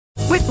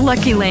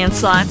Lucky Land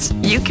Slots,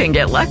 you can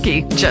get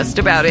lucky just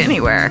about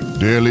anywhere.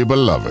 Dearly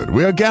beloved,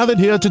 we are gathered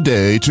here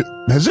today to...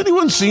 Has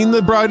anyone seen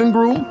the bride and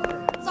groom?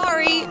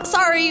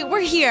 Sorry, we're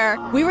here.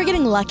 We were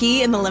getting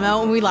lucky in the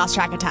limo and we lost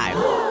track of time.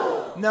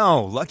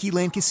 No, Lucky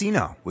Land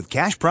Casino, with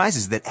cash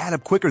prizes that add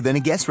up quicker than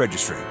a guest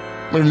registry.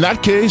 In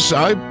that case,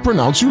 I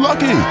pronounce you lucky.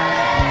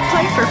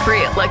 Play for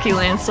free at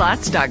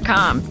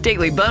LuckyLandSlots.com.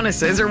 Daily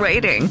bonuses are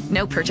waiting.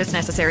 No purchase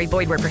necessary.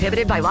 Void where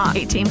prohibited by law.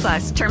 18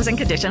 plus. Terms and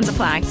conditions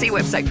apply. See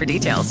website for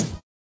details.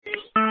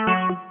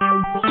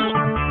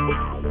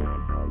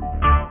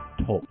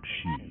 Talk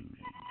shoes.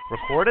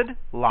 Recorded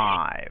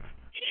live.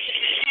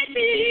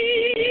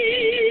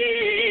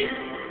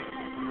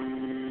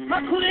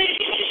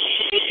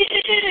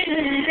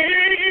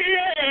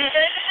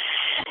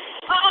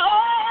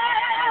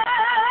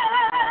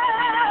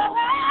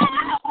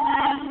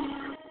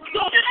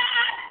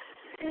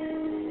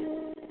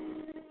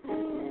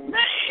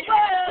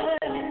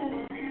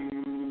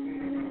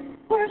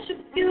 Worship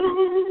you.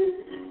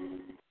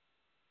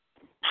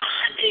 I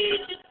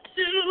need you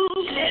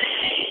to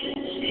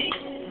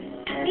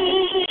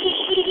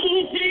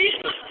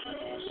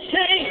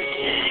change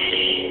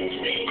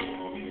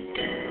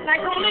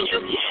like only you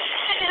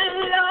can,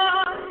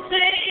 Lord.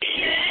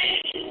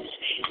 Change.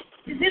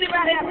 Does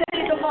anybody have to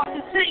think about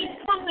to change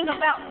something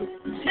about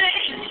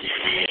change?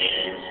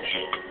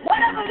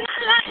 Whatever you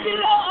like,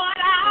 Lord,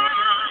 I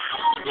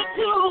want you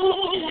to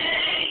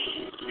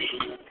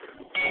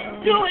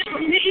do it for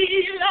me,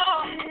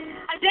 Lord.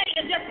 I dare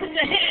you just put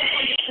your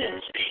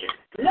hands.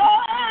 Lord, I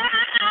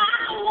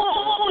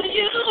want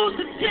you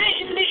to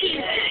change me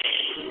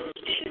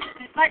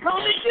like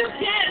only you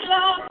can,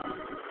 Lord.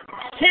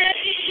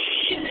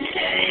 Change me.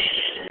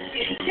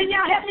 Can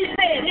y'all help me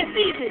say it? It's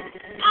easy.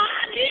 I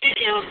need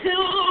you to.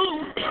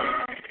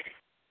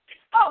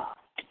 Oh,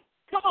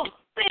 come on.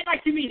 Say it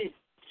like you mean it.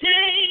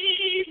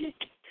 Change me.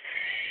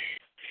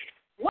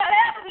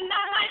 Whatever's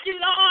not like you,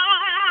 Lord,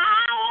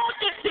 I want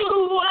you to.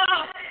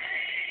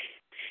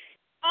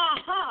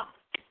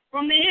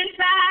 From the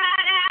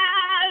inside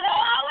out,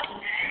 Lord.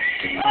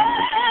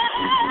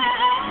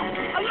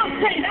 I'm going to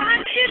say that I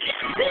need you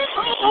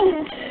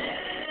to.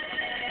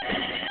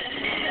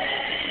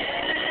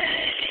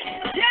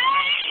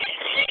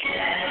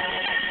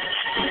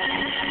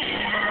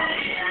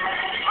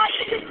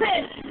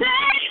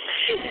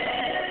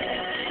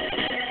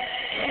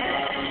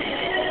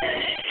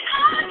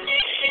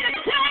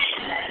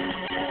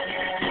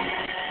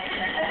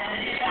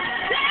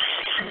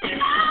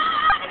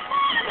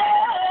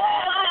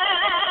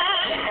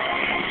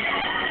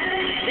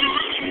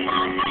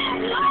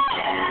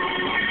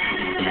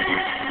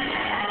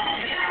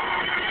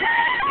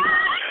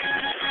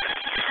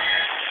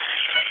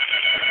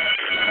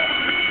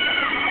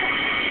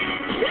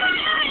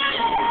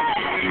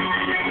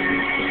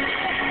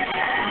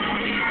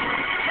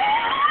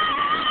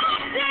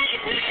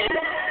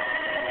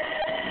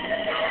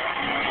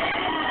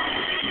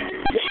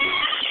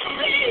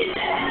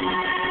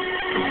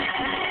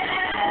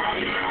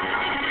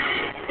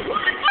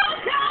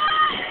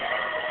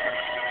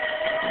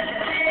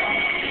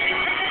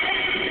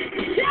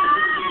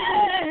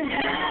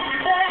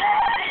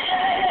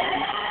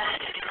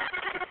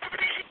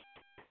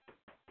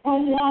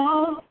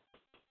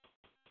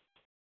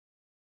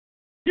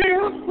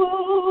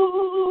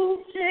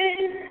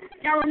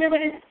 Y'all remember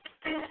this?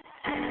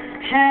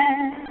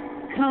 Has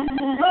come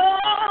over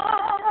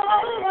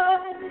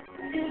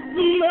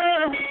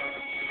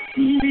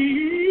me.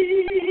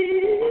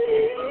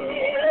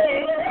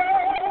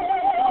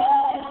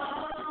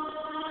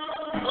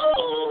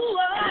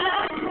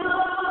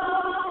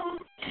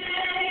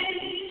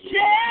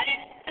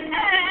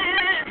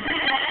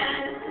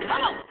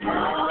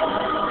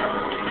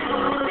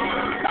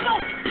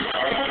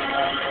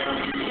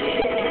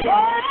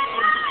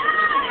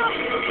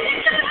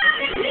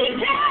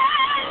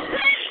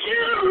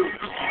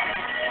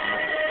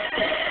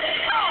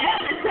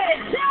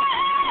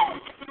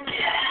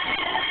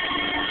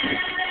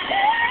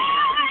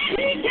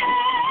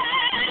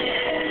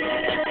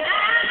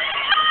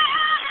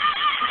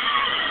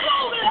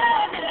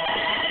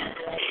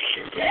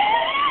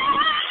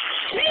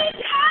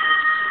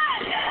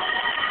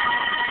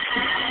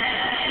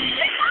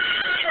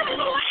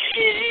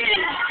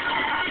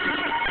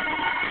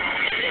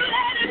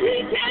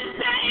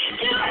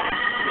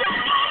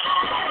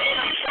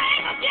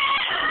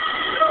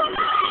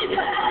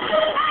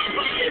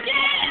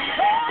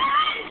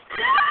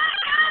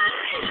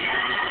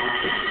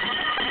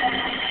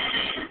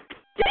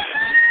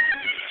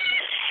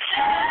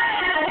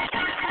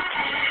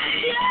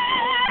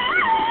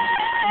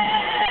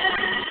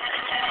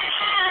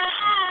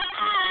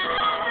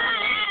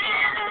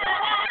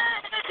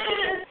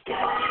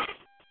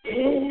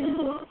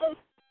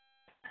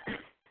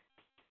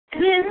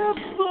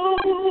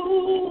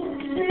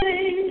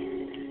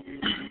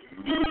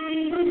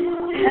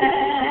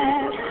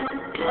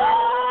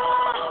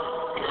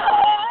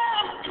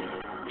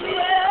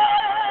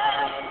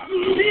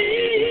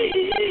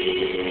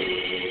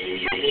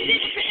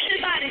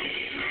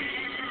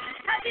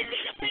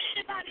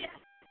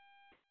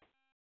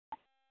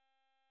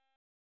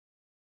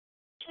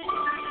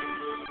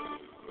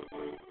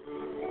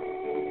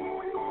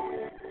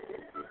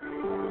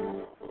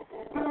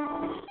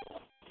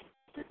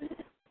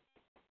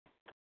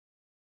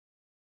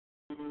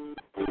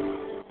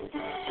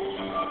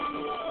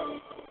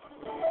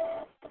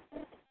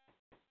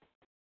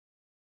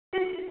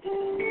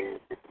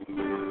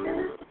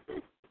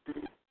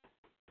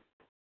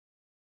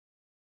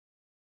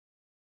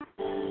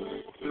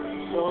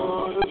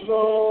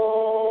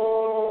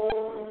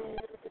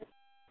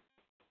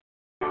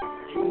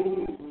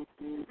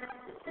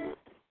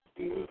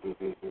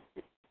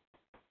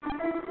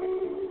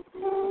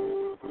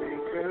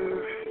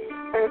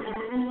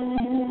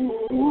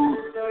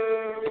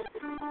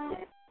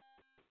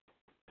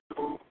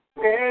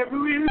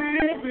 every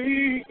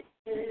living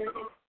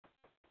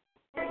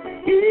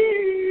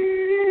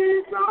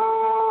He's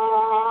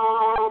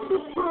on the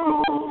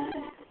throne,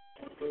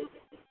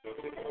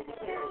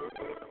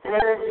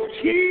 and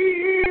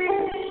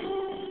He's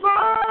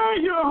my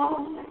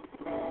own.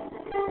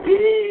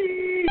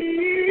 He's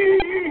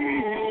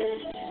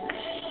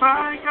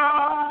my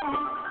God,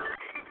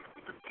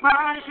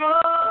 my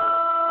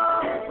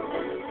God,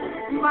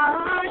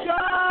 my God.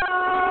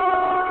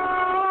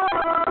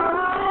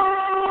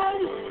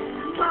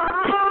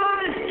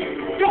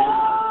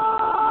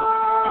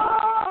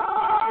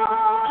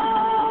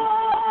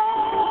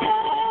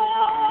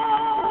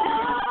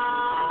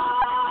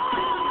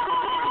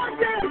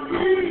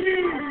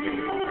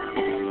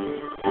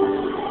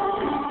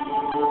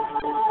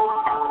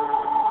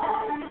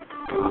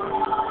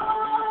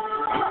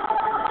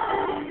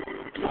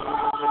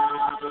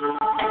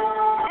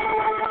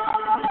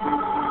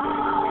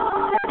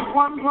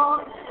 One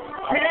more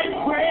can't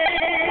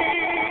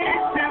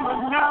praise him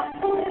enough.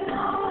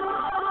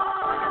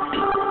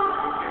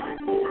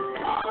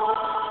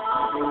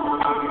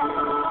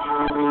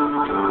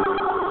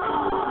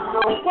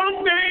 No one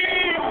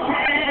man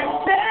can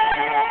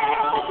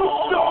tell the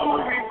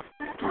story.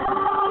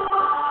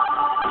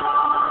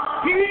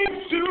 He's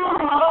too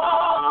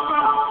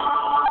awesome.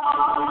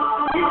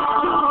 He's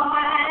too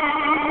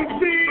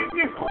amazing.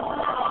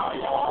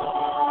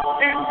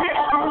 And his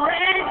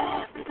grace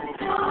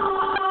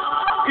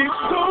is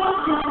so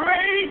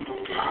great,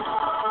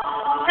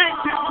 and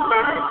His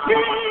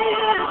mercy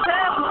is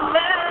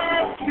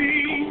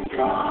everlasting,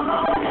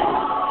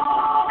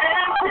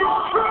 and His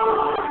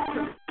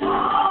truth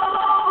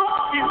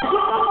is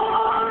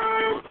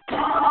Lord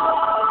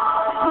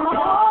for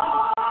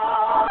all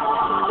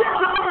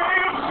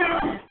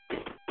generations.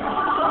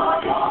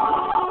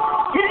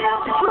 His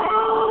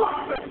truth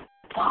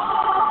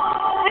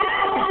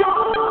is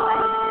yours.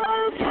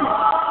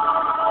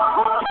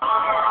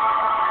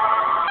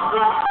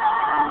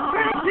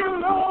 Thank you,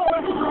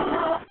 Lord.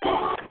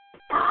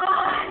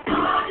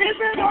 Is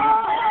it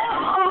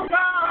all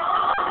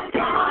God?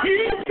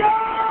 He's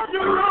God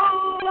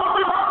alone,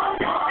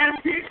 and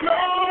He's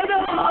Lord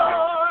of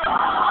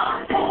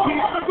Lords.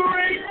 He's the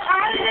great I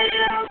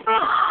am.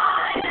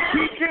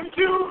 He can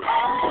do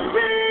all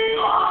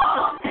things.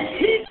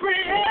 He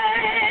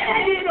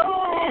created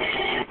all.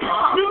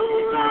 New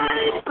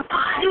life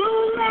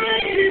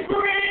He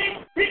brings.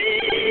 He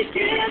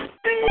gives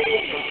me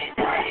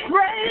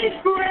great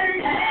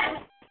grace.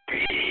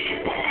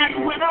 And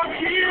when I'm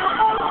here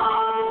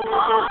alone,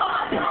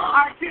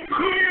 I can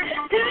hear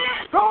Him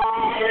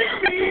calling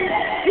me.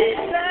 He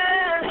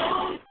says,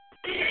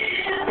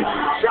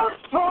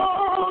 just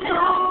hold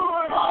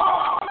on.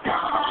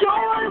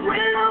 Joy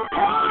will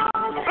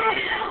come.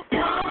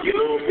 You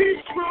be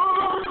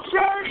strong,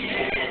 church.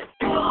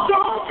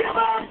 Don't give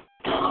up.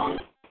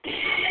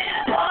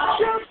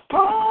 Just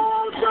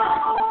hold on.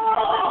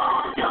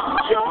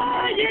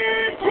 Joy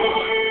is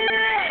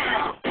here.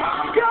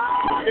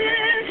 God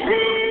is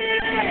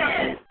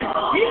here.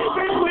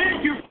 Even when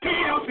you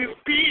feel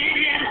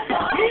defeated,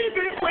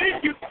 even when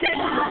you get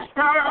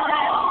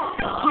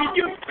discouraged, when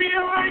you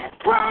feel like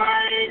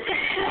crying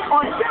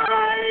or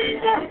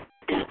dying,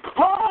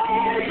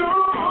 hold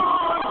on.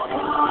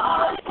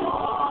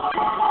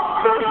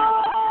 The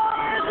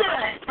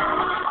Lord,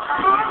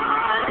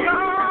 my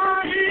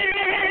God, is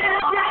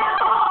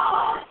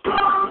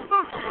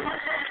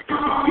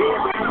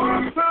He's an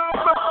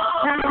awesome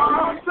and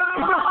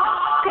awesome God.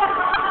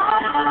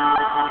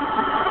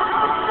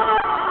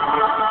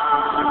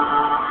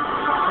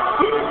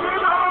 He's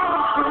an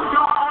awesome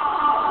God.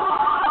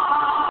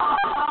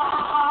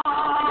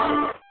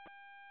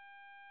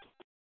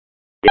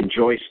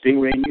 Enjoy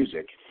Stingray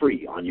music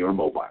free on your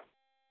mobile.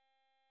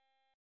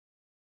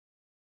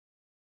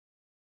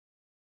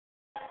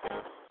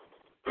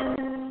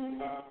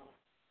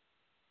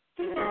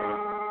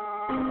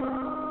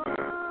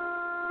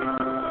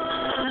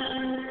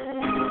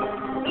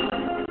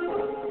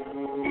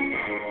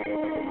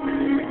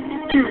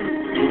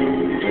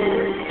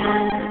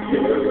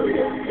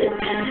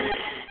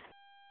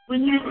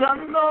 When you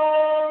don't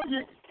know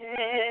you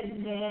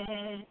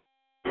can,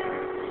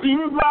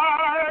 seems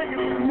like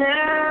it's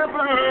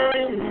never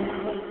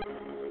enough.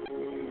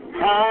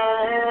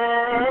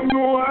 And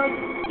what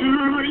do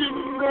you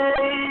say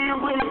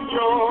when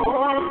your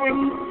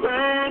husband's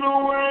sent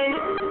away?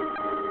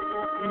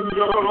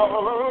 You're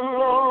all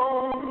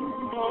alone.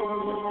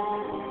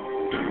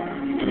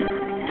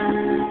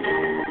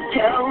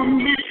 Tell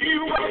me,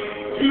 what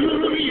do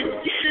you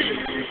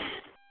get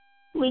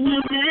when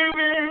you're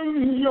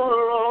giving your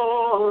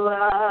all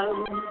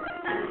out?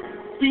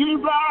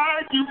 Seems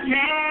like you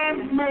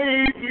can't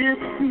make it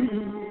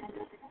through.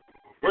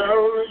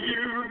 Well,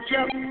 you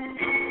just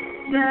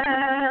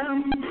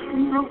stand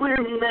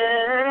when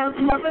there's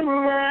nothing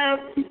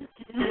left to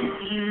do.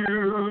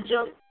 You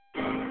just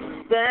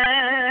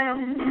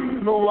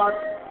stand,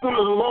 watch the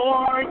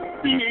Lord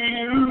see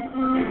you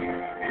through.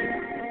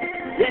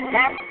 And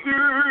after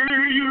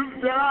you've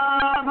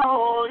done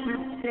all you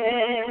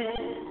can,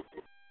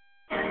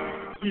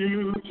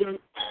 you just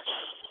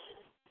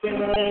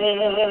stand.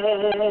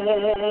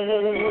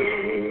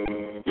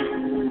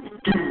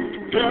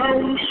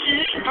 Tell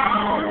me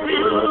how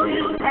will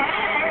you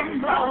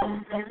handle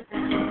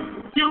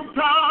your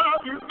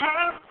God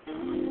has.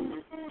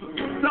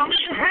 Tell me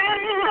how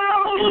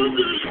do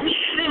you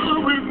deal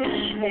with the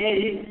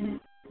shame?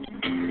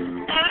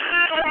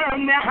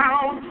 And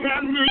how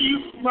can you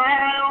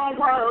smile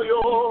while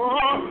your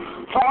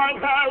heart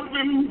has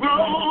been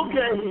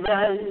broken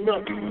and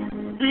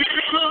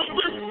filled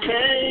with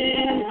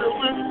pain,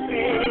 with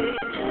pain?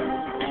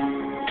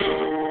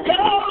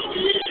 Tell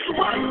me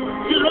what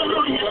do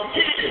you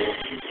get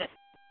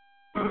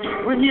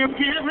when you're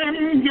giving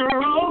your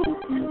all?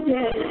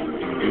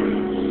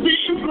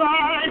 Seems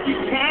like you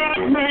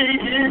can't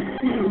make it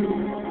through.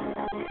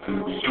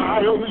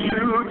 Child,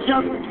 you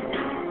just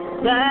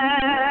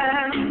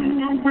stand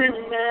when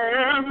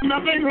there's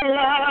nothing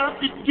left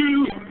to do.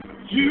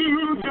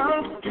 You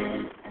just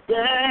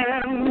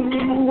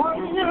stand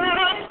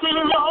once the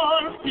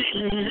Lord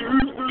sees you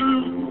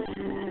through.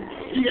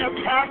 Yes,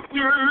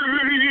 after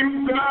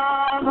you've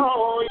done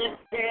all you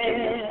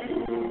can,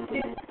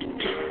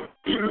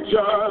 you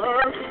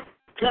just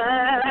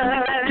stand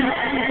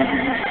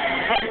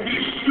and be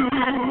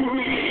sure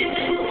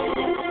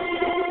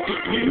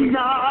you're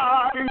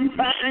not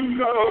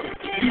entangled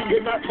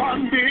in that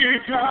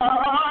bondage.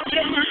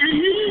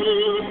 You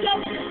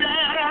just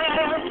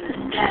stand.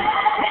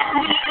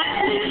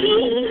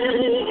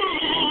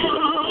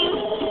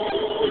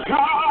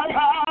 God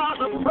has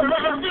a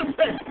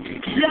purpose.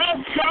 Yes,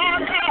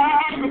 God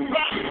has a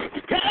purpose.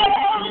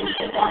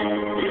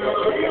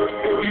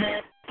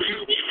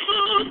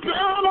 You've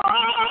done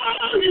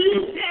all you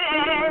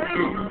can.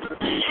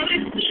 And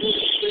it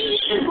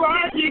seems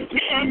like you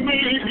can't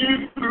make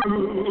it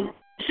through.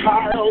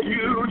 Child,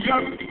 you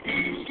just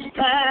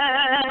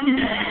stand.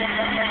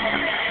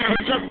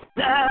 Just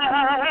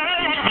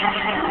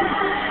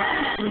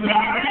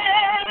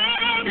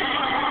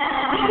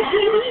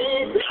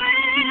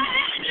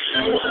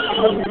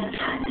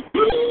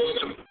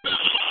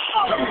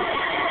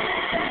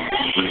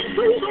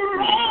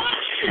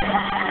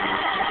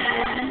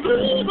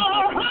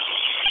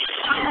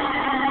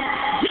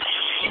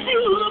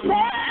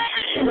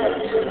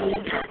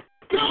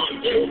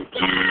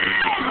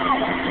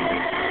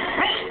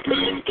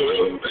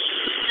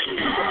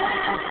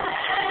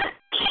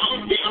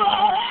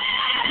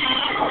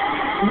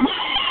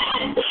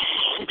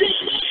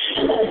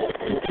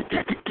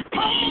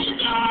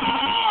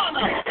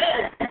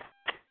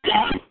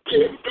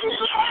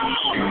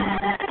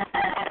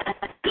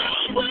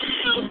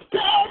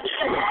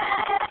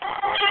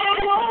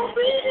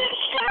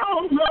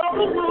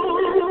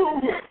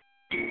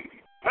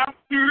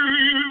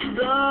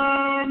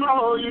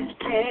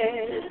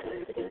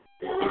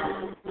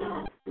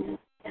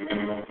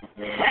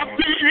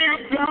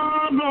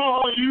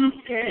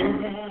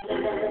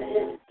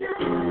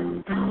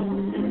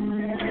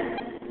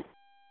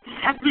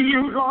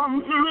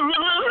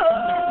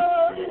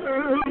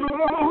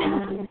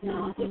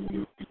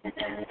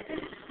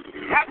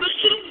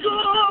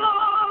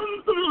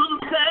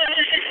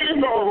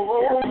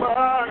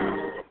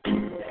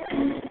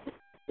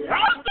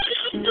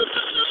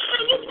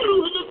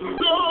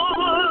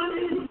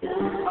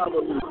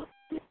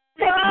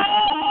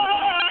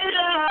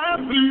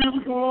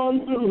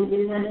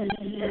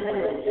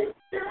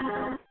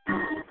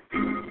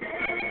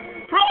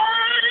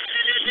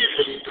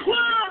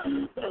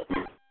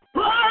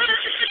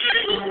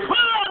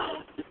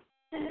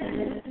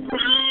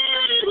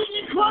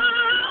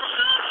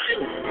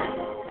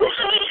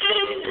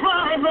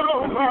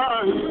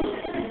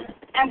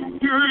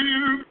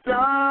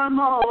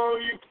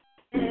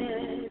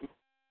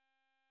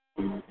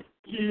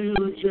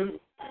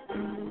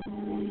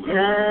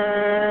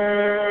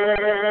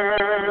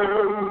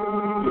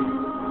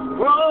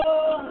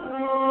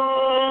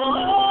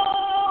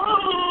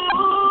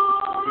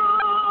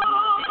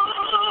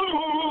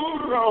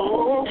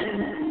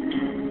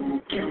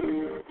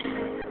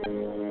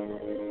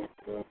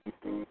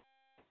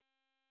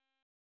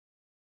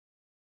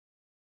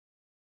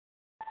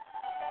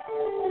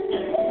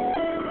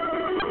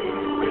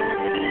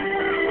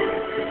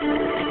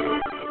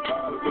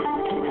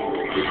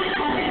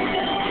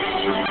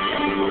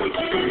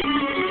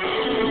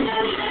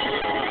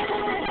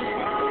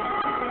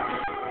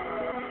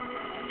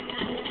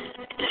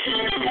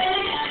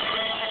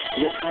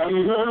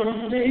I'm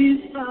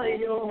amazed by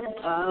your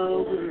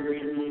power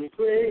and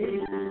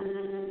grace.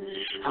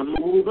 I'm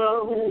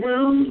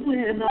overwhelmed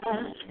when I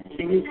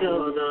think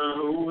of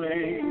the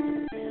way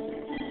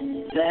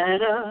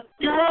that a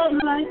God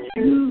like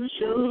you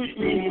shows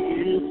me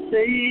his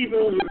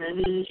favor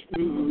and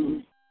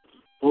truth.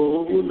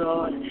 Oh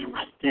Lord,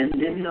 I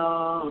stand in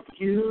awe of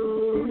you.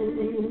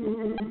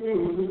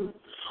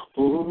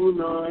 Oh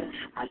Lord,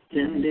 I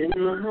stand in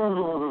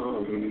awe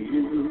of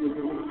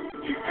you.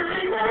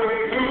 I'm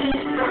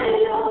amazed by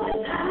your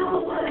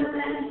power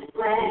and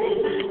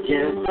grace.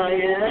 Yes, I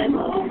am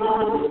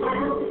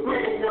overwhelmed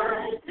when I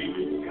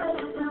think of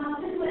the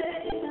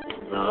way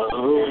that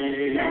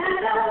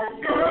a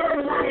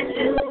God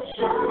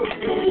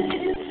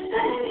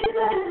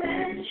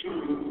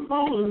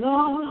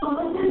Lord,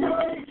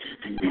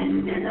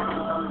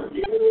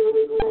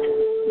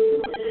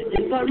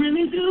 yes, I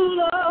really do,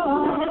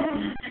 Lord,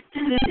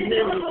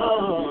 depend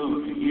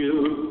on you.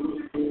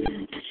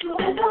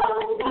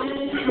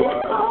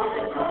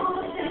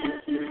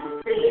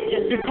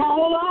 Yes, you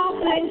call all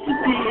things to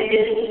be.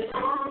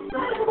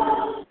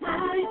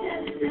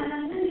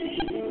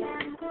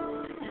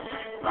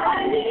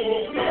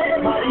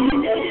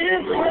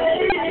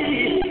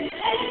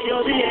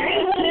 You're the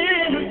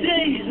ancient of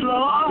days,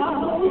 Lord.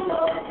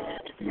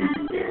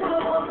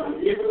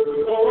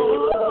 Oh,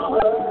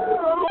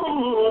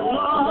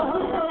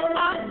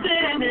 I'm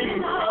standing,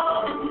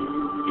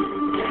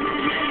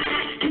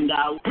 and I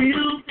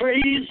will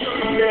praise your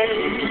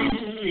name.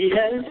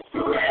 Yes,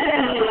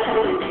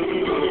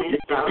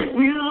 I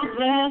will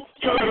bless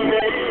your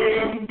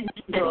name,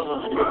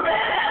 Lord.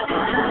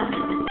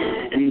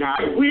 And I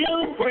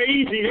will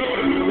praise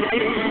your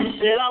name.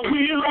 Said I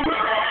will.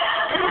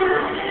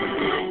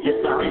 Yes,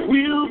 I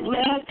will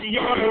bless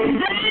your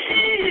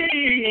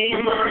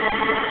name.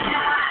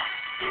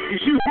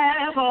 'Cause you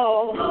have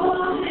all.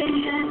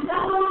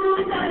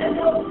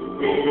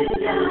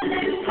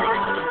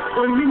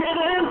 Dominion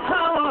and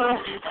power.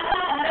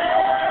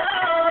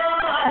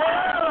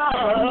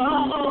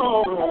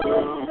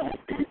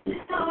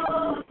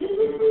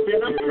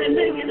 Said I'm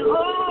sending it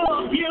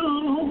all of you.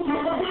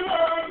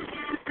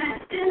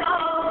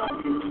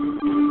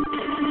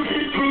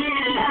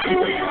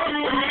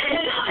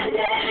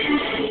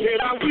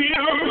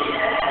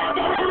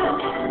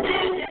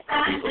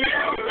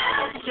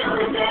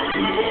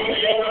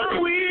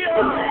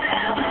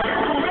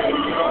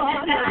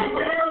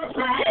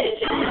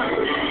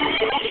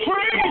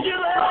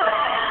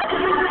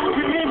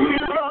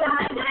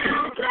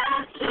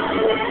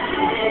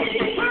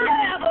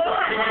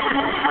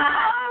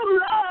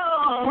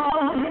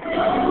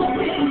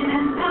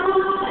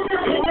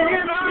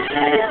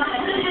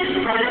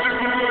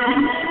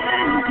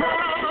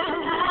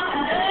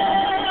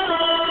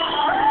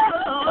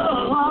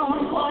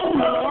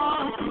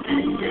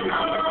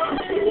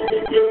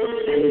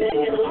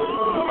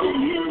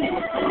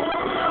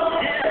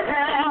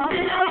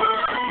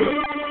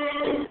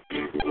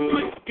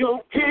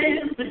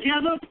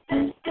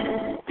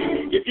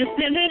 If you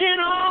send it in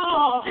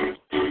all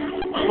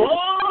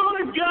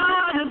that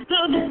God has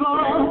done for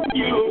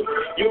you,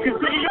 you can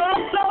say your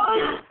soul,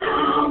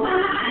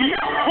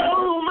 you're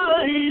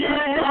almighty,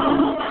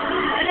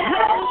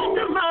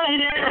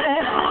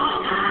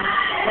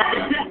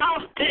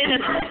 I'll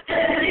stand,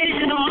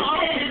 you know,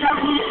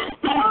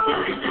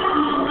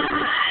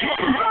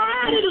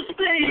 ready to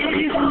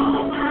save,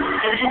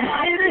 and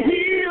ready to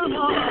heal,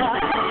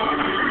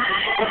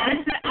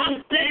 I'll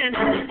stand,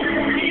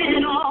 you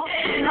know,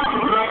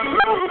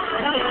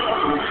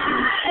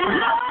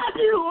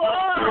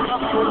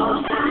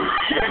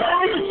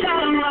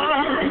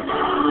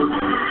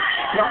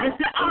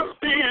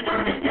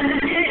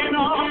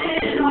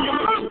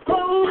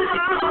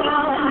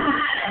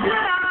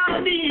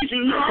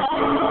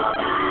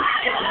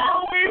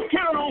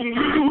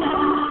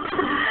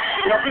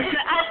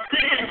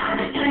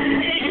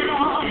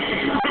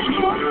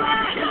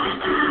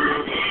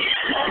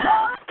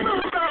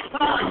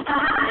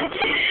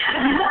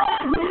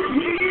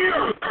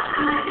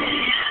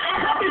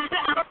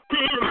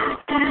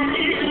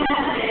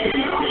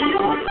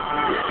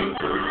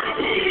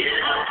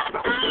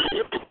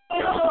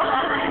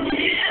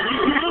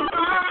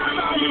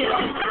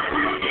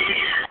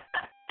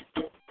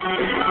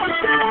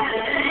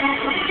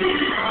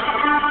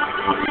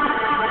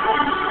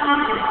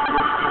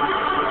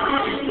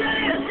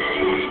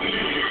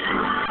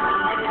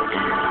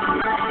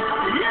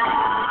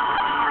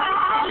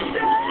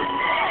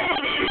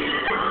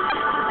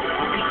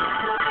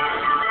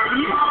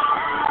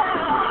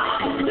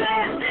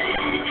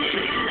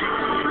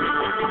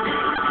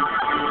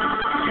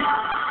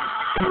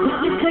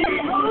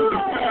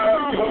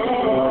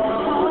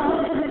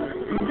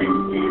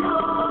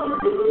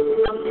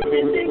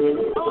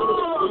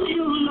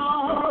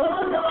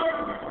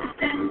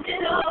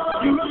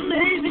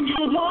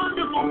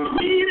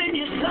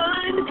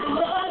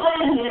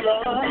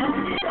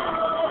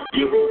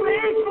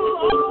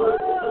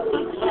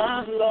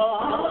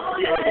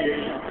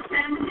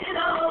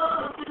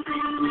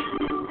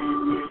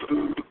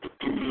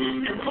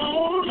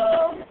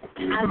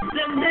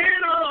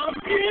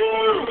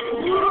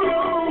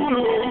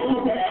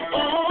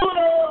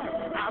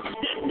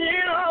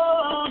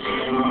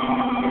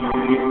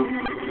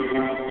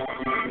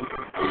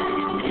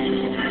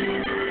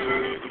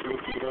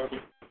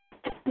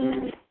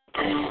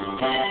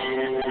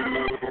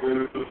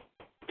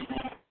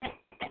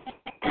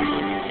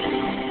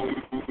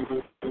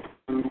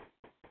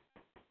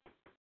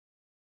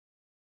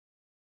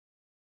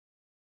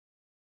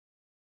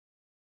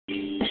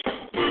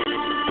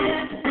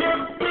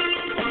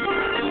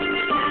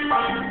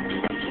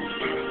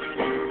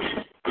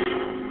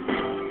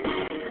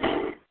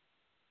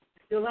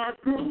 Till I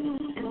prove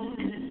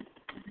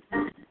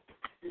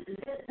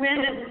when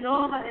there's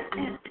nobody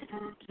else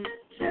to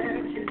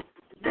church,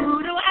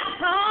 who do I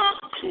talk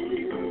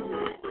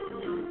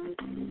to?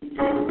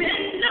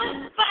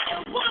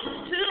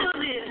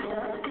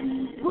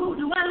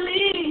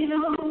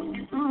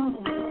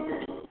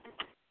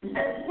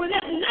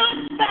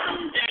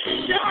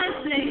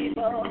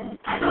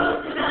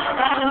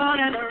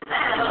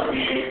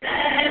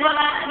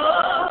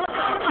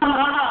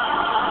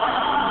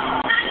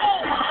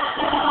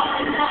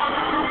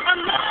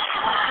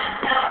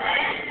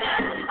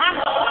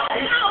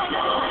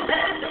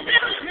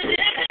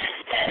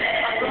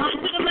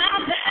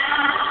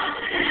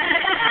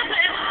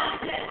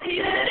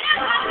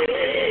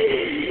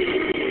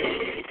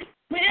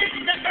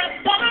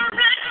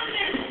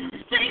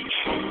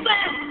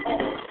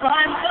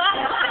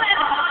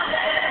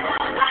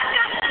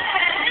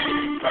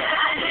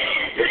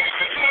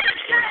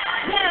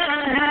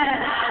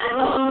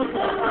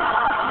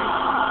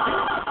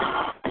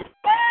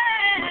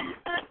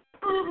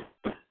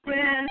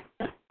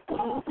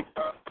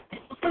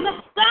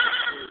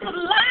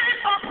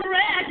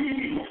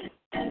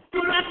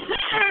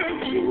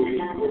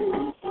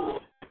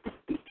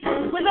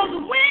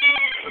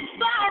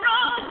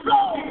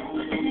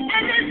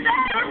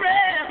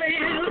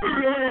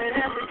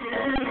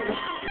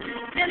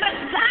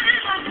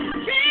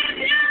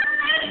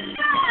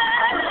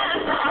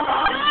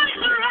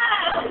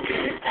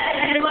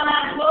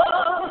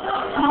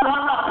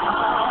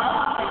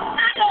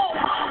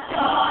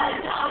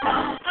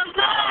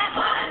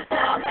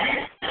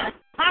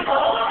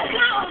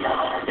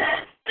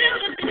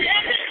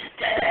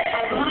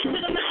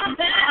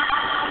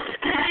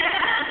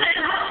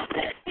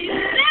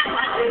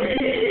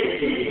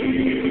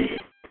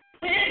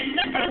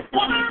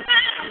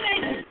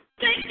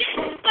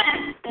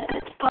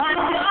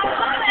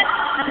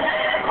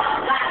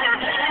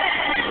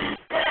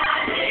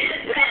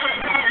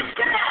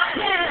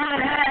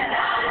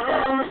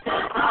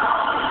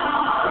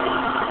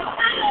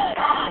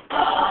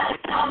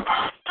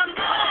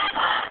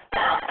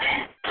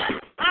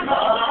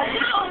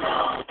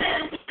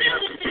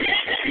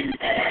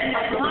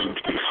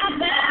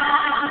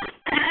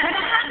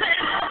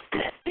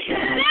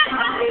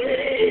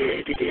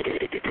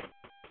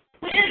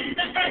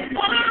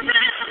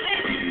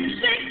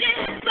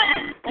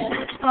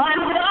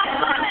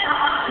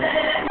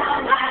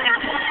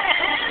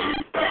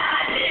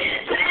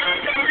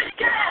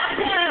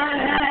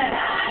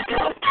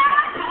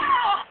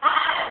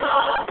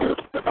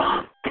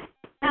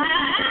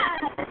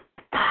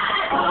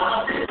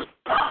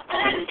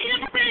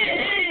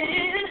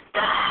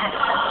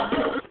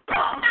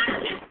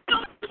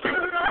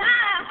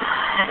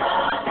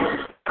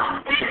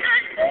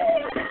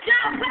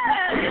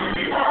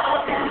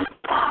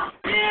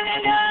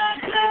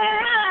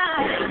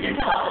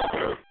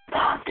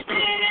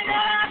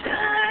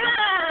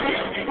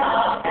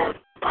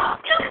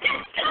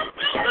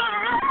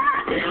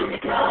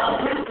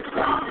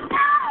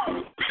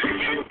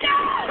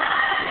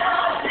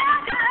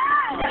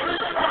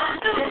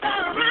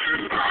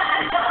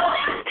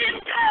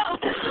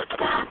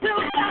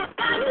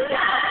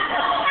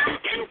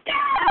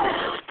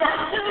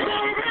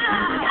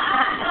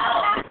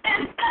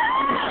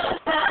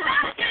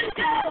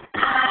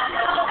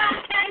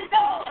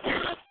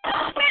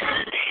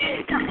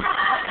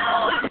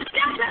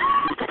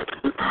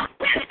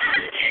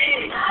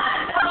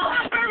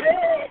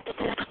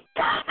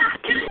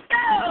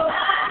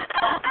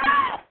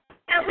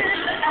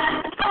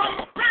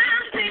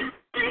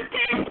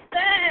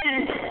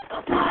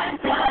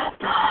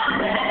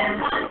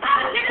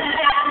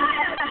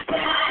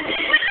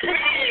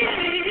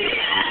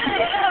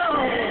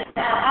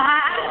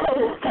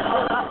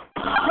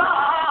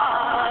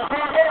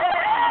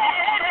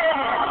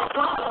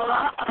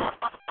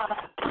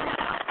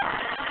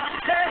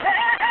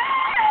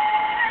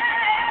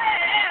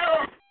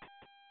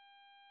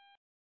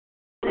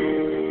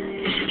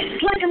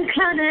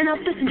 climbing up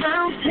this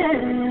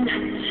mountain,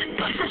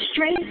 but I'm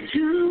straight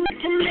to it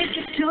to make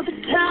it to the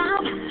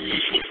top.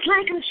 It's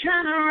like I'm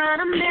trying to run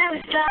a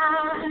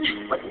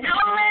marathon with no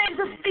legs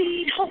or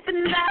feet,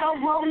 hoping that I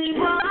won't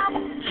drop.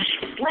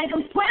 It's like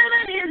I'm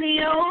swimming in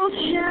the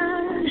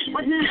ocean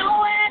with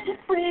nowhere to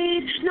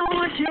breathe,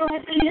 nowhere to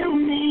reveal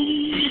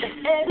me.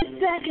 Every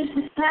second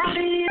without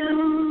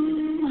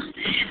you,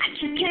 I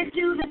just can't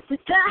do this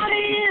without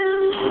you.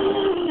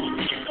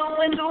 So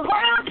when the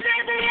world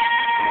says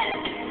yes,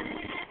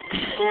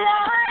 Lord,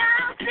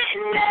 I'll say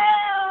no.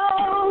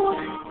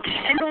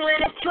 And when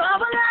it's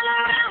trouble all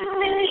around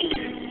me,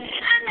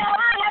 I know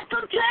I have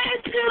some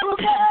place to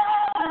go.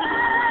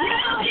 You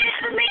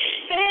give me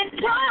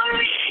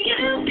victory.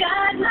 You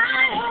got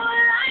my whole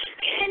life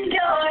in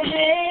your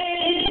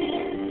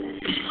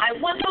hands. I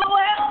want the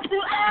world to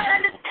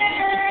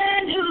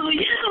understand who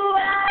you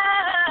are.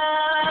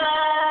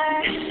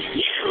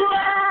 You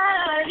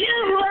are, you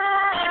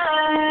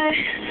are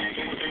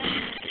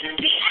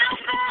the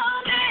Alpha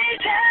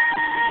Omega.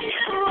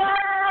 You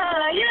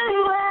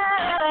are.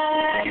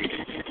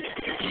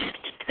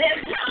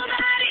 There's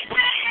nobody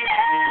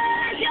greater.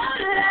 Your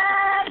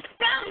love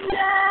from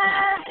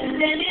love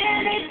than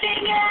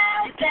anything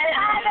else that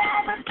I've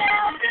ever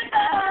felt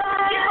before.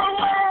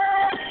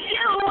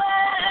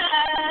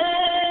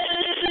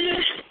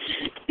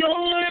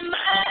 You're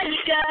my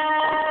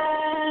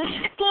God.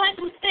 It's like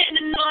I'm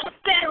standing on a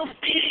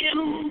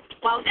battlefield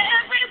while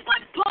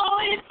everyone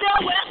points their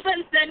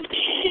weapons at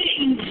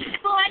me.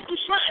 It's like I'm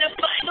trying to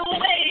find a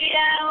way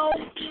out,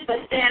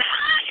 but then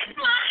I am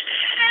blind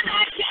and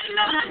I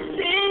cannot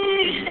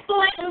see. It's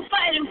like I'm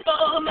fighting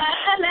for my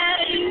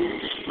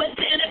life, but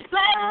then it's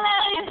like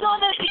lives on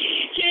the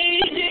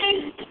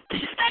changing.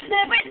 That's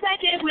every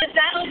second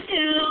without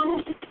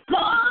you.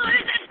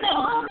 Lord, that's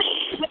no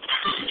me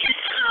without you.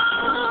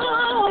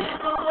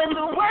 When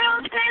the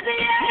world says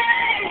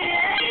yes,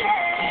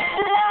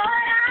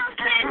 Lord, I'll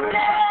say no.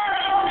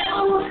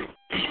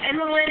 And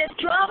when it's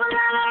trouble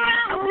all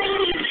around me,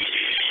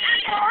 I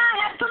know I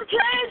have some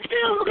place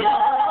to go.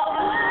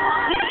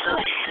 You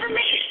give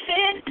me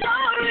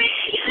victory.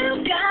 You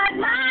got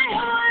my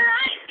whole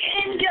life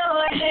in your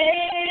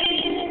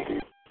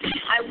hands.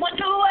 I want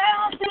the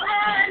world to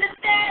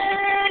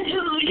understand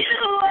who you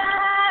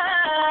are.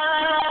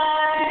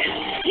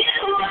 You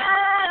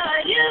are,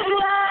 you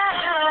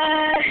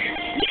are.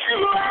 You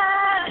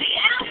are the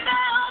Alpha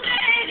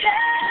Omega.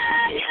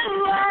 You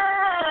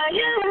are,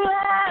 you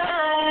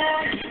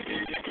are.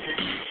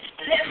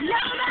 There's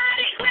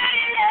nobody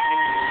greater.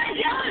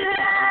 Your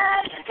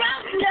love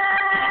from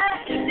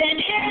love than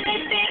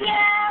anything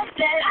else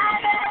that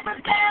I've ever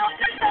felt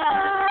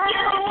before.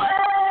 You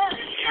are,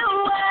 you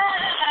are.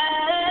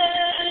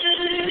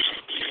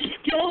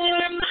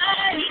 You're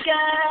my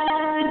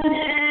God.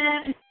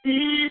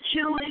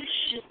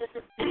 Situation,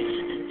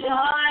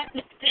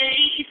 darkness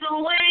fades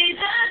away,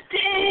 the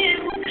day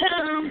will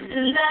come to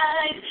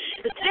life.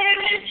 But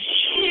there is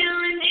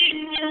healing in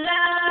your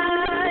life.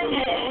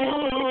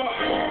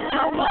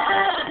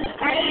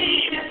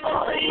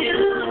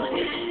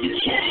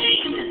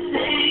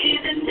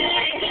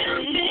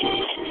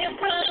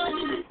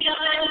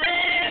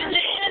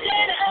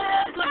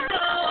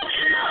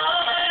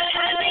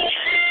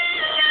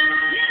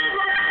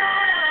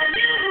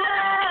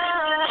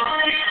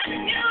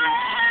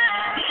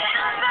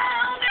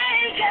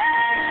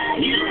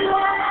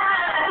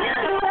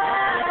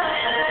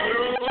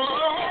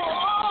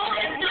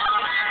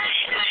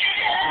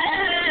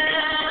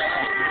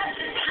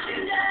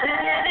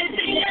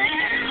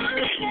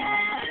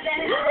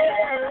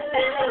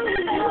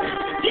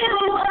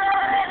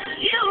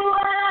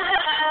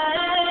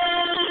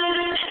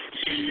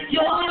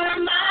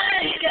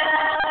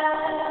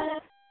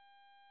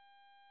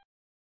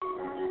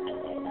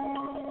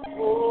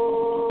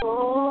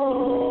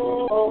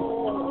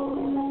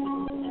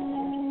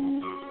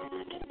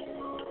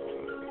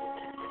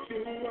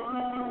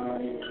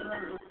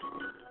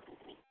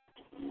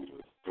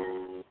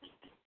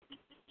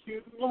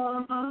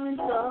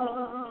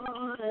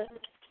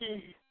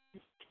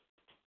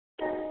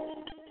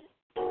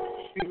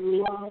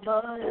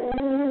 my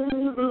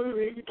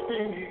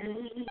everything.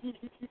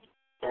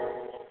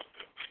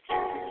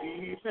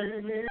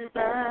 Even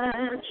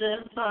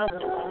imagine my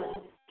life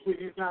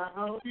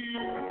without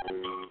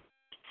you.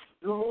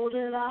 Know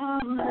that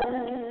I'll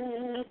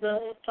never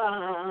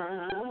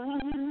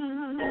find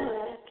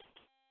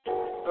a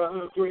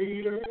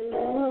greater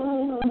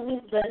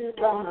love than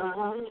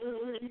thine.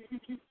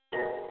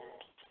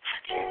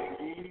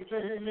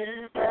 Even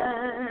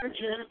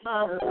imagine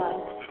my life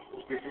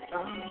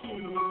without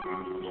you.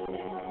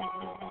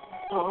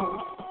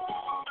 Oh.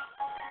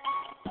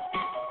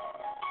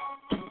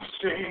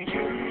 Say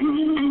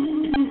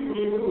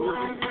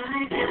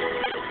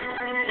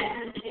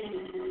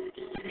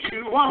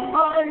you are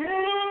my everything.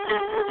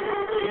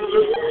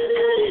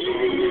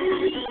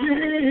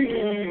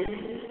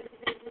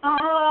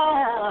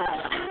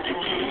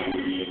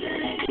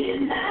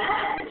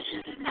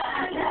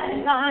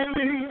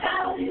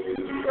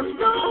 There's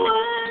no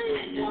way.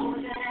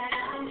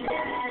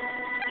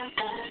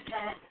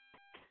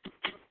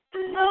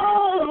 No.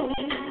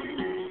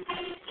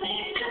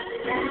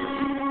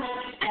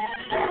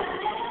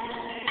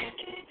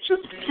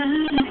 Just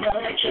can't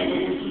imagine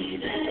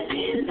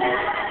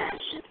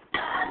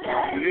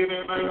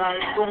living my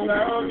life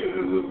without you.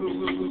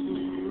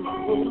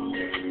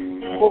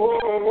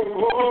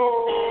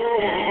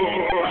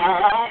 I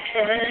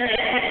can't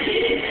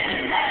imagine.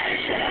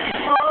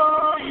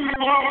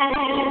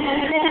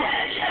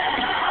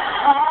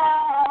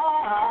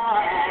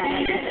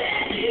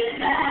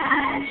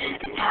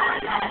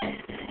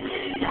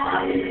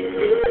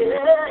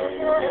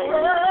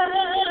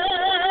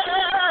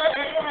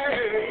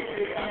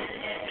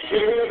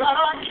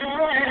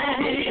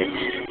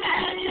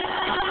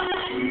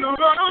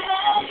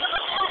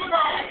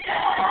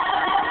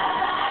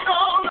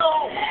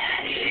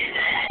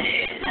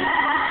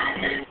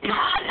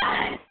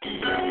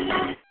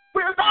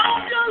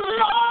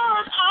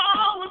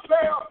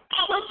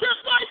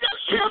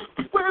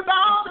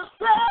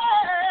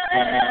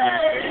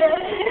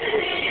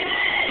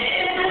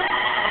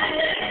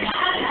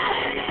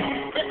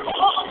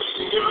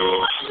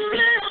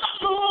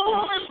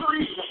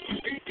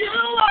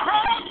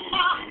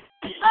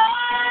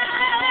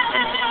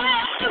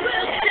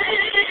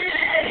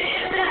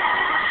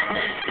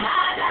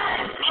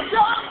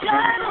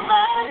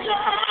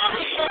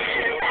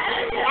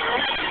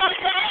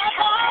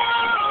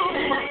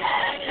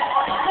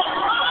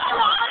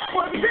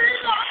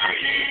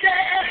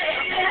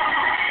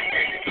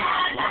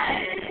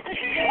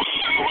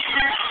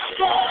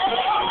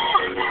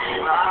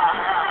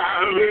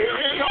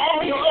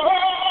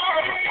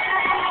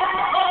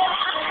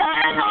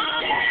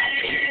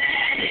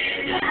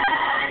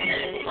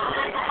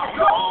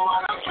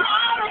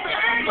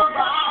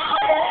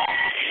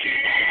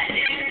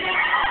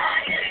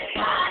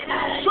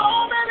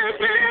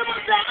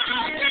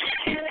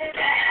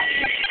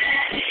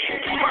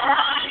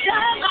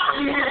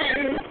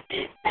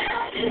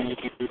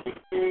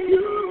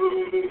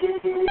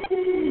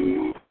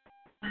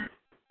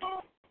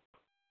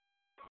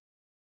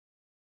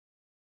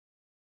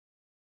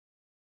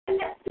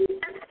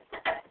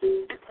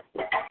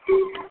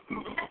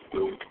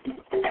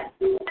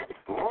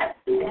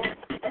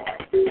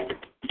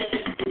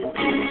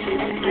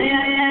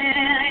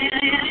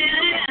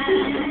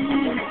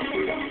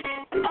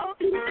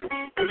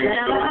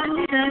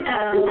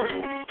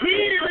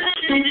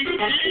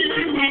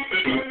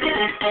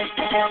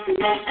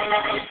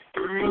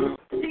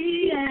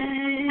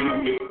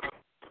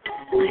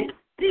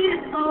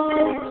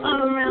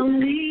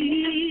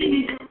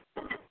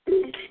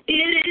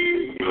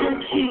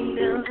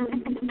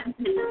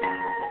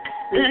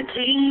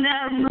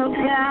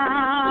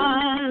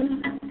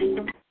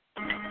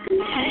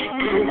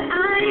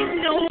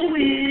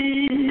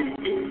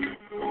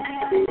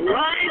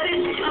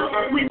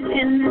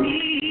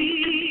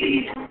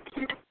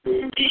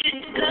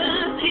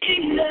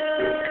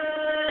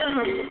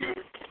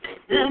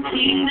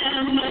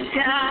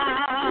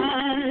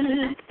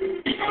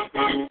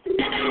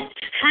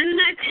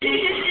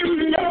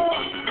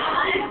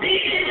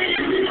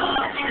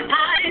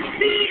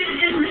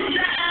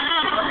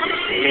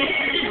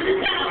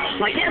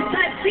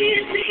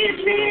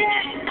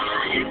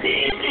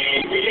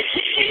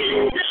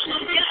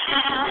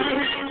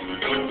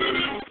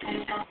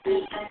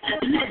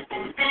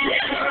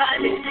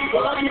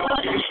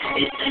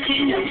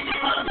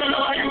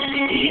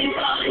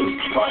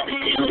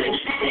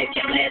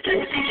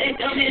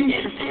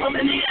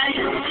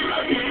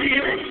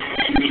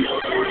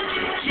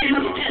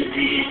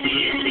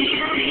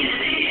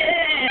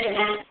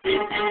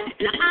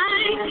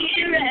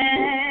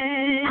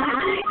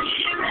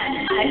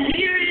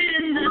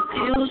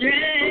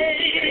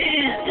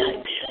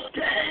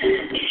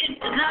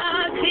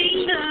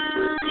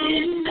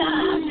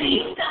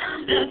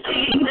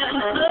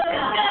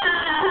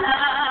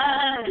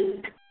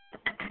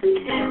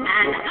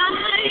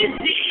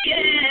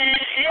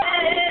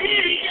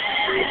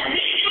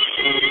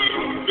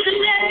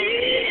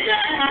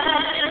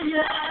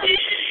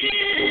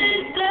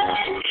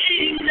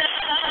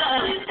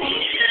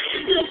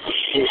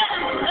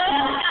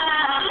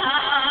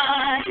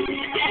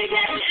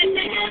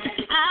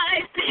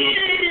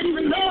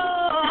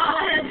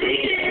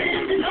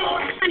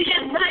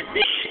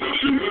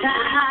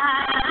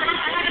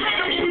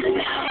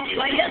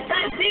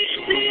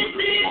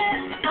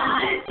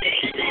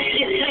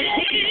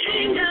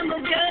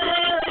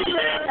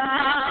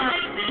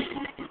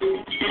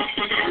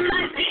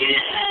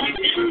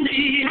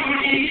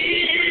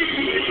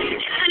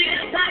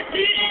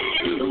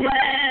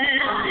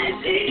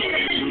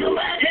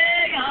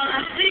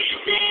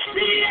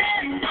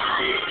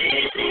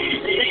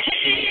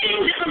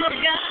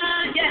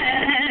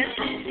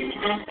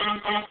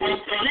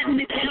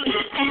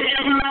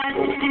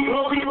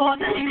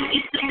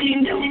 the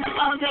kingdom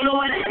of the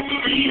Lord.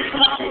 Please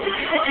come.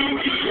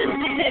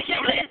 Take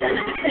your place and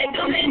take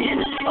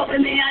dominion.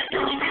 Open the eyes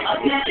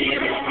of your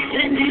spirit.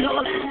 Send me,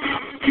 Lord.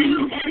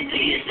 You can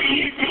see it.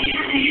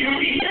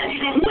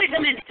 Wait a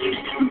minute.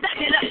 Back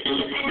it up.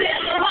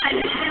 There's a light.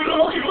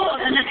 Go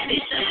forth and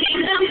it's the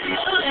kingdom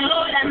of the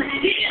Lord. And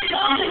he is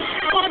God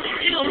for the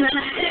children.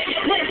 Take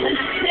your place and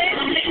take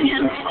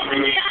dominion. Open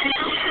the eyes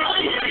of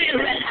your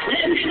spirit.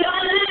 Send me,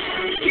 Lord.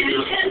 You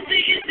can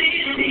see it.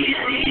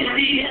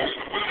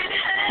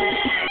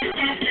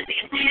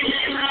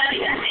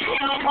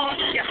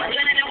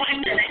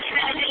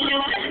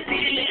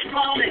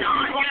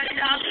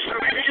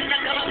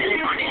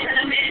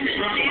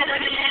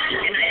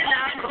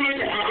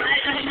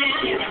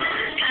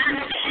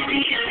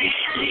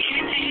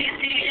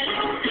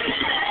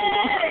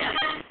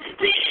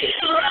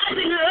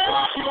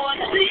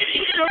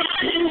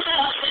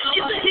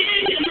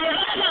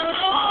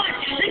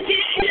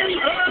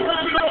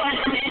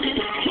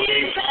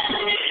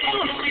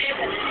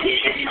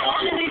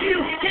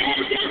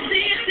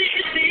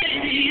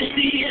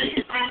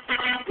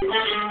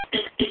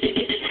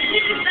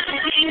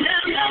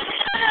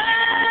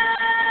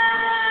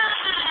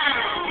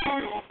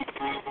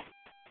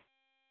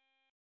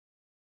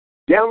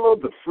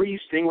 Download the free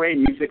Stingray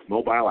Music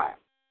mobile app.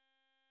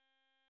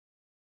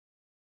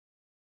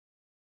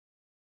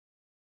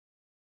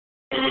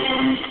 Come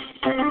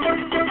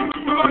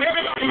on,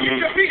 everybody, get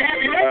your feet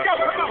happy. Let's go.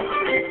 Come on.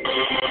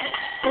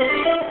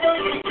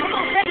 Come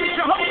on, catch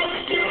your hope.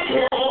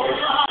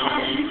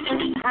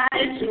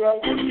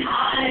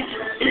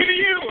 Give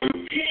you.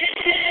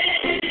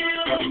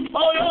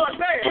 Oh, Lord,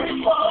 say it.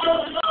 Oh,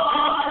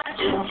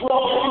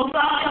 Lord,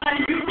 I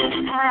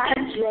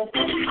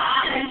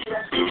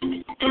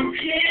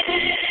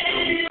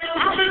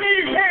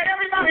believe, say it.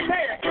 Everybody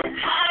say it.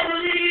 I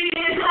believe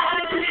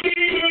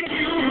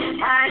you.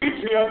 I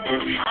trust.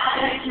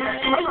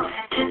 Come on.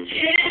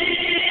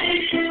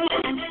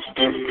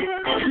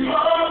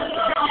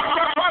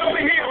 Right over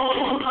here.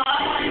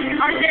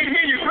 I can't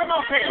hear you. Come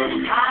on, say it.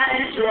 I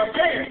trust.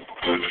 Say it.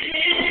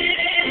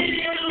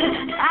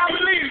 I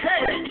believe, say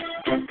it.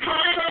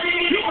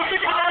 You are the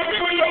God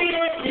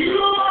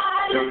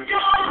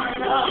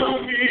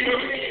of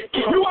miracles.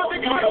 You are the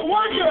God of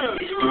wonders.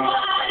 You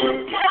are the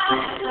God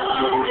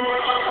of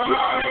miracles.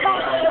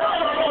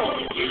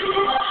 You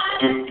are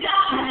the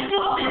God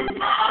of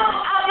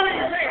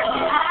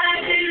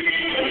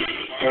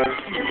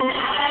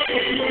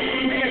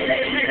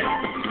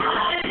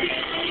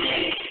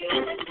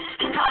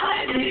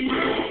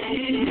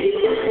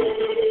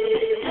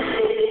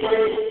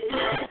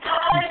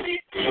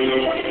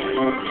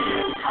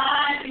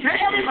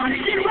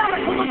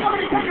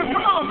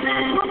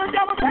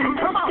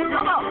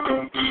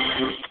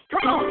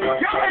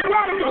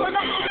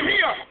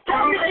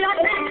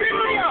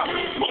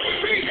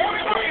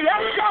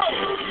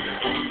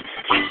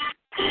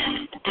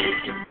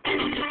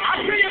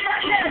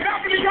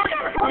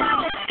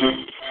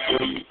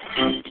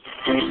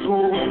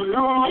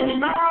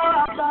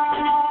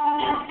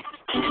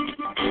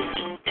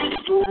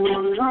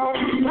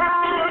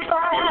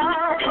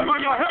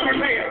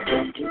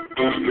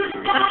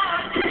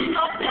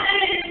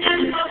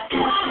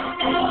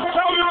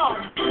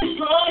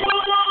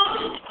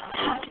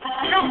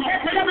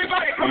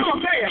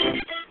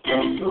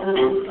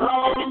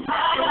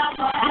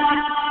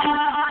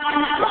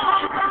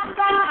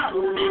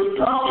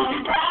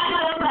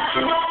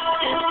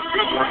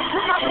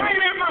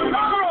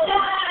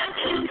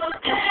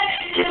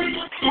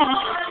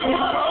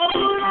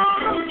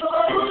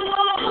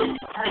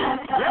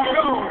Let's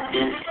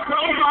go.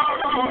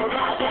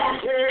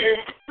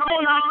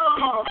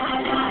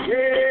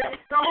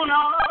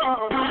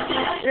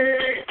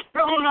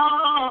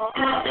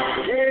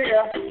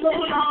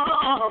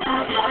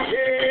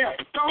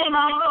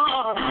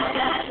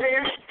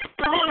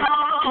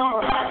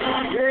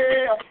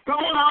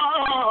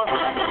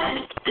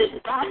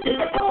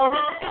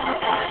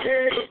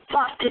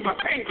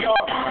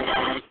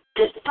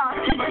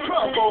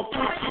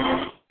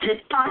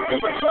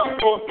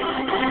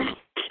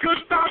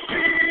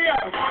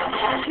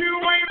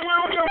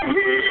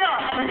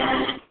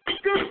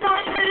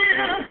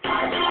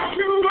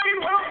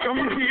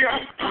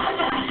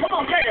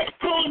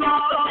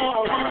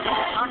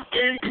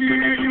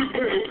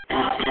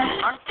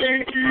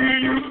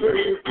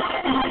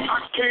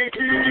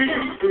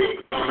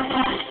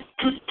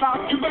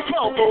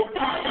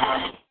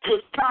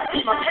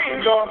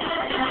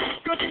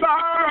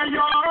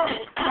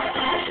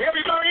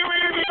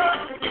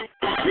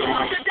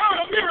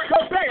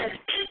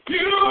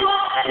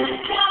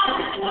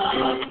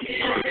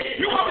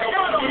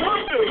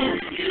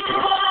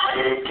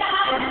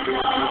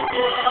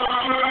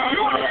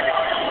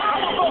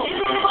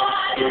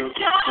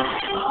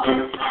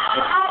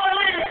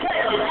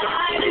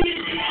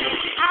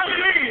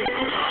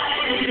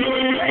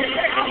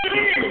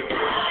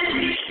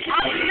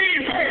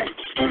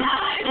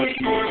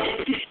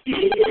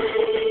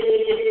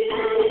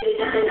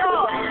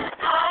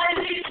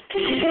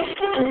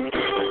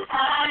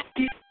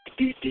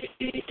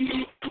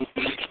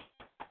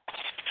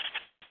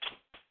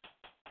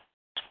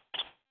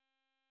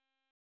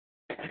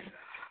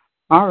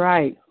 All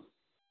right.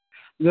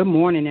 Good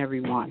morning,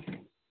 everyone.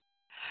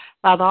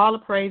 Father, all the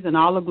praise and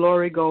all the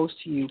glory goes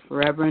to you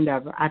forever and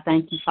ever. I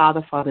thank you,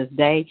 Father, for this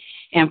day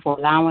and for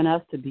allowing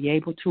us to be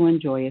able to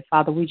enjoy it.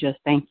 Father, we just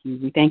thank you.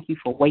 We thank you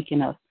for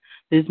waking us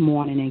this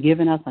morning and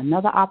giving us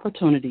another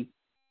opportunity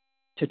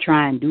to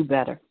try and do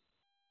better.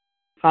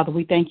 Father,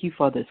 we thank you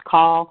for this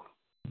call,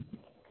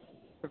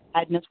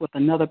 providing us with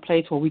another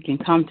place where we can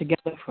come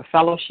together for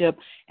fellowship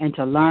and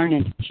to learn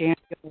and to share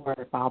your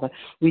word, Father.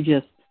 We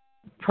just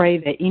pray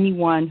that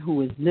anyone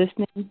who is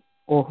listening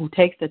or who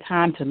takes the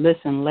time to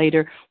listen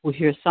later will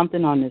hear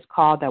something on this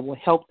call that will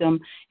help them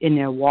in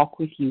their walk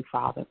with you,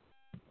 Father.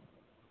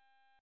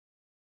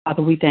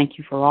 Father, we thank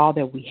you for all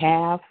that we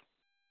have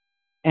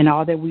and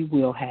all that we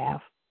will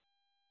have.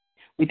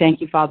 We thank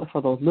you, Father,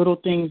 for those little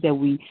things that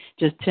we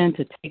just tend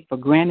to take for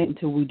granted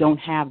until we don't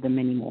have them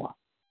anymore.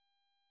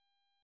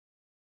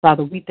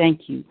 Father, we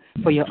thank you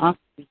for your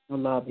unconditional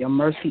love, your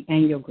mercy,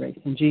 and your grace.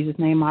 In Jesus'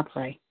 name I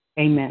pray.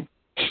 Amen.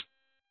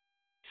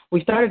 We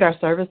started our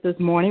service this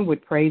morning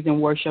with praise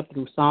and worship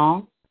through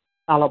song,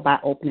 followed by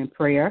opening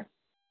prayer.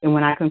 And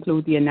when I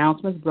conclude the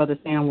announcements, Brother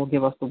Sam will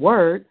give us the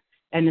word,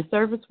 and the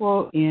service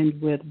will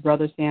end with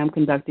Brother Sam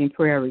conducting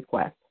prayer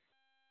requests.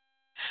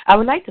 I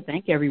would like to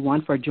thank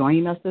everyone for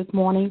joining us this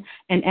morning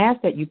and ask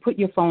that you put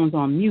your phones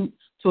on mute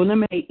to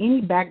eliminate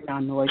any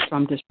background noise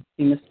from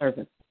disrupting the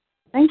service.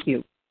 Thank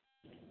you.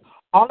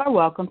 All are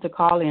welcome to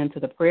call in to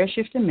the Prayer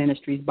Shifting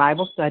Ministries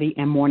Bible Study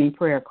and Morning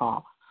Prayer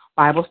Call.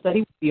 Bible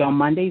study will be on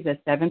Mondays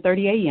at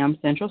 7:30 a.m.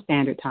 Central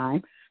Standard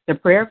Time. The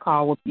prayer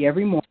call will be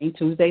every morning,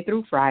 Tuesday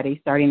through Friday,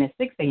 starting at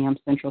 6 a.m.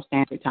 Central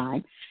Standard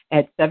Time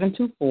at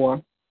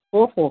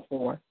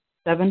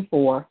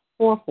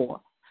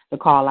 724-444-7444. The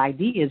call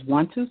ID is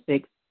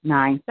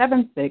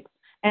 126976,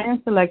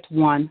 and select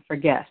 1 for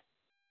guests.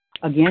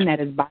 Again, that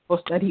is Bible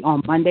study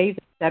on Mondays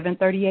at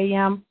 7:30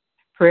 a.m.,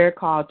 prayer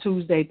call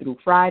Tuesday through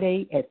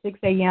Friday at 6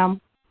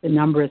 a.m. The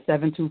number is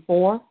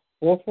 724-444-7444.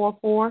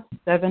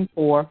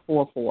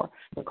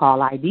 The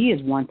call ID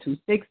is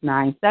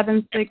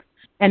 126976,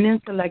 and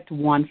then select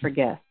 1 for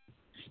guests.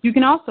 You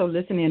can also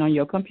listen in on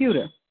your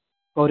computer.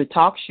 Go to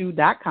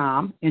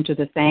TalkShoe.com, enter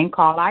the same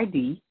call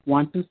ID,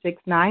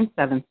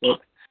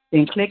 126976,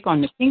 then click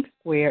on the pink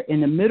square in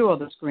the middle of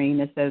the screen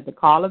that says the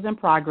call is in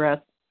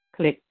progress.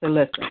 Click to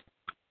listen.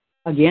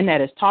 Again,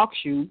 that is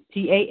TalkShoe,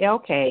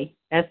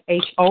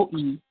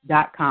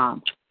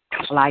 TalkShoe.com.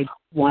 Call ID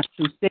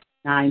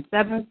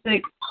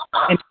 126976,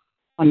 and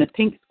on the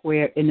pink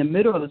square in the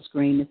middle of the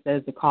screen that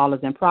says the call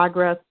is in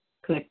progress.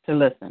 Click to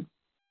listen.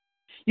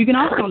 You can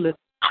also listen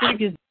to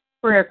previous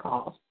prayer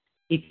calls.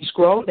 If you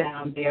scroll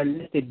down, they are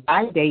listed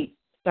by date,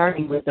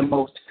 starting with the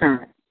most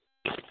current.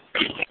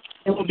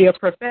 There will be a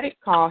prophetic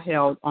call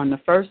held on the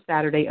first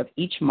Saturday of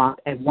each month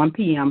at 1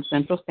 p.m.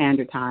 Central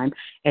Standard Time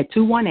at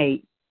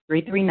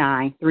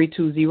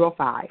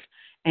 218-339-3205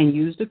 and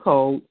use the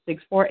code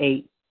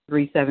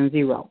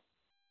 648370.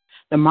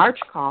 The March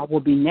call will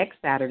be next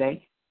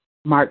Saturday,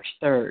 March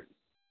 3rd.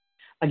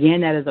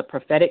 Again, that is a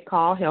prophetic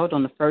call held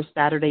on the first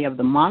Saturday of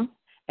the month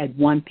at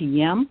 1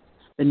 p.m.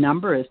 The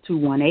number is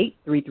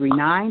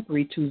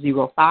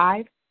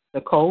 218-339-3205.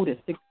 The code is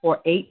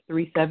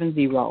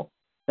 648370.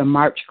 The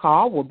March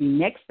call will be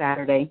next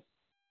Saturday,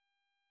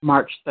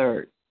 March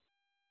 3rd.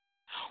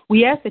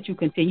 We ask that you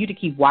continue to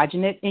keep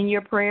watching it in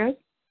your prayers,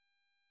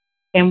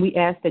 and we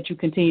ask that you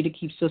continue to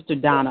keep Sister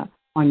Donna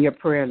on your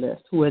prayer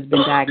list, who has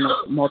been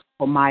diagnosed with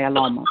multiple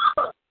myeloma.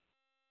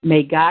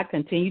 May God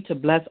continue to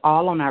bless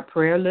all on our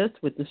prayer list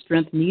with the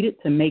strength needed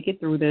to make it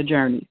through their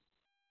journey.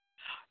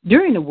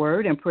 During the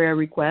word and prayer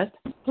request,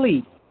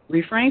 please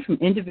refrain from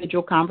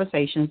individual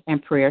conversations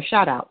and prayer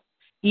shout-outs,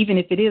 even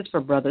if it is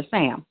for Brother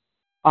Sam.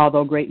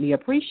 Although greatly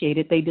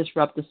appreciated, they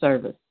disrupt the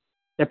service.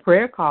 The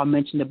prayer call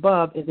mentioned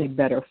above is a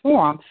better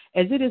form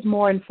as it is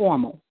more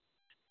informal.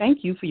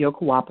 Thank you for your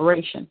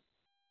cooperation.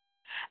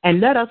 And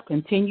let us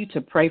continue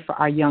to pray for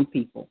our young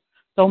people.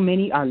 So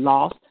many are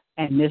lost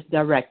and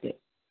misdirected.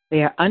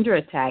 They are under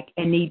attack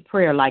and need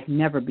prayer like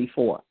never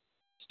before.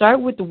 Start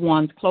with the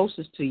ones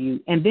closest to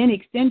you and then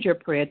extend your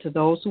prayer to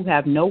those who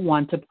have no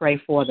one to pray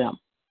for them.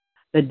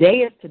 The day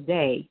is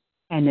today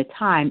and the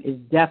time is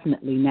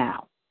definitely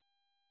now.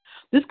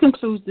 This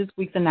concludes this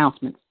week's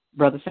announcements.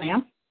 Brother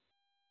Sam?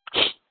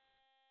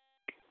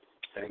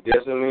 I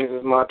guess it means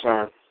it's my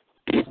turn.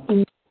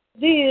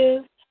 It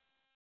is.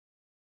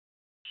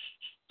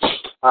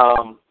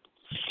 I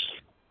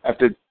have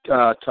to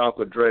talk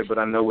with Dre, but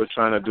I know we're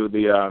trying to do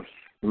the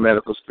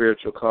medical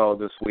spiritual call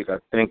this week. I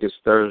think it's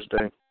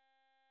Thursday,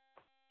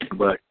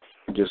 but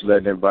just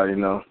letting everybody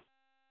know.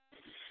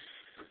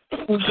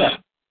 Okay.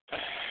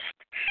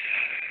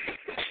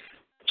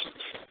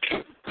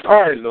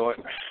 All right,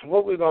 Lord,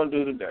 what we're going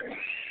to do today?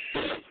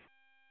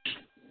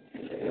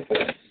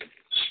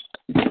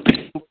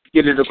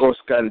 Kirida go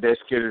scandes,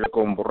 kirida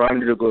combo,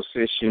 randid go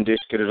session,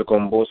 discirida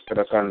combos,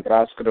 caracan,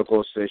 rascada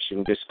go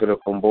session, discirida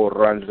combo,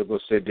 randid go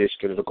se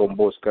discirida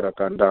combos,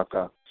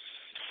 caracandaka.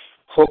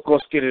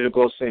 Focus kirida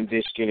go send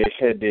discirida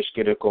head,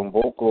 discirida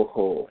combo, go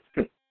ho.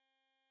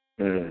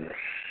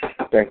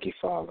 Thank you,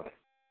 Father.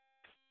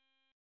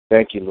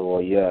 Thank you,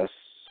 Lord. Yes.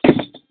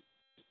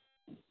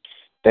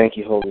 Thank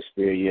you, Holy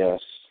Spirit. Yes.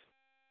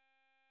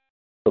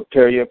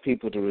 Prepare your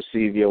people to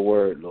receive your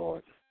word,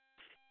 Lord.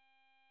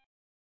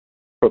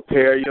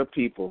 Prepare your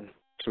people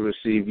to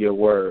receive your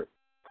word.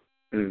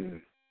 Prepare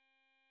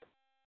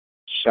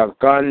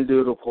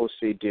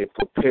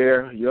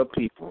your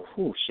people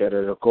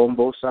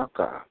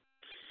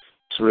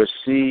to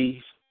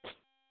receive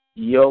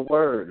your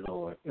word,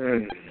 Lord.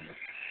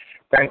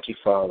 Thank you,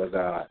 Father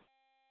God.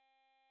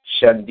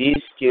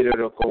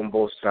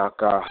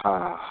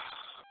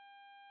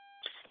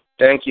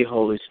 Thank you,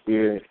 Holy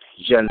Spirit.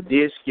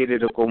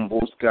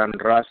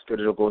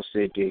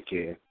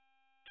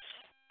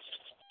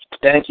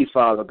 Thank you,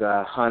 Father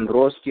God.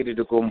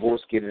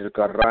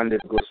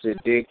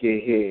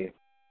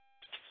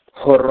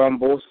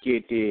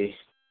 Horamboskete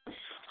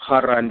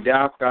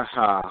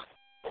Harandakaha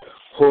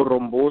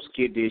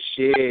Horomboske de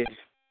She.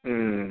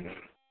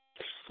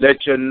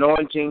 Let your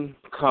anointing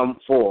come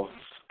forth.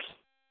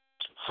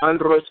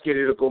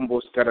 Handroskete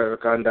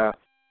Gomboskarakanda.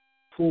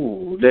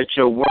 Let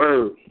your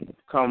word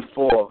come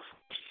forth.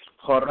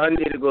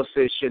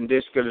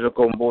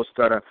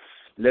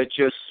 Let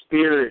your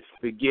spirit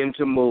begin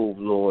to move,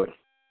 Lord.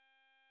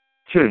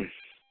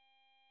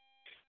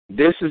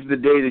 This is the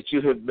day that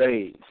you have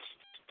made.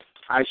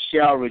 I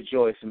shall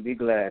rejoice and be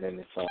glad in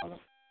it, Father.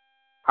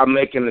 I'm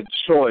making a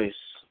choice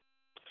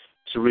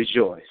to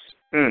rejoice.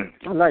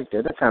 I like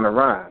that. That kind of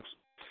rhymes.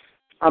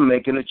 I'm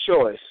making a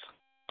choice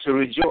to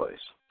rejoice.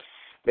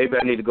 Maybe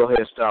I need to go ahead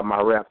and start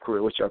my rap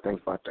career. What y'all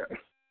think about that?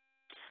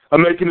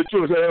 I'm making a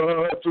choice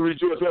to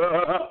rejoice.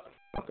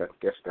 Okay,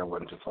 guess that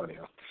wasn't too funny.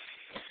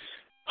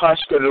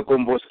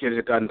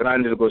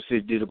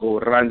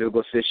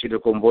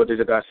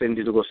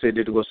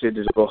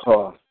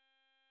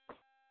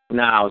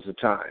 Now is the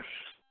time.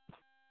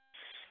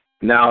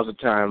 Now is the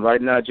time.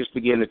 Right now, just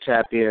begin to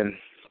tap in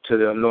to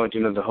the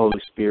anointing of the Holy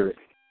Spirit.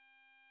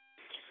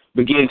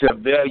 Begin to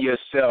avail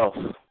yourself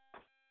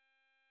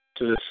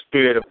to the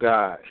Spirit of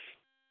God.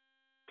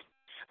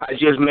 I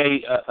just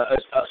made a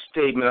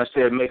statement. I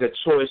said make a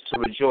choice to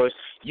rejoice.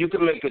 You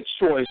can make a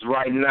choice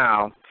right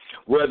now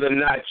whether or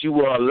not you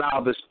will allow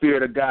the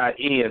Spirit of God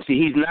in. See,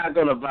 He's not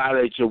going to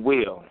violate your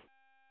will.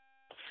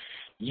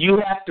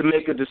 You have to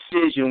make a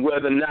decision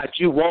whether or not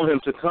you want Him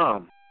to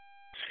come.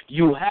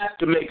 You have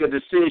to make a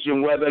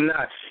decision whether or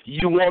not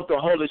you want the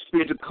Holy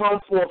Spirit to come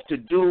forth to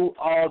do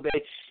all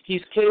that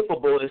He's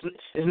capable. It's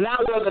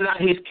not whether or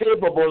not He's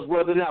capable, it's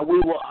whether or not we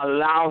will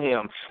allow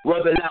Him,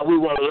 whether or not we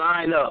will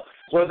line up,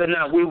 whether or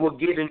not we will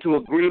get into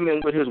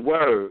agreement with His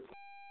word.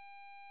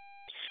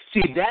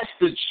 See, that's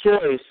the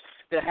choice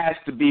that has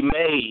to be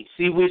made.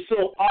 See, we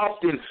so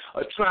often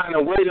are trying to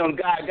wait on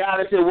God. God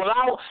has said,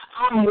 well,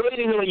 I'm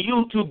waiting on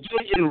you to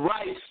get in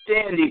right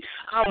standing.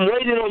 I'm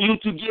waiting on you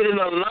to get in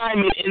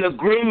alignment, in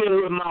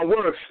agreement with my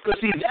word.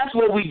 Because, see, that's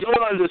what we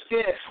don't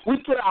understand. We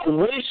put our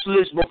wish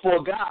list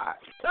before God.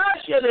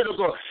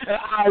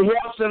 Our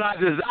wants and our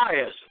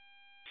desires.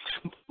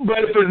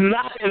 But if it's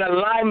not in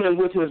alignment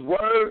with His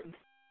word,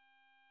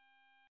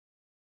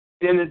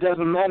 then it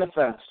doesn't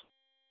manifest.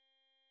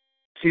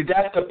 See,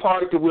 that's the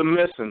part that we're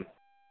missing.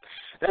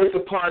 That's the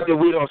part that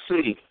we don't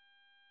see.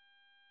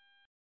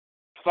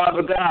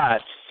 Father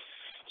God,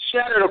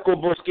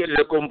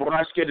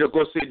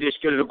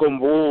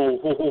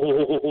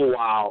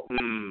 wow.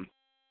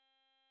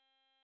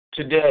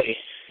 Today,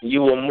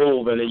 you will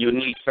move in a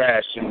unique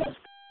fashion.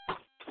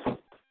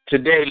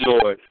 Today,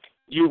 Lord,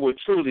 you will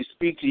truly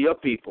speak to your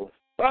people.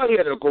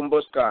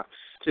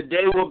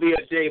 Today will be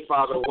a day,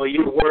 Father, where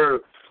your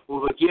word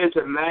will begin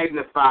to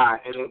magnify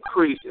and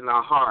increase in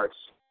our hearts.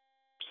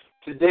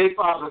 Today,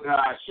 Father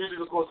God,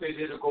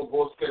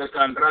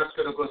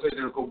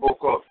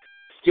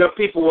 your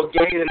people will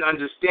gain an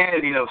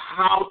understanding of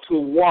how to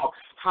walk,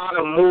 how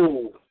to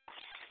move,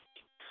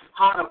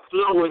 how to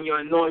flow in your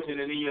anointing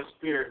and in your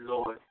spirit,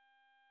 Lord.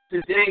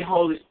 Today,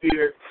 Holy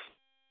Spirit,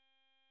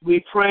 we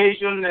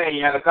praise your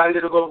name.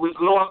 We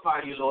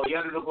glorify you, Lord.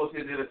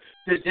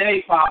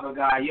 Today, Father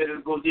God,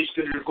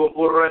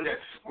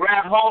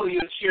 grab hold of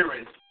your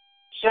cheering.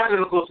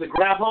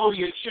 Grab hold of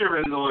your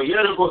cheering, Lord.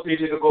 Grab hold of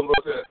your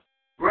cheering.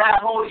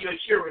 Grab hold of your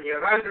cheering.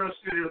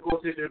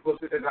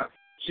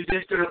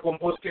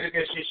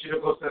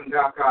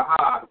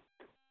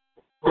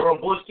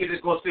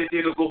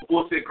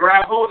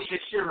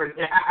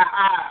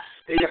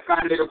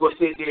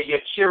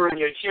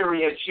 You're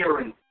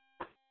cheering.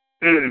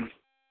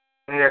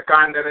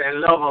 And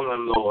love on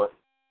them, Lord.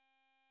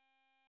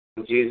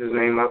 In Jesus'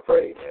 name I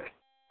pray,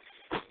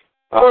 man.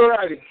 All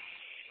righty.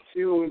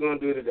 See what we're going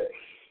to do today.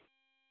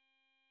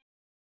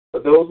 For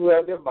those who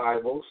have their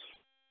Bibles,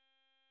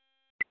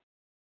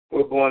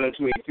 we're going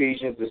into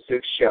Ephesians, the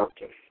 6th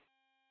chapter.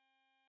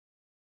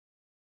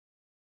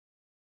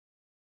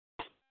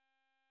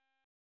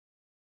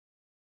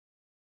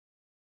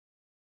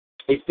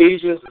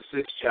 Ephesians, the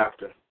 6th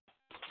chapter.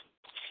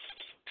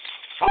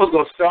 I was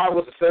going to start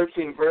with the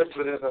 13th verse,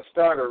 but as I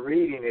started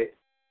reading it,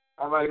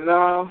 I'm like,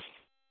 no,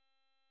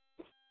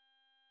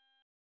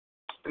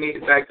 I need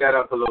to back that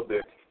up a little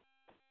bit.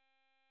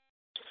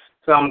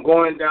 So I'm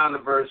going down to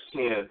verse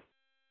 10.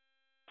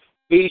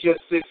 Ephesians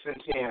 6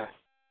 and 10.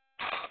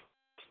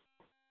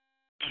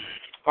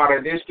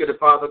 Father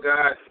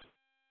God,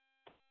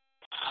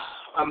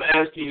 I'm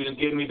asking you to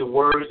give me the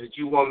words that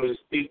you want me to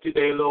speak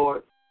today,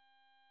 Lord.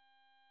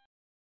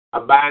 I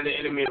bind the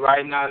enemy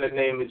right now in the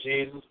name of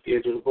Jesus.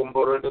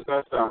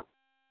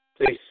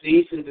 Say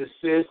cease and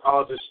desist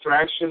all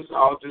distractions,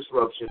 all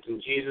disruptions.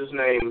 In Jesus'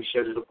 name,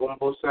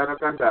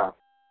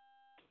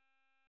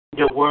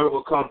 your word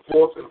will come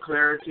forth in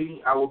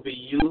clarity. I will be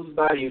used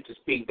by you to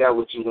speak that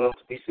which you want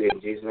to be said.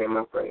 In Jesus' name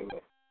I pray,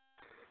 amen.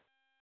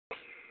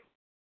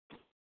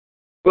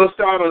 We'll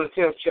start on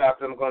the 10th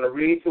chapter. I'm going to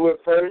read through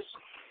it first,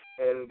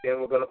 and then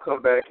we're going to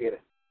come back in.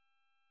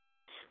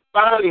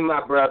 Finally,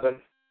 my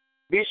brethren,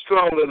 be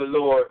strong in the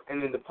Lord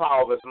and in the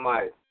power of his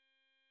might.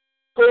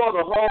 Put on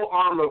the whole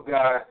armor of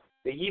God,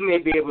 that ye may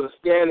be able to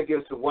stand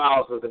against the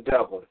wiles of the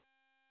devil.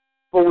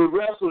 For we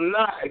wrestle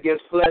not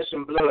against flesh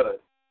and blood,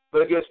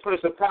 but against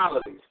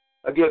principalities,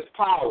 against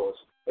powers,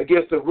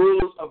 against the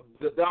rulers of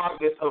the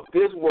darkness of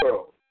this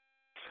world,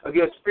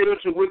 against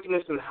spiritual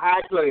wickedness in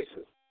high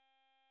places.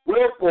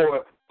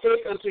 Wherefore,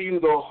 take unto you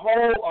the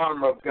whole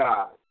armor of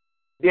God,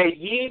 that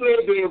ye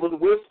may be able to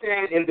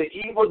withstand in the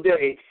evil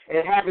day,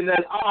 and having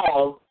done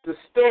all, to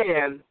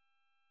stand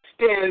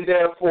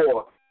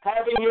therefore,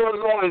 having your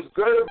loins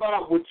girded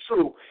about with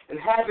truth, and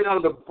having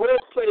on the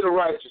breastplate of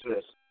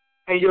righteousness,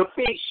 and your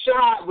feet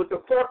shod with the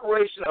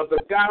preparation of the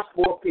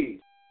gospel of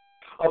peace.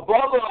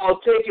 Above all,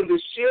 taking the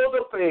shield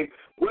of faith,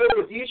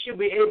 wherewith ye shall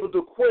be able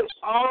to quench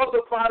all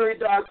the fiery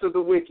darts of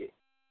the wicked,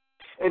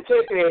 and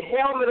take the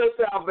helmet of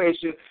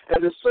salvation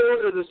and the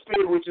sword of the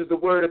Spirit, which is the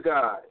word of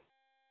God.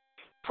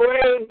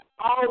 Praying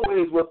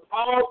always with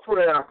all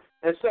prayer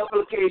and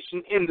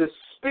supplication in the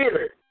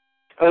Spirit,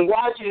 and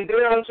watching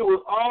thereunto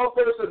with all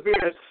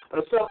perseverance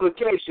and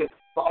supplication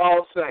for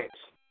all saints.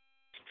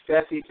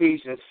 That's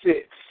Ephesians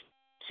 6,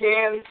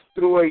 10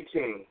 through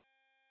 18.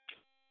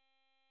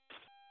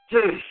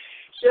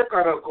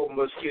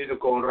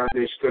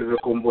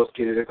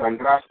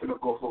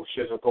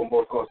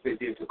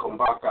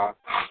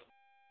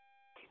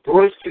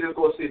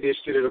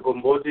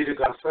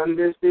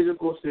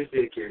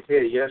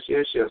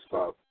 Yes,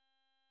 Father.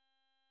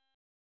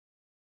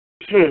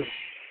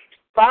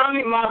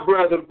 Finally, my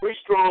brethren, be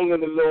strong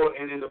in the Lord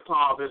and in the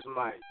power of his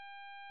might.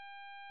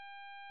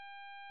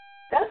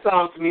 That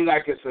sounds to me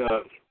like it's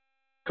a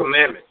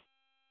commandment,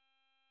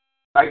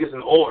 like it's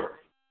an order.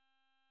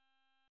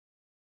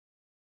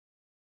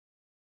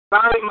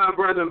 Finally, my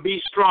brethren,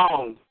 be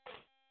strong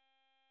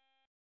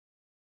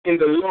in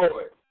the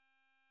Lord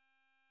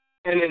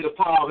and in the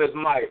power of his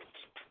might.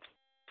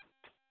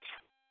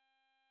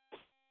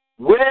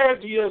 Where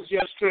does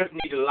your strength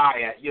need to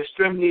lie at? Your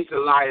strength needs to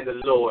lie in the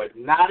Lord,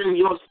 not in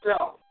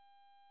yourself,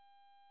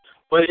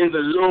 but in the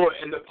Lord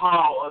and the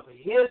power of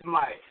his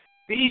might.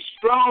 Be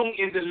strong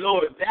in the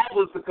Lord. That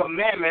was the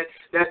commandment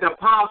that the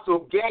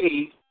apostle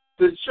gave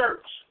the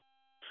church.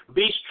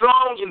 Be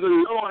strong in the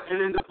Lord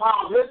and in the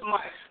power of his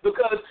might.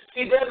 Because,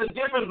 see, there's a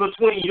difference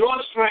between your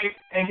strength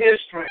and his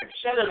strength.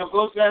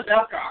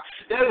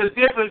 There's a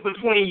difference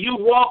between you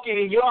walking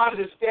in your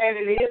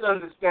understanding and his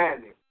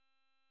understanding.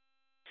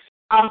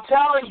 I'm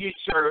telling you,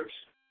 church,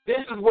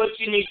 this is what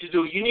you need to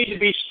do. You need to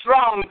be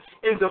strong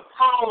in the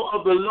power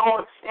of the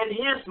Lord and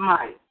his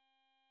might.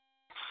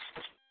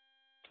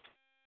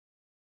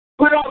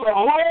 Put on the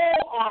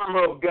whole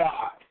armor of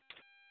God.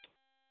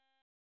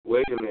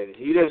 Wait a minute.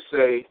 He didn't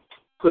say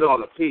put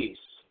on a piece.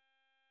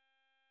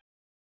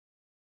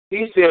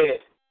 He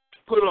said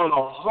put on the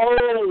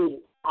whole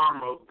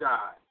armor of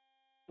God.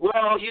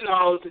 Well,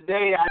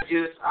 today I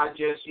just I'm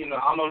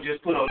going to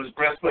just put on this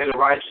breastplate of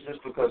righteousness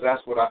because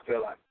that's what I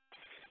feel like.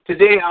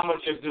 Today I'm going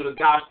to just do the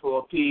gospel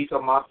of peace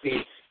on my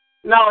feet.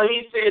 No,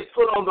 he says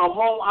put on the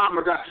whole armor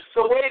of God.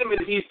 So wait a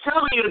minute. He's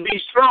telling you to be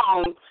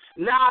strong.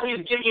 Now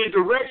he's giving you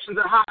directions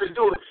on how to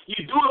do it.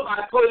 You do it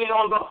by putting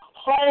on the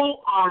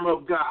whole armor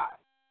of God.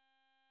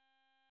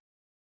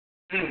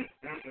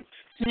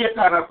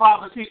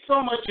 Father, see,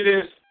 so much of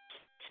this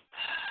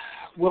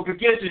will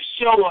begin to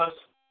show us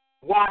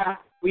why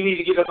we need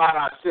to get about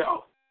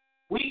ourselves.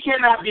 We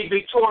cannot be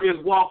victorious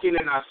walking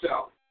in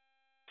ourselves.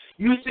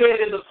 You said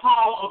in the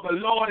power of the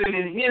Lord and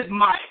in his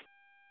might.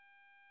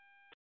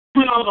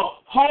 Put on the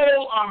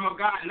whole armor of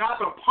God, not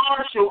the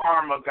partial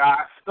armor of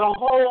God, the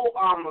whole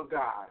armor of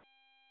God.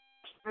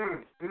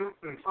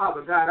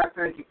 Father God, I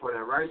thank you for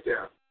that right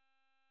there.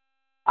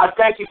 I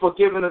thank you for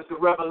giving us the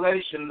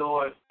revelation,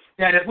 Lord,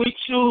 that if we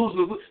choose,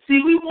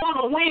 we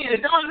want to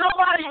win.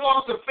 Nobody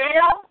wants to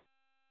fail.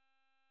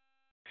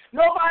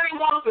 Nobody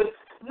wants to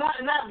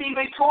not be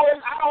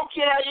victorious. I don't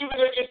care even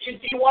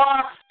if you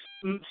are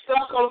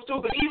stuck on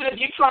stupid, even if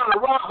you're trying to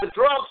rob a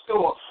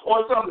drugstore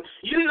or something.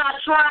 You're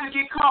not trying to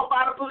get caught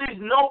by the police.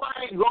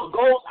 Nobody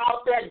goes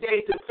out that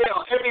day to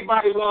fail.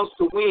 Everybody wants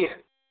to win.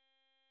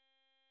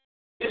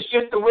 It's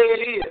just the way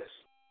it is.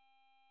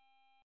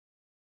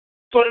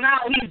 So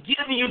now he's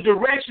giving you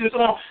directions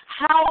on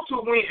how to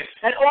win.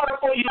 In order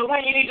for you to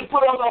win, you need to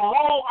put on the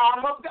whole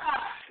armor of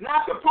God,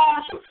 not the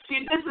partial.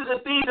 See, this is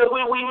the thing that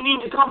we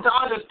need to come to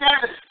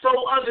understand. So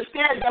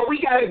understand that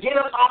we got to get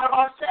us out of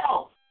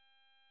ourselves.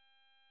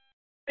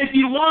 If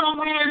you want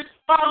to win,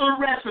 follow the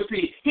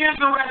recipe. Here's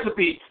the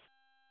recipe.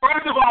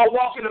 First of all,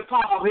 walk in the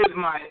power of his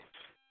might.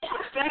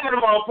 Second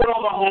of all, put on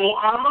the whole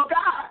armor of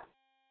God.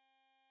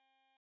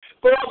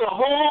 Put on the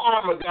whole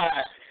armor of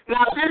God.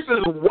 Now, this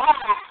is why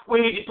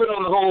we need to put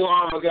on the whole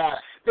armor of God,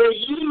 that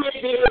you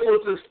may be able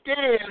to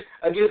stand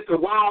against the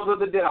wiles of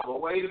the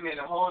devil. Wait a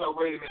minute. Hold on.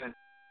 Wait a minute.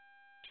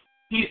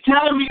 He's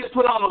telling me to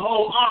put on the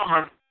whole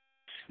armor.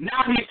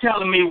 Now he's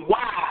telling me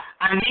why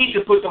I need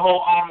to put the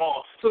whole armor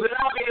on, so that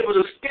I'll be able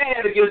to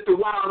stand against the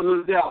wiles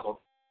of the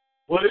devil.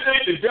 Well, it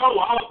ain't the devil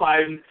I'm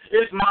fighting.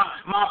 It's my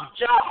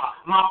job,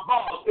 my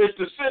boss. It's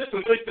the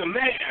system. It's the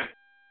man.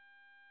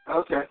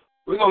 Okay.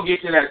 We're going to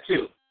get to that,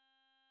 too.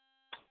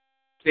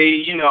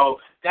 See,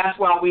 that's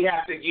why we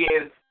have to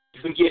get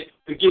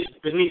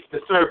beneath the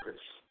surface.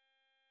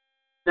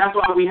 That's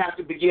why we have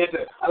to begin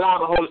to allow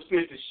the Holy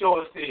Spirit to show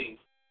us things.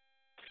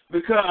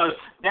 Because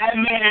that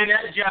man,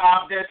 that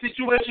job, that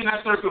situation,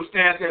 that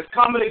circumstance that's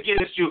coming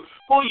against you,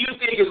 who you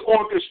think is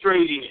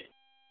orchestrating it?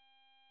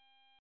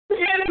 The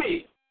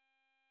enemy.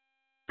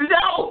 The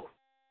devil.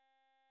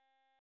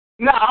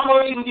 Now, I'm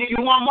going to even give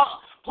you one more.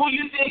 Who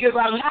you think is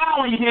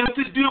allowing him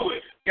to do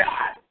it?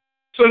 God.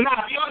 So now,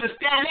 if you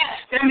understand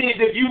that means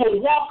if you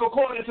will walk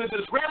according to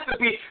this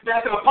recipe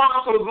that the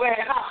apostles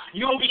laid out,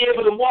 you'll be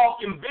able to walk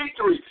in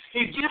victory.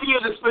 He's giving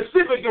you the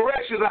specific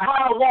directions of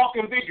how to walk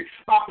in victory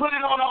by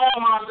putting on the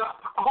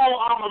whole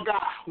armor of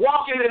God,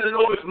 walking in the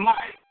Lord's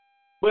might.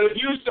 But if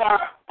you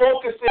start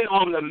focusing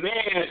on the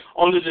man,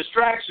 on the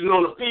distractions,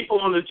 on the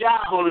people, on the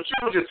job, on the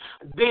children,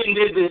 then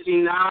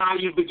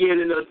you begin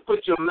to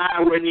put your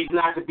mind where it needs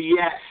not to be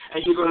at,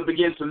 and you're going to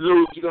begin to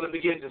lose. You're going to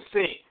begin to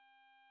sink.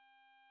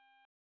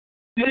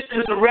 This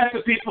is a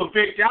recipe for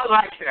victory. I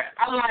like that.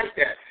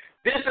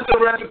 This is a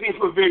recipe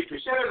for victory.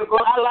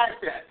 I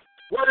like that.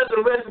 What is the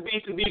recipe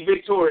to be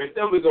victorious?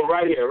 Then we go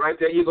right here, right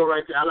there. You go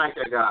right there. I like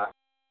that, God.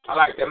 I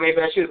like that. Maybe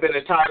that should have been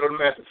the title of the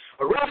message.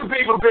 A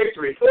recipe for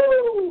victory.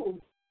 Woo!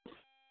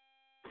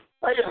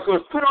 Right here,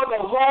 because put on the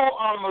whole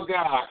armor of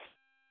God,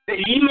 that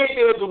ye may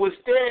be able to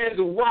withstand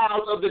the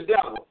wiles of the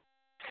devil.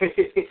 Check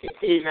this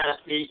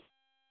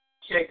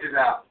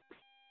out.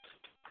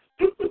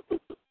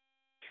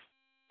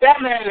 That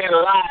man ain't a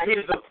liar.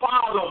 He's the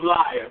father of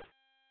liars.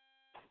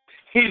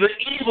 He's an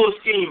evil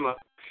schemer.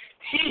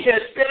 He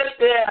has sat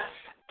there,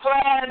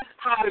 planned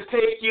how to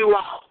take you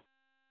out.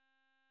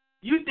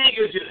 You think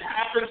it's just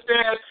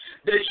happenstance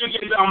that you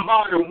get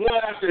bombarded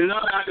one after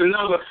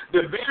another.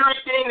 The very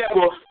thing that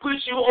will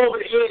push you over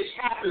the edge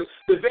happens.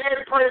 The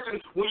very person,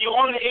 when you're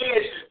on the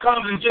edge,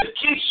 comes and just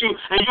kicks you,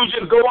 and you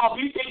just go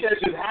off. You think that's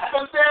just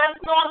happenstance?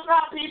 No, it's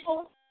not,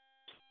 people.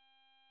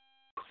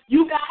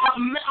 You got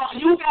an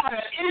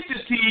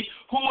entity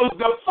who is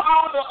the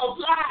father of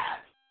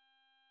lies.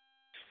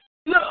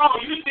 Look,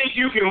 you think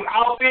you can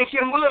outthink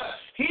him? Look,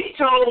 he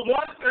told 1/3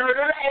 of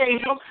the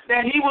angels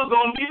that he was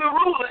going to be the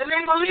ruler, and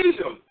they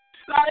believed him.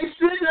 Now they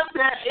sitting up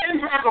there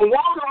in heaven,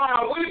 walking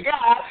around with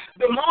God,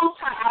 the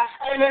Most High,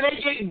 and then they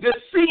get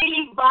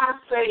deceived by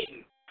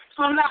Satan.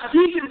 So now if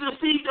he can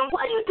deceive them,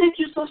 why do you think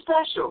you're so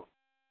special?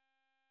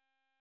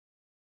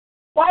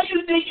 Why do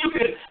you think you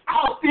can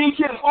outthink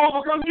him,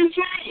 overcome? You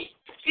can't.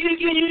 You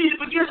need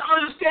to begin to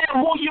understand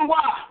who you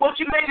are, what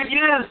you made of.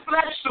 You're in a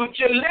flesh suit,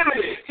 you're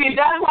limited. See,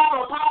 that's why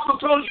the apostle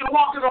told you to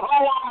walk in the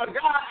whole armor of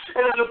God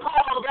and in the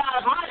power of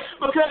God's might,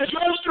 because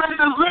your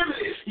strength is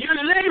limited.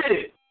 You're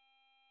limited.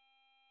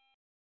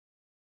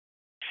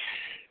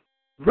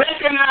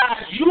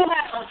 Recognize you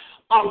have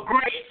a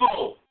great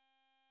foe.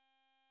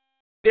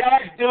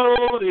 That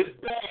dude is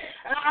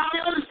bad. And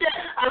I understand.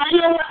 And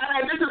you know what?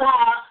 And this is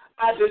how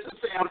I just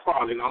say I'm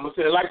falling. I'm going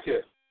to say it like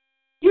this.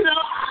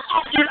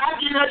 I get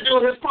that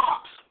dude his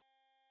pops.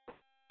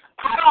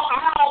 I don't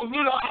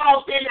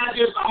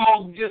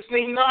just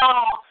think, no,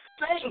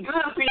 Satan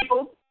good,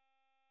 people.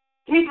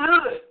 He's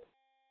good.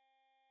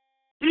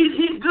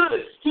 He's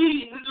good.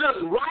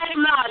 Look, right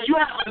now, you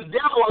have a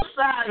devil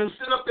aside and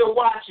sit up there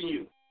watching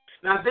you.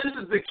 Now, this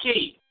is the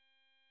key.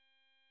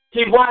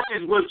 He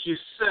watches what you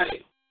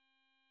say.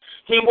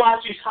 He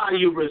watches how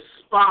you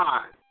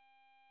respond.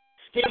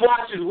 He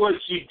watches what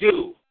you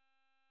do.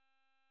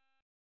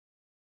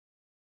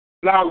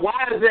 Now,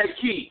 why is that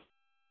key?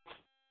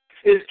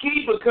 It's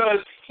key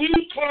because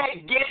he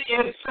can't get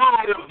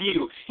inside of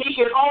you. He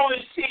can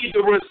only see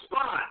the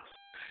response.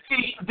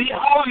 See, the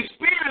Holy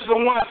Spirit is the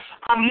one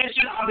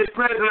omniscient,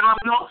 omnipresent,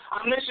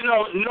 omniscient,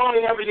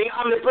 knowing everything,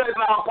 omnipresent,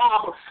 all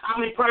powerful,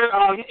 omnipresent,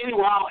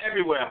 anywhere,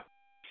 everywhere.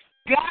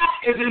 God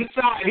is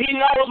inside. He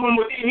knows when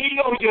within. He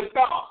knows your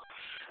thoughts.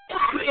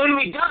 The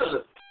enemy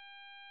doesn't.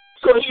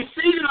 So he's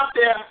sitting up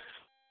there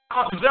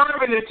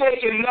observing and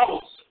taking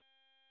notes,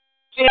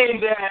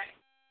 saying that,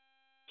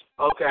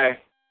 okay,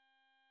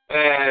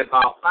 and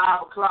about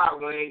 5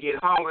 o'clock when they get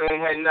hungry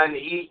and had nothing to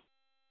eat,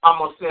 I'm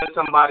going to send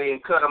somebody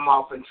and cut them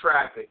off in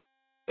traffic.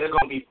 they're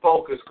going to be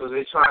focused because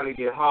they're trying to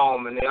get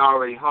home and they're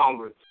already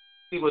hungry.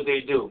 See what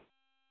they do.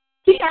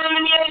 He got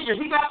many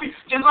agents. He got people,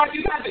 just like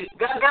you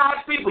got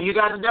God's people, you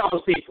got the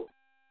devil's people.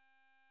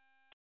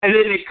 And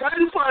then they cut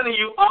in front of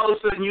you, all of a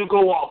sudden you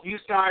go off. You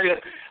start,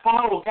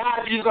 oh,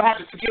 God, you're going to have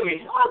to forgive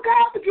me. Oh,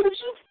 God, forgive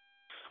you.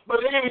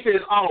 But then he says,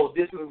 oh,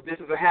 this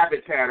is a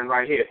habit pattern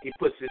right here. He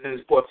puts it in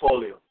his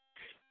portfolio.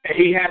 And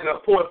he has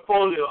a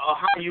portfolio of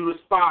how you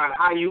respond,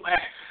 how you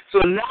act. So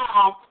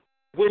now,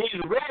 when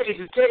he's ready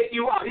to take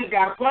you out, he's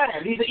got a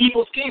plan. He's an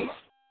evil schemer.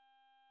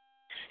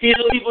 He's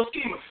an evil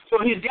schemer.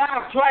 So he's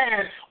got a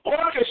plan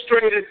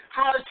orchestrated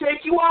how to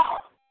take you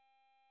out.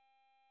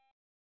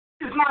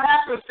 It's not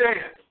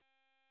happenstance.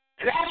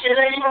 And actually, it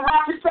ain't even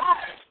rocket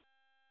science.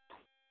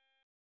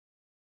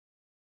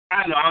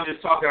 I know, I'm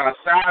just talking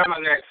outside of my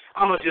neck.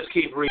 I'm going to just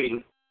keep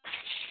reading.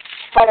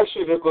 Put on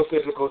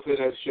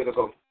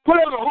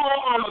the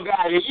whole armor,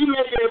 God, and you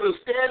may be able to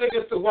stand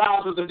against the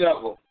wiles of the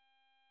devil.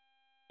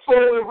 For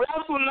we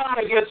wrestle not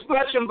against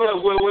flesh and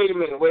blood. Well, wait a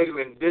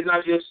minute. Didn't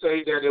I just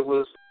say that it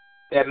was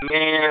that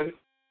man,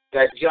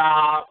 that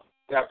job,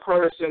 that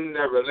person,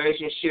 that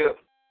relationship?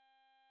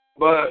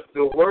 But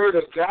the word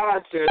of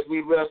God says we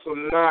wrestle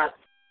not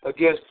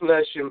against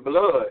flesh and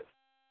blood,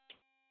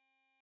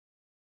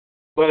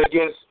 but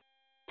against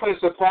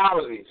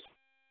principalities,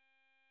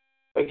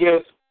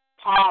 against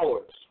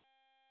powers,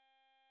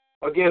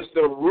 against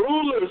the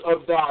rulers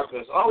of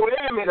darkness. Oh, wait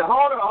a minute.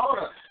 Hold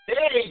on.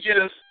 They ain't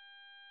just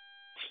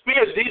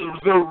spirits. These are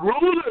the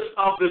rulers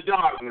of the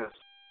darkness.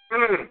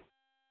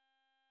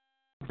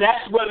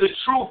 That's where the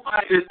true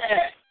fight is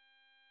at.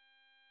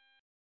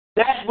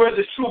 That's where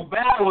the true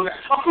battle is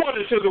at,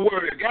 according to the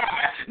word of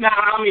God. Now,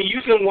 I mean, you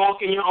can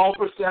walk in your own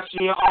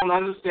perception, your own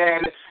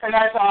understanding, and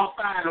that's all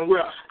fine and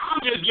well. I'm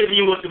just giving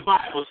you what the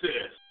Bible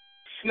says.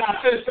 Now,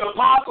 since the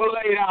apostle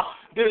laid out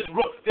this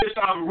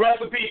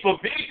recipe for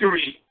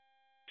victory,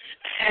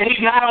 and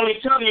he's not only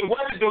telling you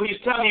what to do, he's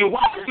telling you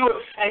why to do it,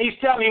 and he's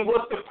telling you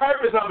what's the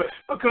purpose of it,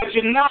 because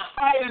you're not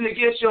fighting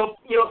against your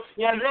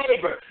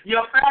neighbor,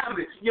 your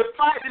family. You're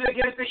fighting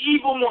against the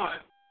evil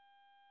one,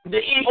 the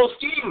evil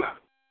schemer.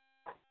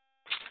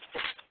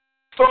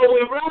 So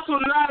we wrestle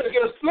not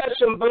against flesh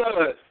and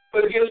blood,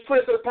 but against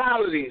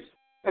principalities,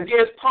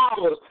 against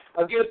powers,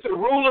 against the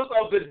rulers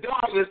of the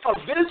darkness of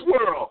this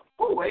world.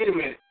 Oh, wait a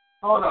minute.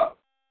 Hold up.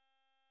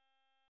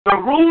 The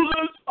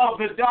rulers of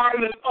the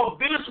darkness of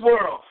this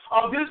world,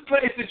 of this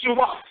place that you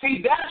walk.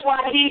 See, that's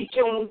why he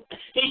can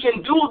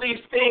do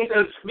these things,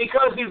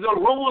 because he's a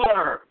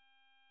ruler.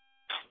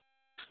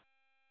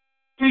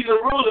 He's a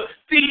ruler.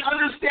 See,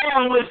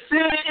 understand, when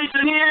sin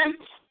entered in,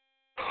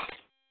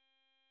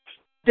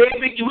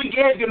 we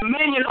gave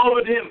dominion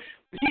over him.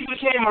 He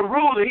became a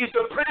ruler. He's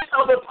the prince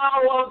of the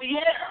power of the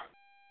air.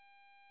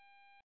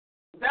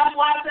 That's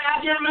why I say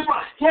I give him his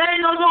right. He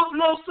ain't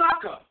no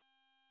sucker.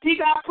 He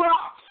got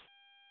props.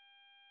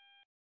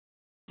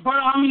 But,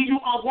 I mean, you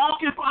are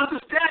walking for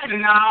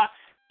understanding now.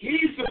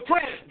 He's the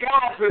prince.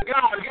 God's the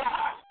God.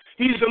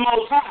 He's the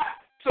Most High.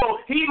 So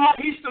he's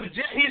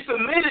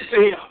submitted to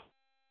him.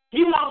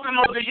 He wants to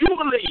know, do you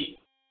believe?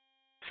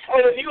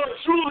 And if you are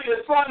truly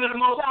the son of the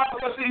Most High,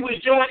 because he was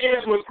joined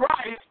heirs with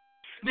Christ,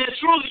 then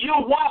truly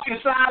you're walking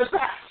side to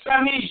side.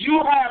 That means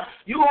you have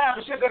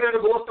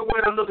what's the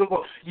word I'm looking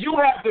for? You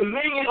have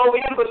dominion over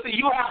him, but see,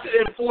 you have to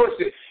enforce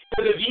it.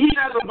 Because if he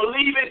doesn't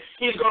believe it,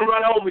 he's going to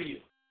run over you.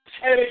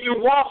 And if you're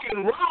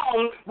walking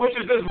wrong, which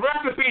is this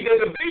recipe,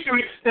 there's a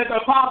victory that the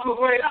apostles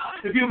laid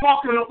out. If you're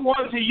walking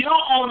according to your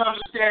own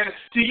understanding,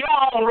 to your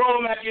own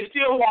roadmap, you're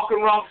still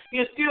walking wrong,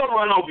 he'll still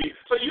run over you.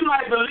 So you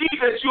might believe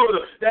that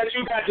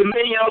you got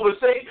dominion over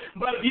Satan,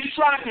 but if you're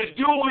trying to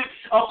do it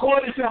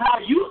according to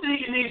how you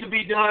think it needs to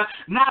be done,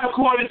 not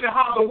according to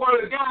how the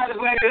word of God has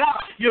laid it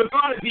out, you're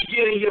going to be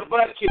getting your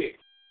butt kicked.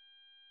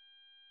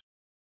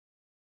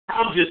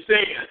 I'm just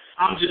saying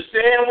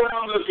what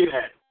I'm looking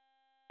at.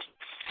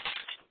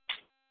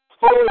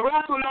 For we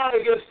wrestle not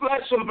against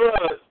flesh and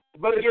blood,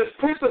 but against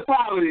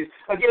principalities,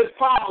 against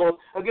powers,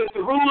 against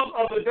the rulers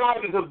of the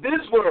darkness of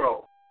this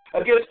world,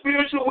 against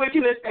spiritual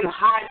wickedness in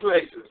high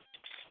places.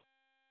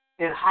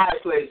 In high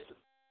places.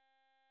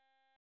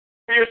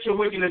 Spiritual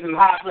wickedness in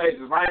high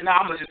places. Right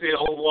now, I'm going to just say the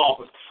Oval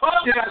Office.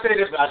 Oh, did I say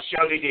this? I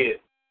surely did.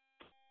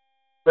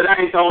 But I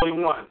ain't the only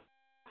one.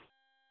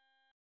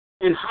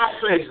 In high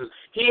places.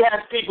 He has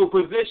people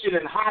positioned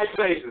in high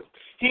places.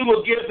 He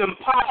will give them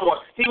power.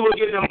 He will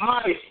give them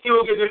money. He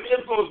will give them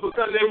influence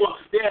because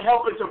they're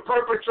helping to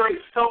perpetrate,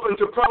 helping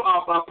to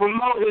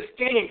promote his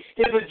scheme,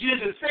 his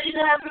agenda. Satan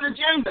has an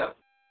agenda.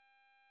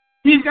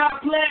 He's got a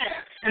plan.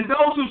 And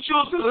those who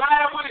choose to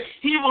line with it,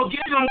 he will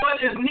give them what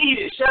is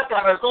needed.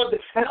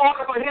 In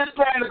order for his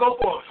plan to go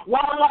forward.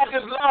 Why do I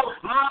just love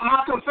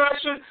my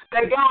confession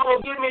that God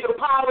will give me the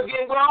power to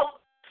get wealth?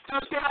 To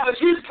establish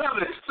his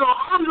covenant. So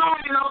I'm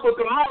lining up with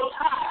the Most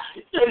High.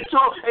 And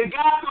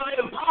God's going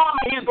to empower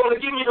me. He's going to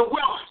give me the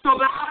wealth so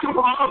that I can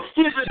promote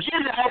his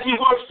agenda as he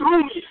works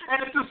through me.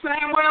 And it's the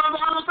same way on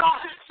the other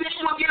side.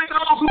 Satan will get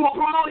those who will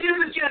promote his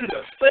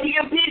agenda. But he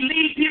can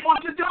lead people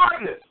into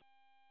darkness.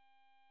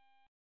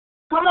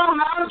 Come on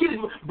now,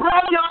 bro,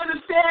 you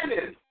understand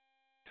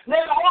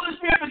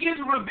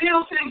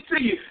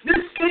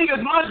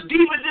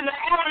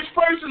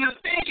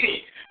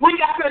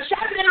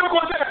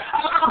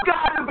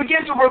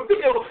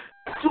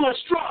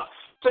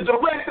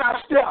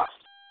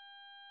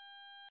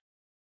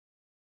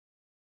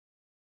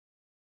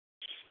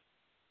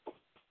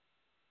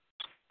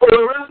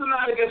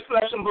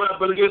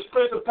but against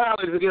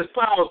principalities, against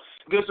powers,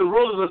 against the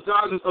rulers of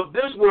darkness of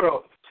this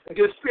world,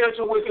 against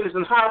spiritual wickedness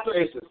in high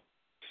places.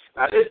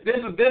 Now,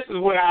 this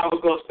is where I was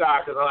going to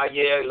start, because I'm like,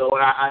 yeah,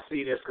 Lord, I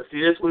see this. Because see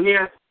this one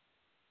here,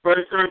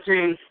 verse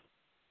 13.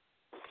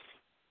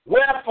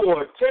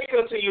 Wherefore, take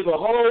unto you the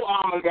whole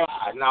armor of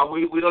God. Now,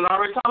 we don't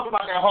already talk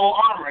about that whole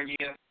armor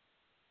again.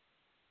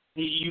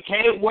 You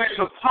can't wear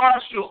the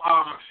partial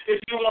armor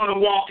if you want to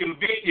walk in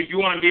victory, if you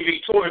want to be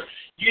victorious.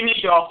 You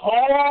need the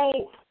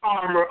whole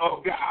armor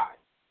of God,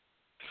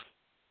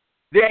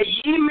 that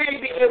ye may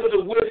be able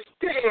to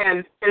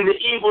withstand in the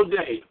evil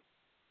day.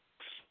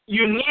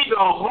 You need the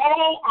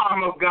whole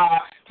armor of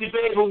God to be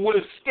able to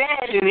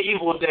withstand in the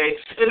evil day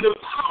in the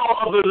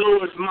power of the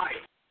Lord's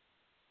might.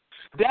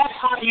 That's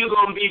how you're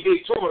going to be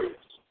victorious.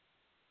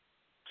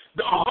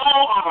 The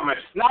whole armor,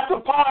 not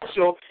the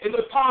partial, in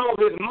the power of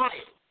his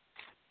might.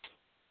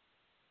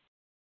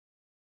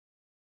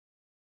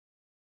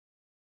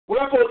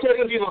 Wherefore, take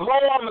unto you the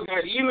whole armor of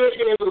God, ye may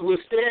be able to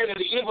withstand in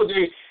the evil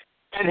day,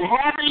 and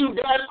having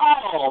done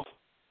all,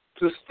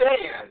 to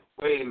stand.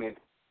 Wait a minute.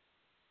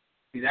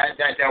 See, that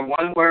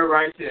one word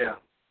right there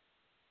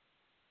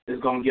is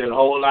going to get a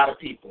whole lot of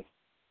people.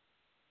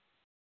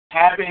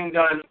 Having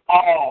done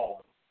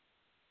all.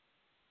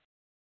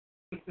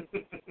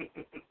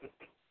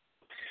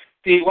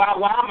 See, why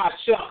am I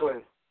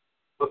chuckling?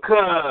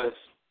 Because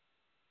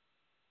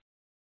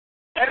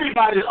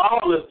everybody's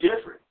all is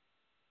different.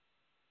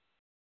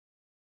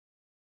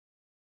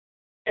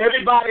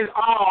 Everybody's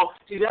all.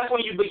 See, that's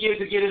when you begin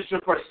to get into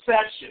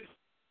perception.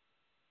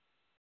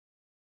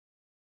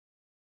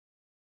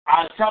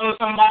 I was telling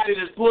somebody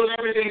to pull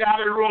everything out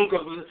of the room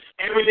because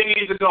everything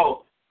needs to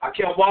go. I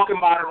kept walking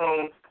by the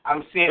room.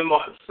 I'm seeing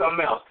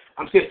something else.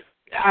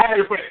 I had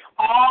to pray.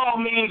 All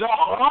means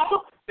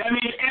all. That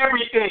means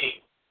everything.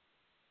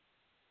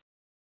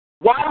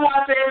 Why do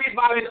I say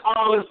everybody's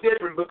all is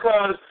different?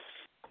 Because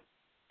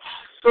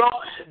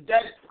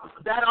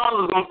that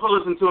all is going to pull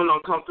us into an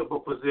uncomfortable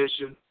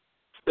position.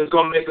 It's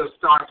going to make us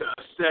start to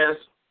assess,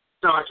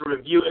 start to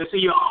review. And see,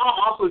 your all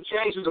also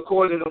changes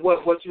according to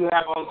what you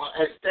have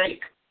at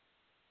stake.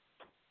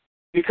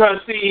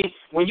 Because, see,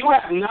 when you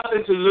have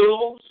nothing to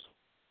lose,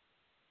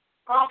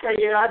 okay,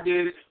 yeah, I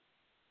did it.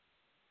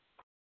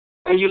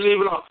 And you leave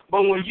it on.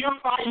 But when you're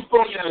fighting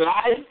for your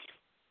life,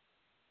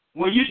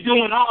 when you're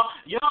doing all,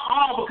 you're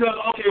all because,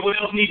 okay, what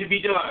else needs to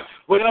be done?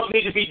 What else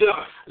needs to be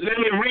done? Let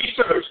me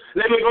research.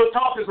 Let me go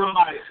talk to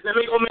somebody. Let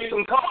me go make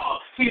some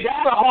calls. See,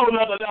 that's a whole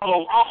other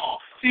level of all.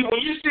 See,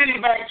 when you're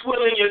sitting back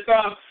twiddling your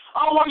thumbs,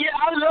 oh, well, yeah,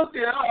 I looked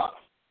it up.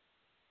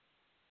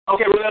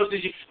 Okay, what else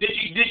did you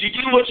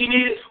get what you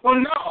needed? Well,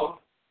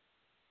 no.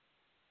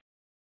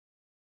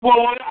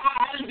 Well,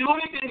 I didn't do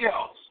anything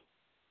else.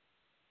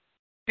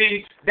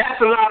 See,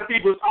 that's a lot of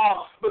people's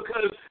off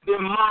because their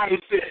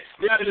mindset,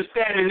 their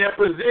understanding, their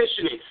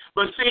positioning.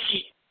 But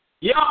see,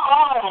 your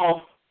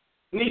all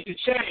needs to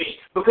change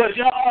because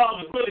your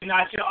all is really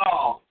not your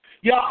all.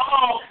 Your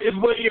all is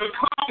when you're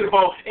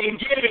comfortable in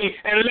giving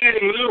and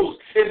letting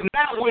loose. It's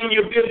not when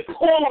you've been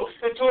pulled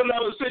into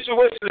another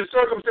situation or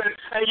circumstance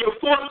and you're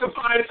forced to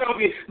find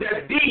something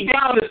that's deep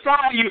down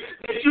inside you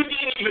that you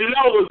didn't even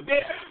know was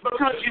there.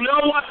 Because you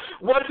know what?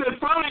 What's in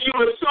front of you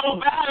is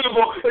so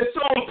valuable, it's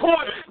so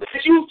important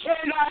that you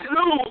cannot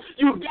lose.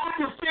 You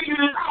got to figure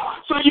it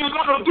out. So you're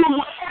going to do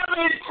whatever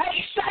it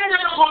takes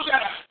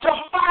to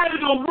find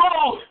the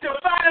road, to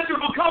find to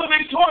become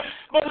victorious.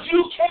 But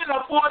you can't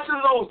afford to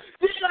lose.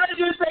 Didn't I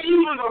just say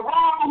even the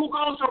robber who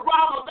goes to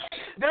rob a bank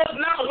does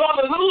not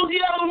want to lose? He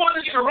doesn't want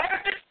to get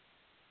arrested.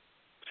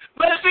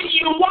 But if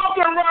you're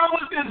walking around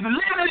with this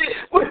limited,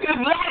 with this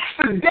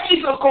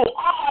lackadaisical,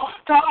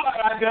 talking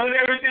about I've done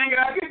everything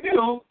I can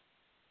do,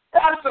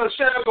 that's a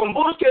share of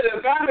bullshit.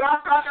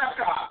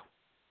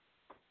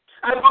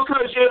 And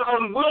because you're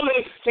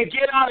unwilling to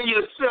get out of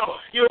yourself,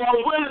 you're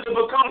unwilling to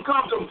become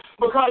comfortable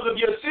because of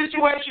your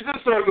situations and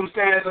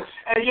circumstances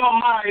and your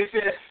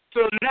mindset.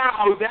 So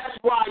now that's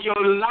why your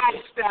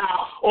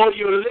lifestyle or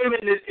your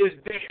limitness is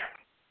there.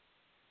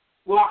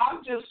 Well,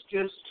 I'm just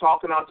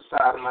talking out the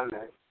side of my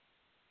neck.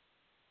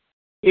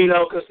 You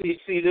know, because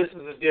see, this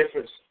is the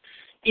difference.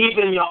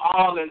 Even your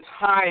all in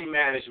time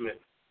management.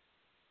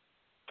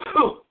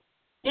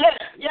 Yeah.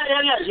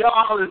 Your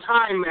all in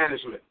time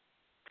management.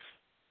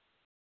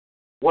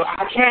 Well,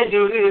 I can't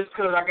do this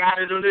because I got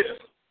to do this.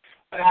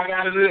 And I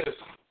got to do this.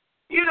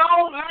 You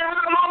know, I'm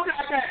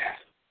multitask.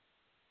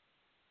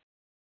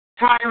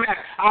 Time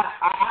management.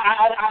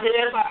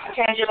 I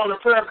can't get on the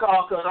prayer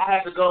call because I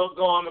have to go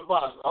on the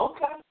bus.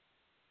 Okay.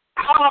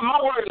 My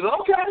word is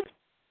okay.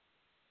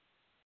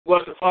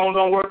 Well, the phone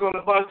don't work on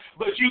the bus,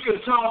 but you can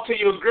talk to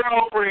your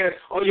girlfriend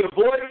or your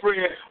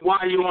boyfriend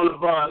while you're on the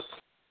bus.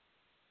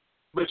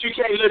 But you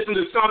can't listen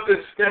to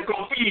something that's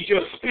going to feed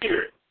your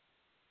spirit.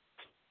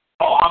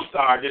 Oh, I'm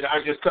sorry. Did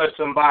I just cut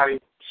somebody?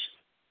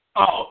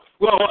 Oh,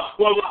 well,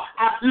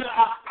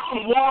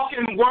 I'm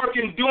walking,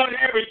 working, doing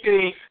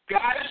everything.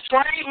 God has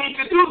trained me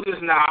to do this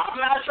now. I'm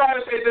not trying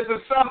to say this is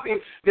something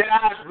that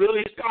I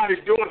really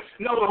started doing.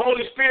 No, the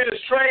Holy Spirit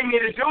has trained me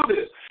to do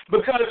this.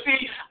 Because,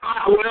 see,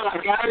 I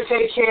got to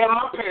take care of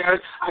my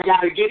parents. I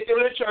got to get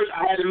them to church.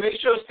 I had to make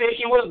sure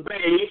Sticky was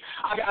bathed.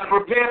 I got to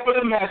prepare for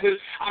the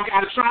message. I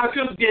got to try to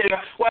cook dinner.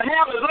 Well,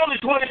 hell, there's only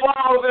 24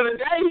 hours in a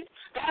day.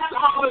 That's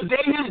all the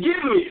day is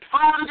giving me.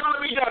 How is it going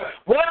to be done?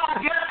 Well,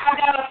 I guess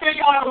I got to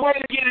figure out a way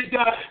to get it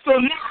done.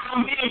 So now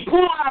I'm being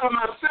pulled out of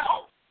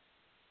myself.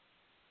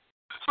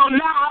 So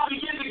now I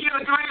begin to get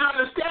a great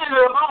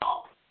understanding of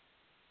all.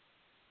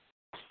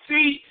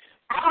 See,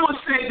 I would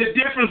say the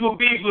difference would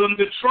be from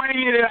the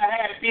training that I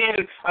had being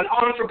an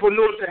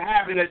entrepreneur to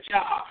having a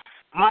job.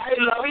 My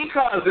loving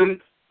cousin,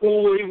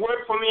 who he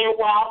worked for me a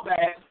while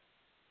back,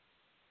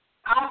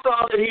 I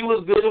thought that he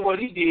was good at what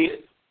he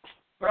did,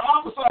 but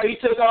all of a sudden he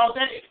took all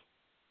day.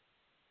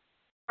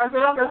 I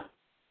said, okay.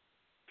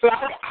 So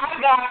I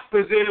got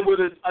presented with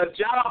a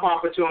job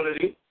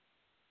opportunity.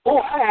 Oh,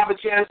 I have a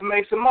chance to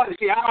make some money.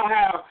 See, I don't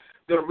have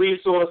the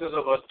resources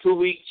of a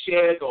 2-week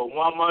check or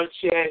 1-month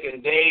check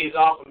and days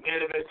off and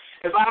benefits.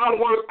 If I don't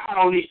work, I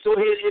don't need. So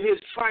it has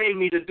trained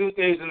me to do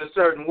things in a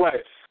certain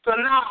way. So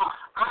now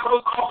I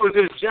was offered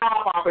this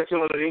job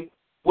opportunity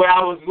where I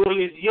was doing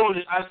these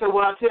units. I said,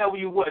 well, I'll tell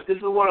you what, this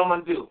is what I'm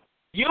going to do.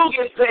 You'll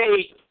get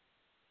paid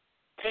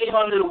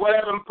 $800 or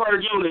whatever per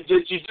unit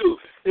that you do.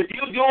 If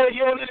you do a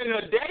unit in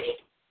a day,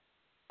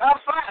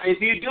 that's fine.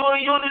 If you do a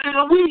unit in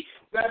a week,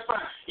 that's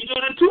fine. You do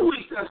it in 2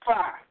 weeks, that's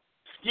fine.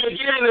 You're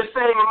getting the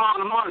same amount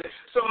of money.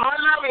 So my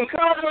loving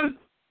cousin,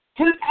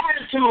 his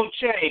attitude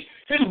changed.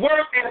 His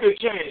work ethic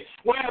changed.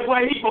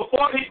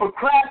 Before he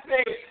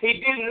procrastinated, he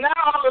didn't. Now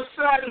all of a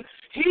sudden,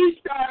 he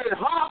started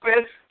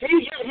hopping.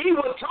 He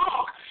would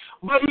talk,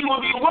 but he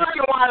would be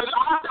working while I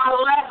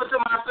started laughing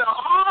to myself.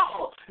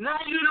 Oh, now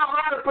you know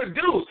how to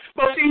produce.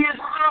 But see,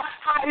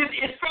 how his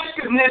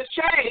effectiveness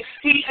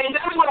changed. And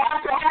that's what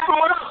has to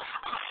happen with us.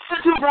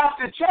 Attitude has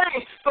to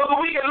change so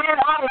that we can learn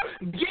how to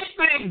get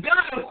things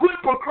done and quit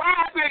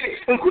procrastinating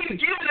and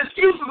quit giving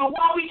excuses of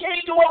why we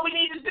can't do what we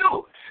need to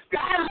do.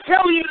 God is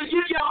telling you to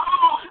give your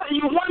all, and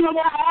you wonder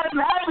why it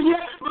hasn't happened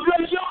yet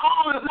because your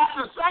all is not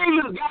the same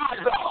as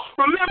God's all.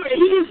 Remember,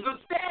 He's the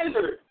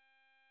standard.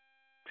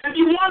 If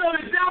you want an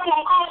example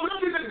of all,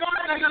 look at the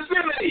Garden of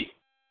Gethsemane.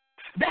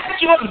 That's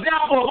your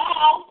example of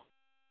all.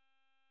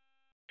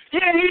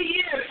 Here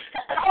he is.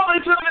 Up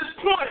until this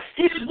point,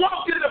 he's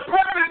walked in the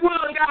perfect will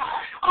of God.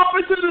 Up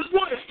until this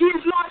point, he's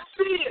not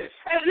seeing.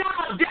 And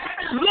now death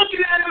is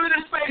looking at him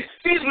in his face.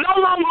 He's no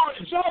longer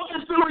a joke.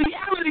 It's the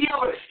reality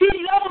of it. He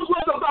knows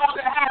what's about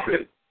to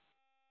happen.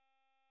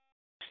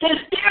 He's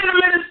staring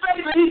him in his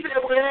face, and he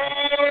said, wait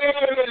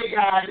a minute,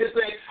 God.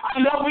 I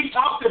know we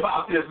talked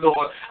about this,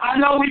 Lord. I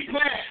know we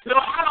planned.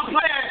 Lord, I don't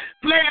plan.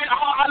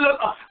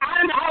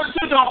 I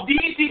took off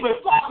deity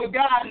before to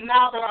God,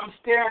 now that I'm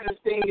staring this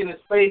thing in his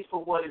face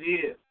for what it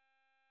is.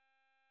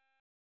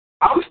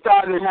 I'm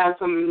starting to have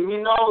some,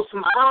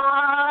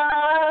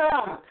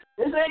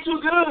 this ain't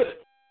too good.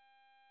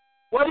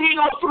 What did he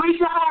know 3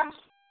 times?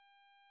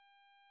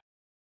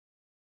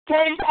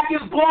 Came back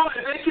his boys.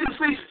 They can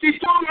see. He's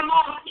talking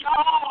about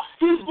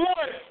his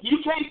boys. You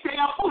can't stay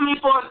up for me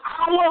for an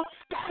hour.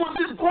 That was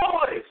his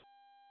boys.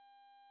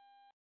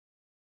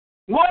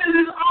 What is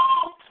his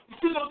all?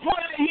 To the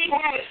point that he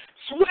had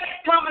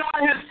sweat coming out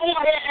of his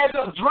forehead as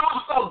a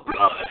drop of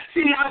blood.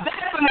 See, now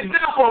that's an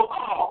example of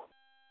all.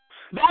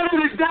 That's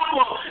an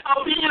example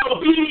of being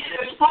obedient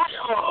in spite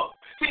of.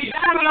 See,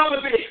 that's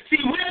another thing. See,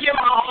 we give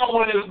our all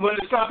when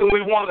it's something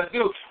we want to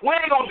do. We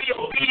ain't going to be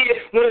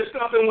obedient when it's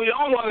something we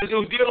don't want to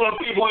do, dealing with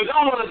people we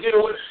don't want to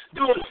deal with,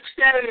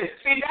 standing.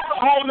 See, that's a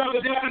whole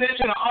other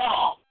definition of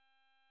all.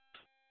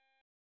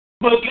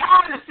 But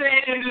God is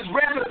saying in this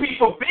recipe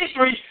for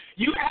victory,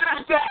 you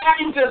have to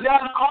aim to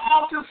that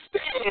all to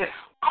stand.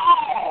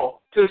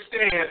 All to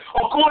stand.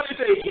 According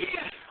to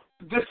his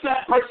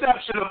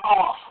perception of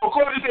all.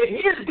 According to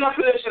his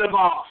definition of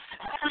all.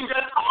 Having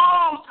that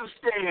all to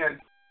stand.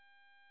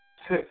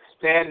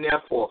 Stand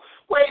therefore.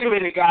 Wait a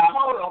minute, God.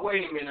 Hold on.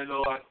 Wait a minute,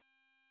 Lord.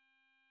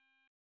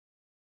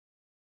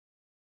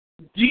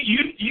 You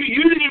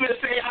didn't even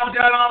say I've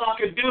done all I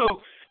could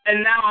do,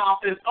 and now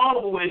it's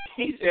over with.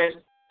 He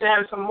said,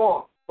 stand some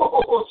more. Wait a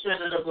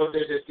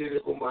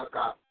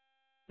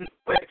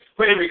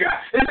minute, God.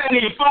 This ain't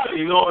even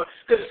funny, Lord.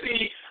 Because,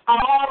 see, I'm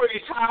already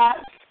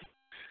tired.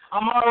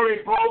 I'm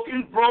already broke,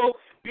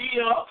 beat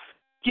up,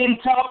 getting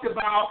talked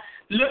about,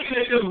 looking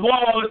at this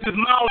wall, at this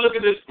mountain,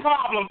 looking at this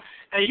problem,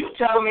 and you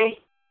tell me,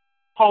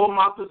 hold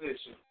my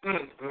position.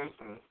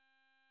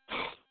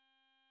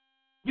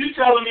 You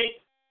telling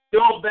me,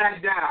 don't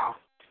back down.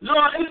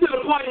 Lord, it's to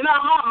the point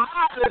now my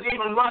mind is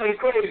even running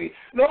crazy.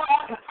 Lord,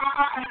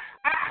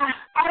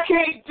 I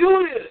can't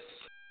do this.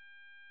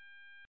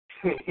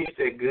 He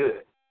said,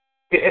 good.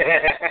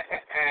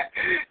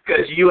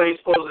 Because you ain't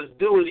supposed to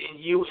do it in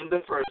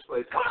the first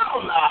place. Come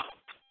on now.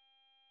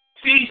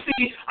 See,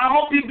 I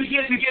hope you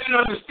begin to get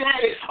an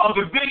understanding of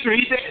the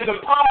victory. He said,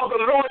 the power of the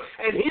Lord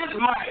and his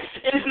might.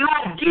 It's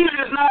not given,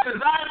 it's not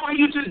designed for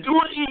you to do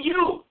it in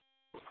you.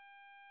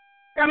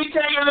 Let me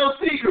tell you a little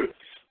secret.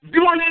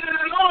 Doing it in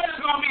the Lord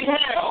is going to be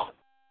hell.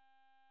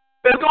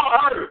 It's going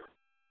to hurt.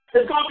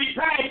 It's going to be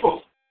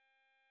painful.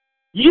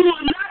 You will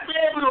not be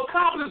able to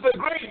accomplish a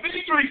great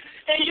victory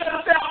in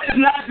yourself. Is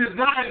not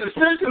designed. The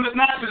system is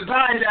not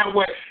designed that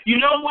way. You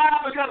know why?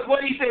 Because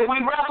what he said,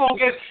 we wrestle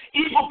against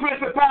evil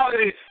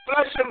principalities,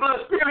 flesh and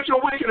blood,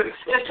 spiritual wickedness.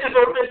 It's in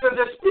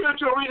the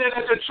spiritual arena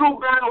that the true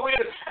battle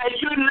is, and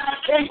you're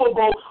not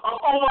capable of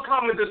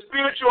overcoming the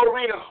spiritual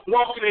arena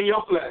walking in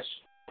your flesh.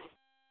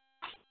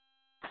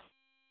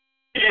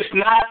 It's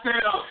not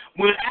failed.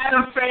 When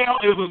Adam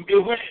failed,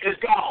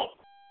 it's gone.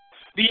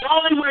 The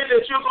only way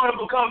that you're going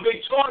to become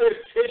victorious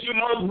is you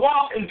must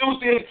walk and do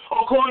things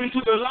according to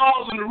the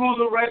laws and the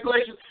rules and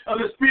regulations of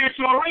the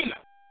spiritual arena.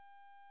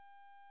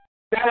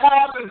 That's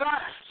how it's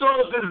designed. So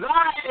it's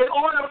designed in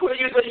order for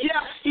you to,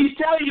 he's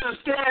telling you to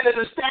stand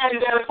and to stand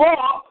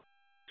therefore.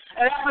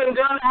 And after having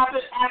done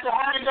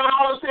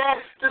all of that,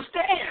 to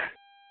stand.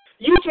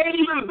 You can't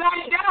even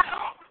back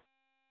down.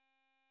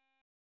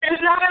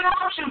 It's not an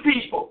option,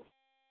 people.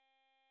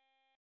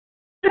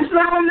 It's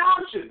not an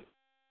option.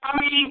 I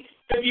mean,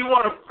 if you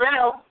want to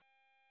fail,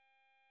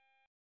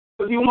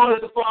 if you want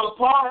it to fall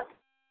apart,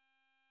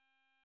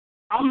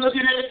 I'm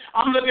looking at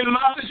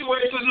my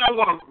situation and I'm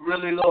going,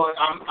 really, Lord,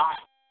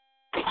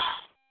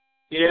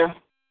 yeah,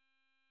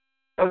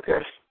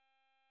 okay.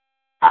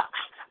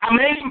 I'm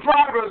making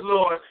progress,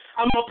 Lord.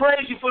 I'm going to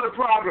praise you for the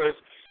progress.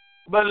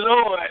 But,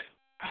 Lord,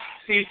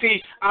 see,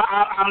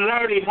 I'm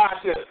learning how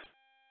to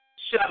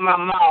shut my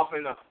mouth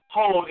and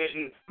hold it.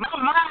 And my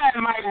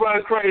mind might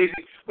run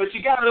crazy, but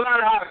you got to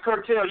learn how to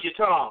curtail your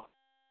tongue.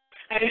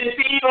 And even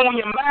when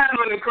your mind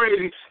running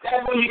crazy,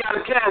 that's when you got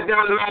to cast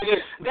down the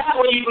imagination. That's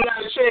when you got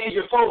to change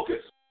your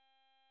focus.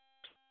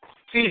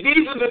 See,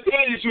 these are the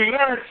things that you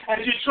learn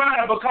as you're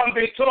trying to become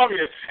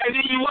victorious. And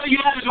then what you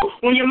have to do,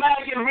 when your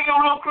mind gets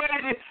real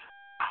crazy,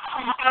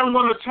 I'm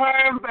going to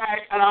turn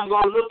back and I'm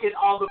going to look at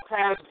all the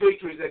past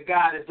victories that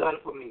God has done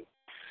for me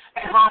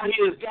and how he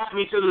has got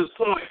me to this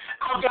point.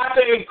 I've got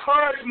to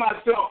encourage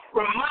myself,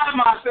 remind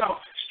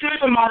myself,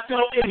 strengthen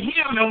myself in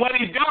him and what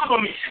he's done for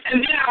me.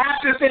 And then I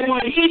have to say, when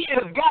he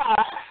is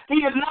God,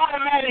 he is not a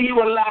man that he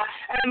will lie.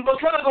 And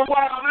because of what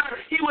I've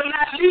learned, he will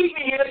not lead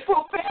me here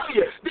for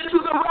failure. This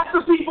is a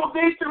recipe for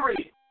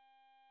victory.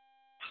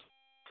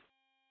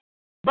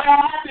 But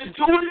I have to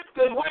do it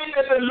the way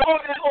that the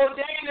Lord has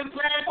ordained and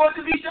planned for it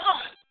to be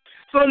done.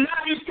 So now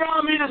he's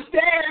telling me to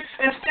stand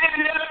and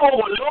stand there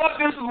over.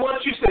 Lord, this is what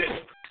you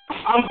said.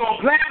 I'm going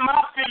to plant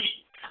my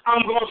feet.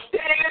 I'm going to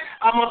stand.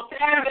 I'm going to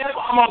stand there.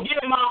 I'm going to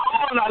give my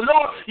all. Now,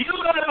 Lord, you're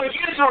going to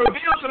begin to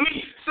reveal to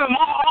me some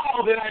more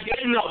all that I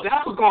didn't know.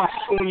 That's what's going to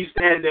happen when you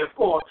stand there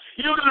for.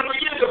 You're going to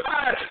begin to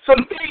find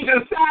some things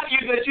inside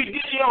you that you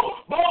didn't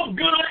know, both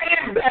good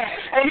and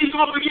bad. And he's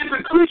going to begin to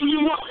clean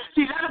you up.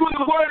 See, that's when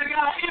the word of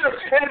God enters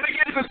and it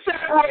begins to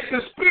separate the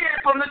spirit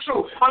from the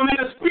truth. I mean,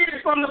 the spirit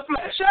from the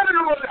flesh. Shut it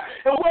over there.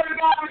 The word of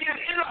God begins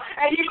to enter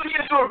and he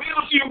begins to reveal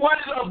to you what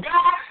is of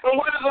God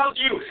and what is of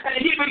you. And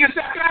he begins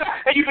to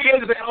and you begin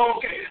to say, oh,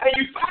 okay. And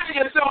you find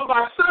yourself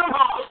by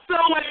somehow,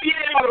 some way being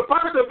able to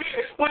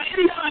persevere when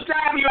any other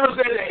time you would have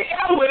said, the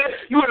hell with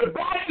it, you would have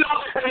backed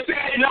up and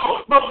said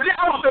no. But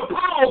now with the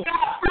power of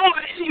God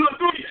flowing in you and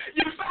through you,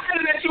 you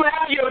find that you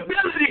have the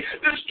ability,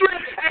 the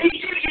strength, and he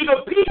gives you the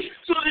peace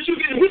so that you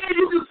can hear,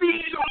 you can see,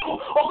 you can move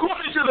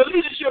according to the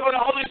leadership of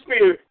the Holy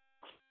Spirit.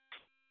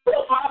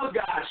 Oh, Father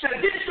God, see,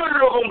 that's the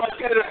all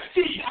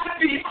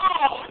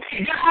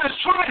God is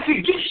trying to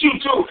get you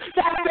to.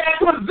 That's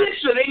that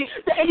positioning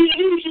that he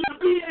needs you to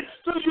be in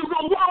so you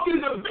can walk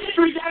in the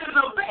victory that is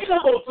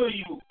available to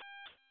you.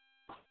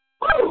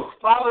 Woo,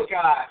 Father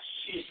God,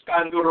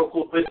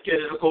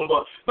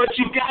 but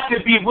you got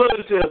to be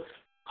willing to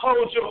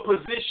hold your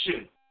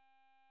position.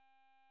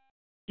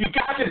 You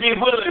got to be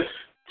willing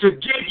to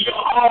give your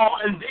all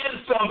and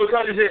then some,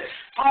 because it says,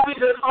 having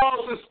done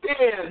all to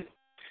stand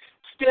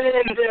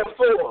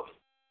therefore.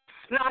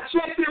 Now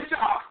check this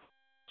out.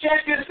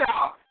 Check this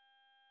out.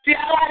 See,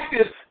 I like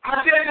this.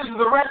 I said this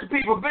is a recipe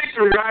for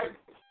victory, right?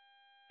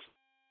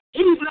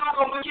 He's not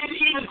going to begin to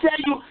even tell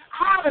you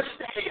how to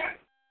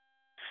stand.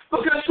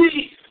 Because,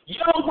 see,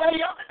 your way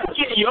up,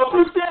 again, your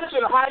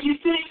perception of how you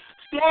think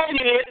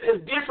standing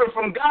is different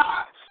from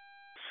God's.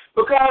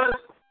 Because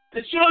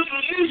the children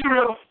of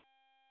Israel,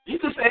 you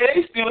can say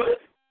they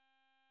stood.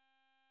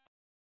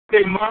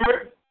 They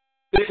murmured.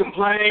 They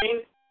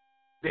complained.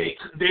 They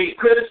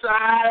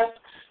criticized,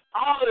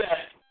 all of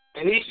that.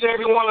 And each and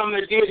every one of them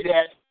that did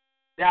that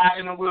died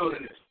in the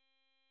wilderness.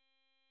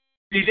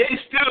 See, they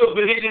stood,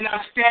 but they did not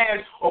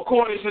stand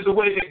according to the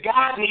way that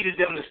God needed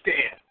them to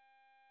stand.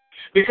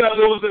 Because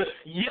it was the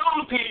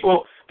young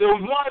people, the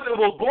ones that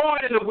were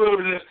born in the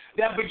wilderness,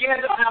 that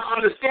began to have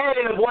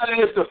understanding of what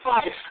it is to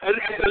fight.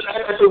 And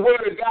at the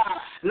word of God,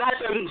 not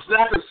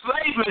the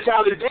slave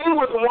mentality. They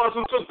were the ones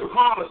who took the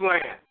promised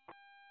land.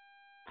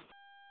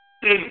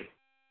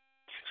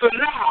 So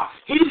now,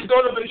 he's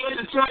going to begin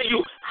to tell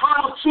you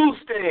how to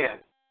stand.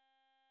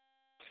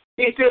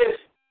 He says,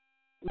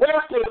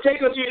 wherefore,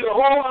 take unto you the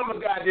whole armor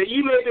of God, that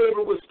you may be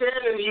able to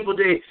withstand in the evil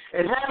day,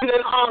 and having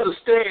that armor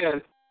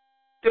stand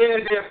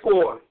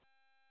therefore.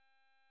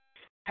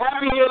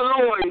 Having your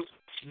loins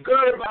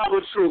girded about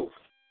with truth.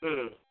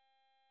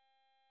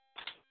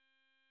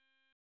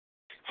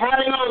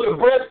 Having on the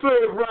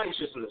breastplate of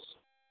righteousness.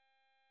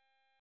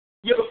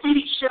 Your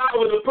feet shod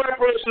with the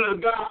preparation of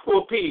the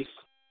gospel of peace.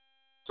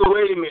 So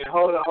wait a minute,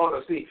 hold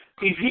on. See,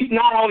 he's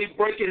not only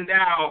breaking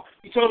down,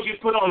 he told you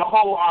to put on the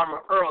whole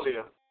armor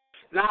earlier.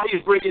 Now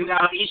he's breaking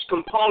down each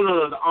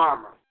component of the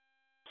armor.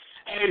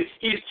 And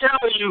he's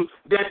telling you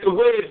that the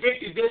way to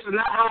victory, this is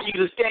not how you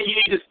to stand. You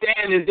need to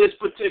stand in this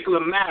particular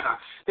manner.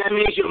 That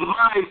means your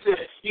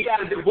mindset. You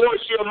got to divorce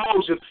your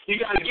emotions. You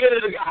got to get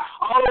it to God.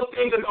 All those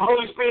things that the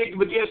Holy Spirit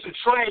begins to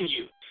train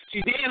you.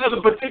 See, these are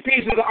the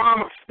pieces of the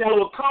armor that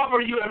will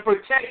cover you and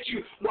protect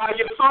you while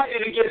you're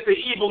fighting against the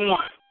evil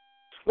one.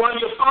 While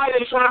you're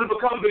fighting trying to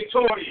become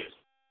victorious.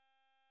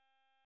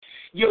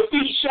 Your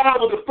feet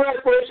shod with the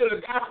preparation of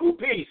the gospel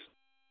peace.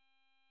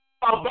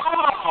 Above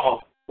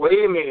all,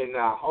 wait a minute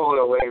now. Hold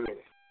on, wait a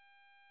minute.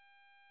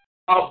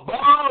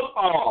 Above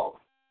all,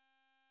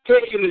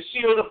 taking the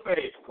shield of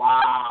faith.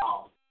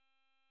 Wow.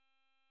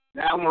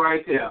 That one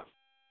right there.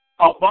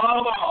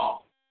 Above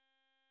all.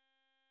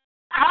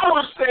 I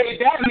would say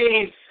that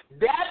means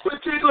that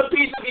particular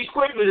piece of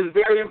equipment is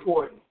very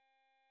important.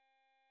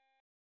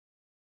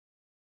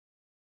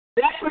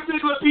 That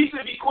particular piece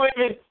of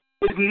equipment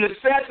is a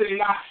necessity.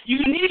 Now, you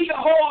need the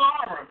whole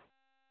armor.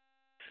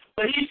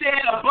 But he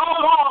said,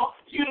 above all,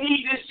 you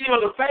need this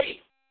shield of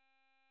faith.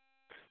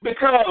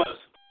 Because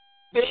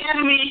the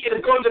enemy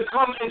is going to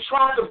come and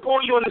try to pull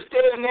you in a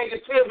state of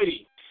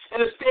negativity,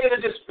 in a state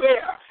of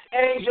despair,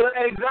 anger,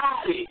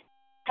 anxiety,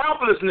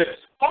 helplessness,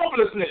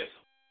 hopelessness.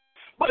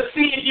 But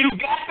see, if you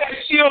got that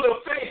shield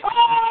of faith,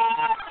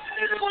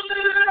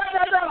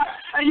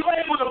 and you're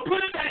able to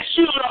put that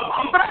shield up,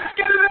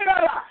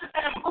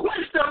 and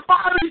quench the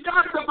fiery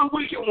darts of the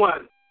wicked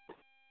one.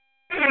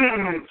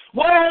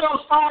 What are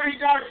those fiery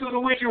darts of the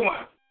wicked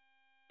one?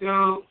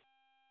 Dude,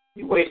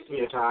 you wasting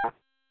your time.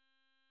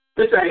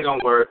 This ain't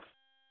gonna work.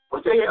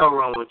 What the hell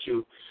wrong with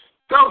you?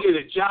 Go get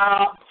a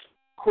job,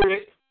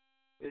 quit.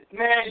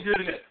 Man, do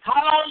this.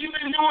 How long you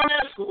been doing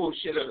this? Oh,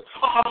 shit.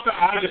 Oh, I'm sorry.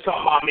 I'm just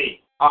talking about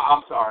me.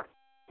 I'm sorry.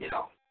 You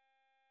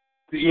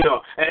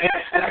know,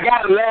 and I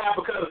got to laugh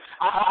because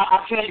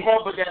I can't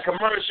help but that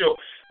commercial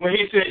when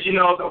he said,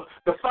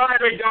 the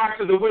fiery darts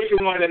of the wicked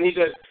one, and he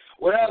says,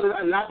 well,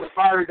 not the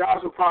fiery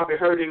darts will probably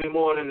hurt any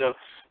more than the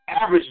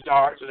average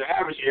darts or the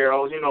average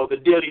arrows, the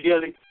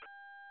dilly-dilly.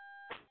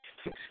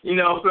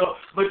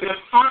 But the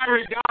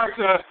fiery darts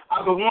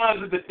are the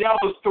ones that the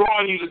devil's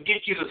throwing you to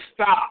get you to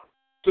stop,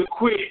 to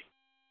quit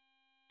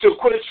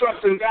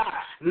trusting God,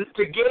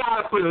 to get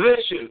out of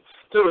position,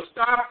 to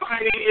start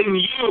fighting in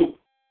you.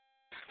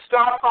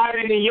 Start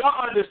fighting in your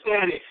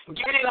understanding.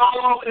 Get it all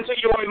off into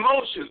your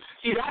emotions.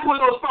 See, that's what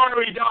those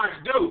fiery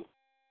darts do.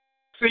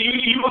 So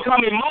you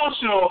become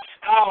emotional.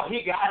 Oh,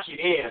 he got you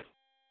there.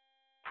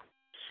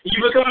 You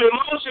become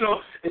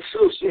emotional and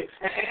so shit,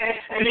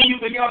 and then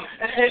you become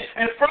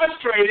and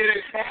frustrated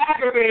and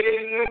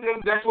aggravated,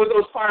 and that's what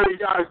those fiery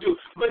darts do.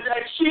 But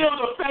that shield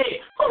of faith,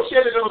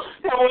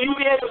 that when you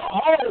be able to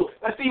hold,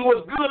 I see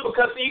what's good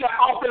because you got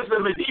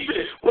offensive and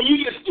defense. When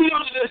you get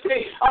shielded and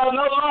say,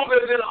 no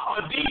longer in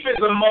a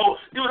defensive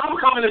mode, dude, I'm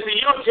coming into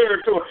your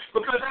territory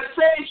because that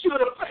same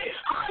shield of faith,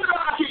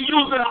 I can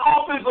use in an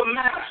offensive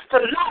manner to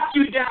knock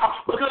you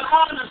down because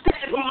I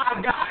understand who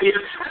my God is,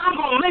 and I'm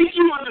gonna make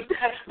you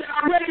understand that I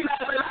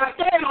recognize that I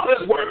stand on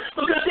His word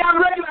because I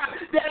recognize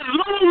that as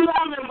long as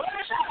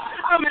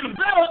I'm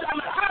enveloped,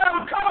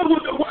 I'm covered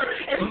with the word,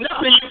 there's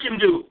nothing you can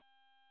do.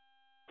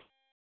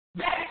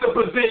 That's the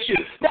position.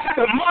 That's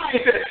the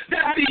mindset.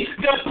 That's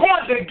the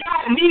point that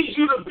God needs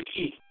you to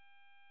be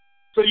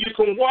so you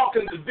can walk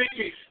in the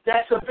victory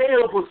that's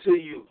available to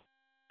you.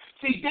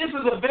 See, this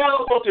is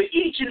available to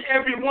each and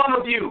every one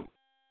of you.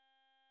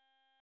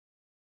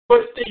 But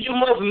you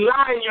must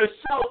line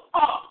yourself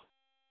up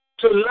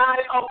to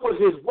line up with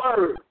His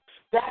word.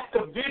 That's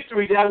the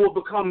victory that will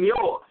become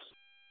yours.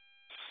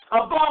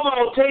 Above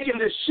all, taking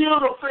the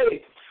shield of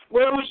faith,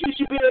 wherewith you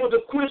should be able to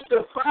quench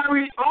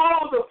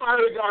all the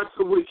fiery darts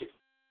of the wicked.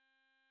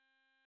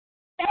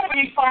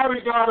 Every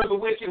fiery dart of the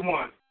wicked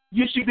one,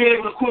 you should be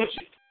able to quench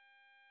it.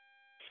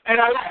 And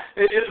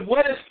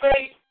what is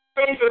faith?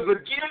 Faith is a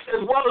gift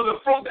as well as a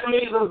fruit. That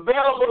means it's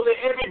available to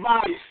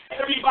everybody.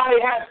 Everybody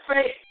has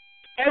faith.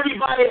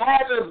 Everybody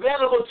has it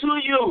available to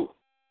you.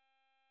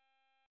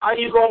 Are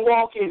you going to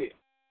walk in it?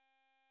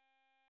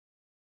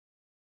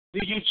 Do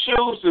you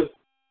choose to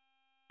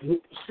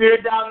fear,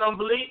 doubt, and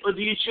unbelief, or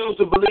do you choose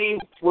to believe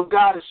what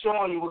God is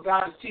showing you, what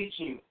God is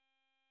teaching you,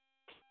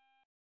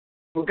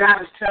 what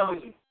God is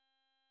telling you?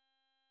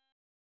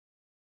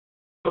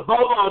 Above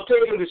all,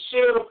 taking the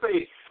shield of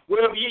faith,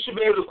 wherever you should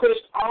be able to quench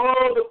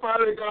all the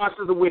fiery darts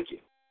of the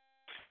wicked,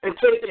 and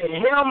take the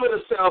helmet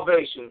of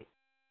salvation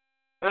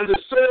and the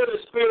sword of the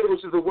Spirit,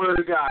 which is the word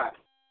of God.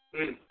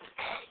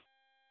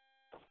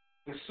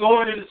 The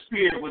sword of the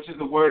Spirit, which is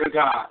the word of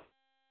God.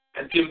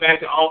 And get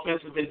back to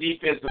offensive and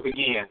defensive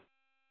again.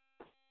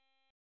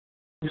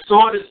 The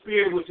sword of the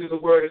Spirit, which is the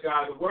word of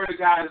God. The word of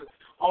God is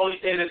the only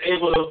thing that's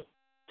able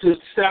to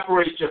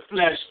separate your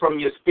flesh from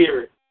your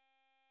spirit.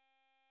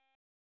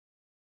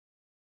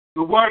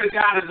 The word of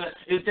God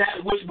is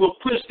that which will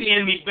push the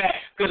enemy back,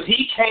 because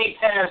he can't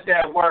pass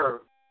that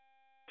word.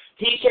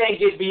 He can't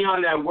get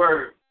beyond that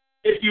word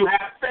if you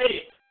have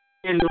faith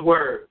in the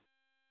word.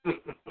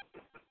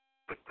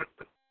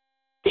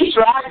 He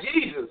tried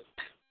Jesus.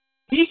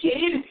 He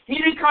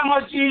didn't come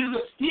at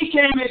Jesus. He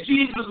came at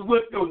Jesus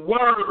with the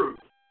word.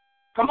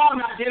 Come on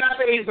now, did I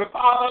say he's the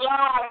father of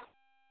lies?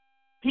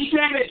 He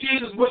came at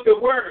Jesus with the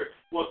word.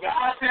 Well,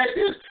 God said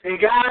this and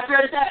God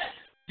said that.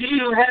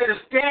 Jesus had to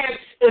stand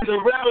in the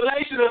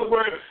revelation of the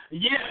word.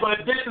 Yeah,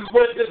 but this is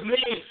what this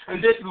means,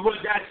 and this is what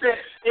that said.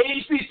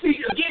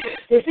 ACC, again,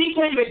 if he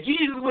came at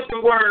Jesus with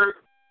the word,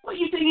 what do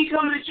you think he's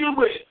coming at you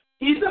with?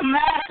 He's a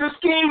master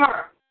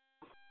schemer.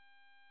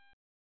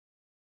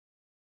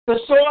 The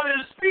sword of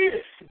the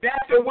Spirit,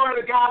 that's the word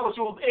of God which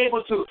was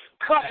able to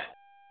cut.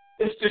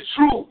 It's the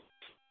truth.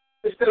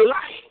 It's the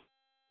light.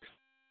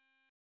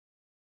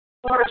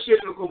 I'm going to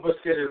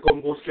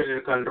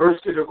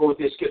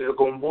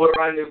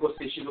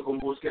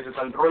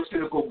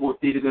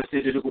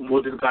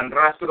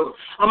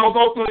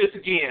go through this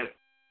again.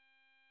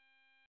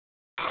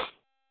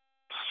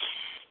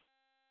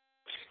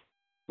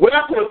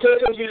 Wherefore,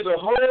 take you the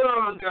whole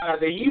armor of God,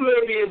 that you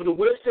may be able to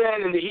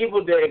withstand in the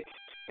evil day,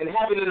 and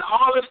having an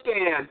honor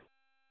stand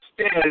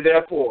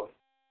therefore.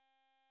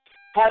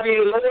 Having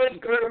loins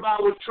girded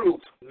about with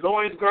truth.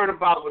 Loins girded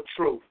about with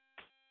truth.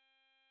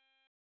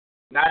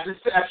 Not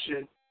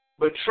deception,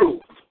 but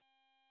truth.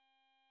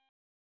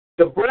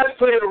 The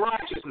breastplate of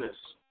righteousness.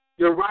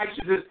 Your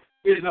righteousness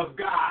is of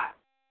God,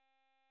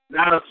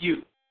 not of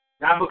you.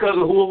 Not because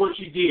of who or what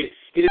you did.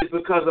 It is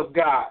because of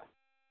God.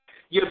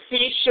 Your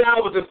feet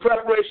shall with the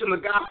preparation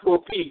of the gospel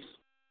of peace.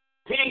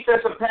 Peace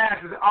that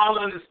surpasses all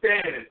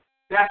understanding.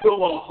 That's what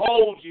will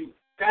hold you.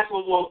 That's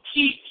what will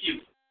keep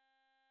you.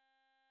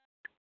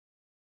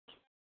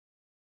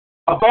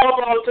 Above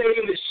all,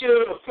 taking the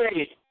shield of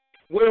faith,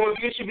 wherein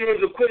you should be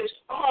able to quench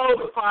all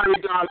the fiery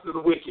darts of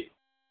the wicked.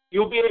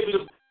 You'll be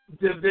able to,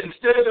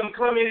 instead of them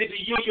coming into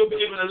you, you'll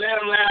be able to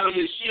let them land on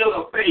your shield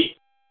of faith.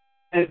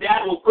 And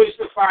that will quench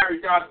the fiery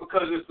darts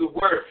because it's the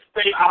word.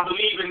 Faith, I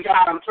believe in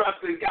God, I'm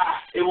trusting God.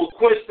 It will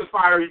quench the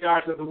fiery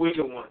darts of the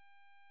wicked one.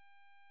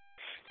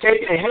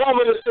 Take the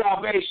helmet of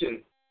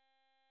salvation.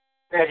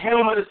 That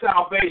helmet of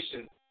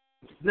salvation.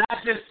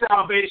 Not just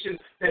salvation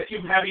that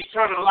you have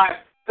eternal life.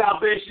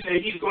 Salvation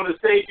that he's going to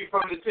save you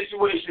from the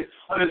situation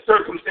or the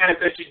circumstance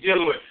that you're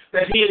dealing with.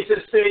 That he is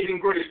just saving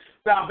grace.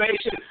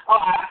 Salvation,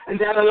 and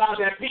that allows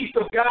that peace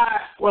of God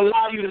will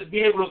allow you to be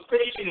able to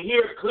think and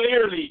hear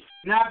clearly,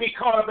 not be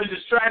caught up in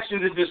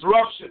distractions and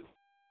disruption.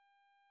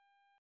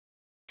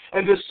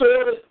 And the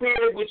sword of the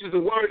Spirit, which is the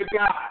word of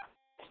God.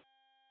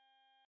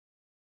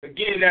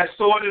 Again, that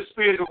sword of the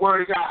Spirit, the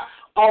word of God.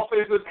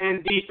 Offensive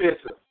and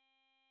defensive.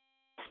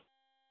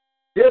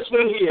 This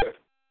one here.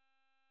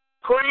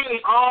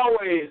 Praying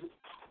always.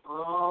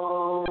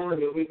 Oh,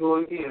 here we go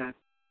again.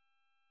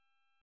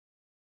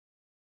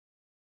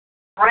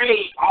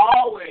 Pray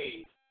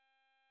always.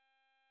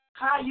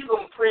 How are you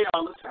going to pray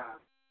all the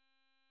time?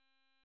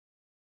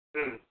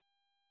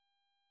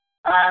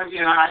 I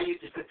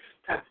used to,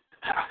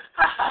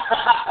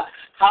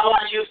 how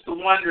I used to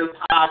wonder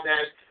how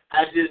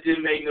that just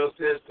didn't make no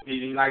sense to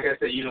me. Like I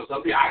said,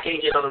 some people, I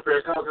can't get on the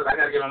prayer call because I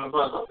got to get on the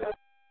bus. Okay.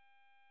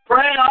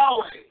 Pray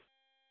always.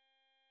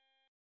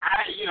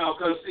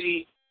 Because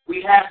see,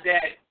 we have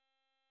that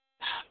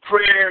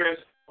prayers,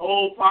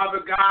 oh, Father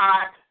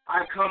God,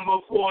 I come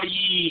before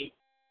ye.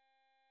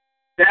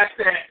 That's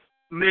that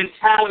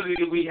mentality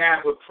that we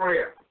have with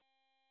prayer.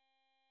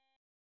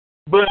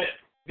 But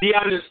the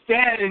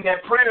understanding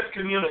that prayer is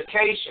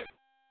communication.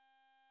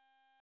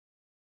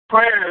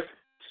 Prayer is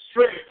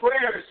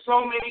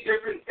so many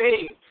different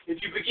things.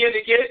 If you begin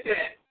to get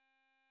that,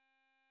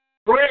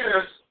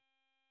 prayers,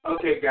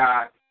 okay,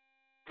 God,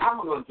 how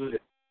am I going to do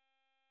this?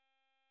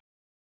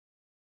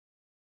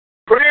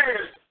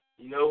 Prayers,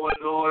 you know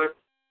what, Lord?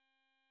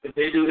 If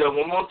they do that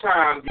one more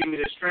time, give me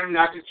the strength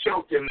not to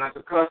choke them, not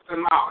to cuss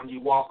them out, and you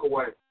walk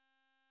away.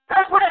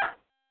 That's prayer.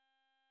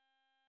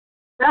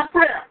 That's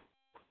prayer.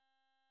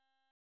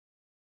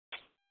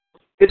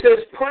 It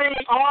says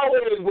praying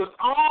always with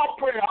all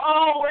prayer.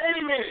 Oh,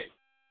 wait a minute.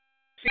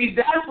 See,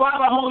 that's why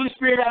the Holy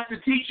Spirit has to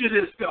teach you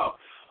this stuff.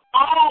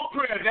 All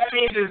prayer, that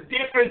means there's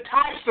different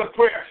types of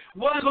prayer.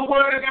 What does the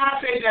Word of God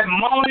say? That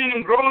moaning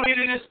and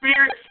groaning in the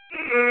Spirit?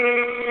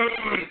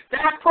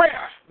 That's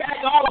prayer.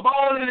 Back all the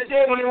balls in the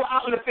day when they were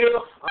out in the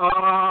field.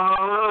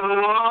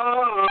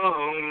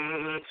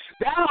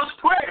 That was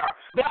prayer.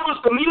 That was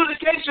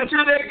communication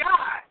to their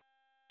God.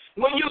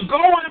 When you're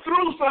going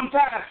through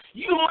sometimes,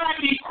 you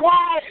might be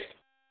quiet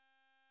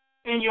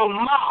in your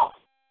mouth,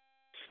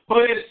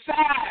 but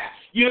inside,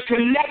 you're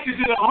connected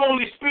to the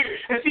Holy Spirit.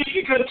 And see, if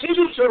you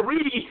continue to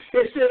read,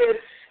 it says,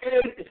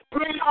 and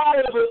pray all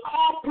with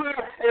all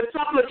prayer and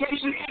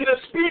supplication in the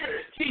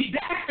Spirit. See,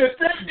 that's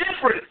the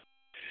difference.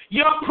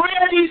 Your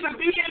prayer needs to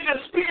be in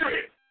the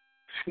Spirit.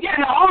 Yeah,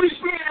 the Holy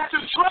Spirit has to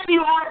train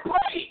you how to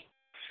pray.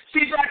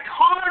 See, that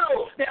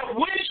carnal, that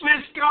wishful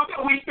stuff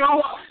that we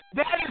throw up,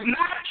 that is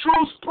not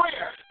true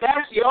prayer.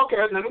 That's, okay,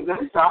 prayer.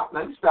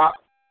 Let me stop.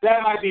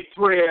 That might be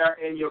prayer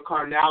in your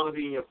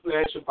carnality, in your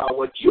flesh, about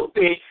what you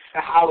think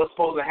and how it's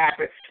supposed to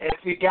happen. And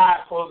see,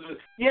 God's supposed to,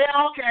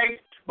 okay.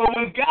 But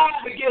when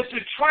God begins to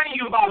train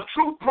you about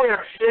true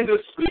prayer in the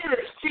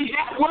Spirit, see,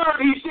 that word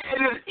he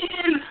said is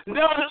in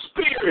the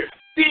Spirit.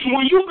 See,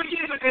 when you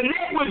begin to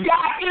connect with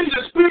God in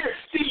the Spirit,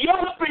 see,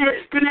 your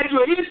spirit connects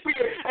with his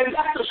spirit, and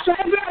that's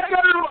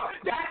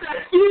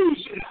that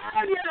fusion.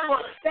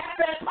 That's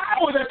that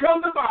power that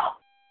comes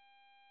about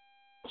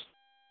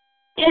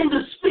in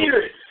the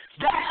Spirit.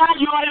 That's how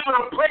you're able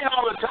to pray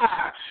all the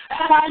time.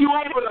 That's how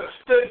you're able to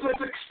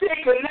stay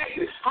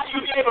connected. How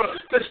you're able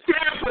to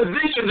stay in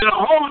position, to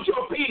hold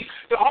your peace,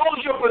 to hold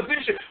your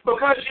position,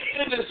 because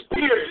you're in the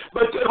Spirit.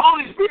 But the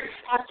Holy Spirit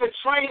has to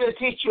train and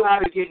teach you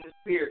how to get in the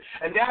Spirit.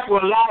 And that's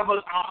where a lot of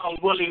us are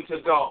unwilling to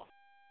go.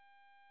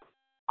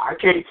 I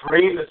can't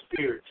pray in the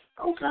Spirit.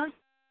 Okay.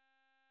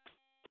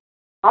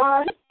 All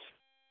right.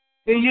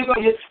 Then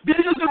this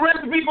is the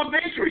recipe for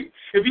victory.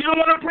 If you don't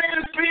want to pray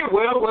in the Spirit,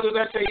 well, what does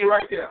that tell you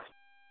right there?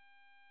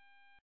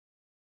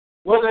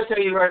 What does that tell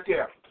you right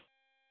there?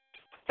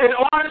 In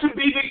order to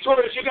be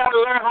victorious, you got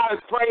to learn how to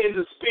pray in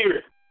the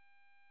Spirit.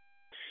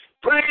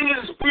 Praying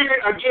in the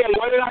Spirit, again,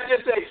 what did I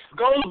just say?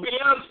 Goes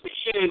beyond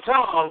speaking in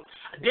tongues.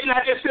 Didn't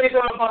I just say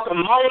something about the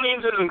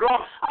moanings and the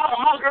groans? Oh,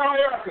 my girl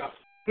Erica.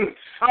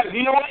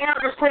 You know what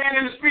Erica's praying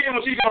in the Spirit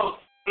when she goes,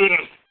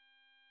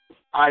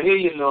 I hear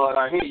you, Lord,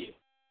 I hear you.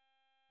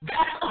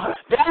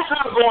 That's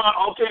her going,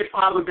 okay,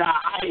 Father God,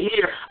 I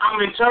hear.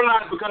 I'm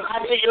internalized because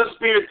I hear your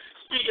Spirit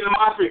speaking to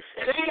my spirit.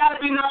 It ain't got to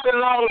be nothing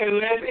long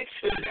and lengthy.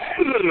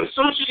 As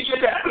soon as you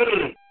get that,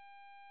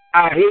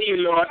 I hear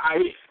you, Lord, I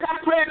hear you. That's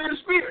praying in the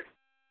Spirit.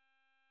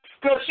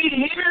 Because she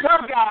hears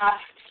her God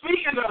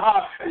speaking to her,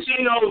 and she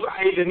knows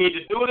I either need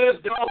to do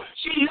this, don't.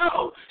 She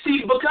knows.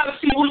 Because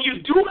when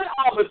you do it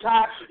all the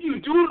time,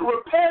 you do it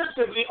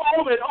repetitively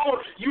over and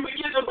over, you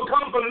begin to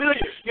become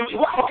familiar.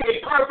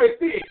 Okay, perfect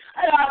thing.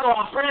 Hey, I know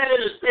I'm praying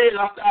in the Spirit,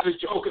 and I started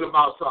joking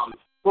about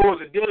something. What was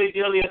it,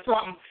 dilly-dilly or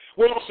something?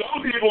 Well,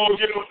 some people will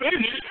get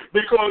offended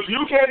because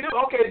you can't do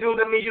it. Okay, dude,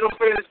 that means you don't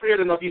pray in the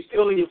Spirit enough. You're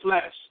still in your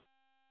flesh.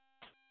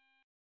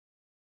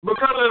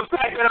 Because of the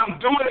fact that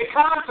I'm doing it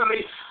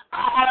constantly,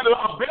 I have the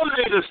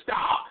ability to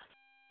stop.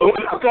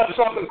 Because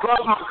something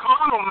crossed my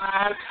carnal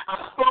mind,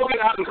 I spoke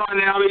it out in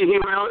carnality,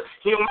 humor,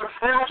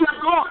 and I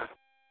kept going.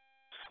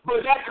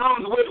 But that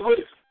comes with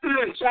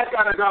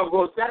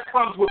that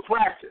comes with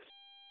practice.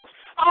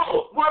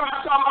 Oh, what am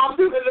I talking about? I'm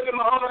doing it. Look at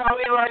my other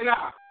hand right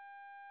now.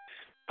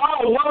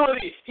 Oh, what was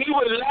he? He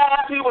would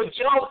laugh, he would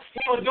joke,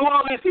 he would do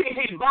all these things,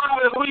 he's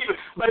bobbing and weaving.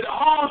 But the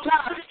whole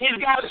time, he's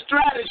got a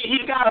strategy,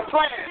 he's got a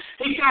plan.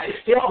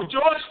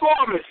 George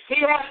Foreman,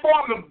 he had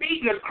Foreman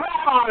beating the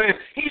crap out of him.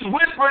 He's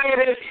whispering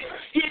in his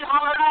ear.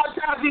 All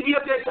the times he be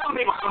up there telling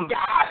people, I'm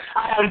God,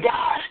 I am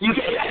God. You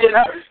can't get it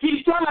hurt.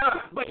 He's telling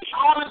her, but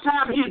all the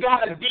time he's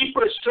got a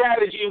deeper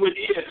strategy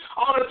within.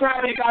 All the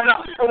time he got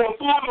up. And when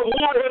Foreman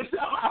wore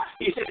himself out,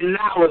 he said,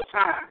 now it's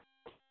time.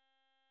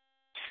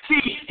 See,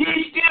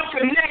 he's still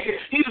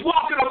connected. He's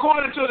walking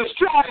according to the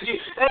strategy.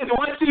 And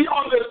when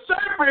on the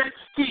surface,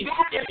 see,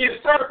 that is his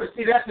surface.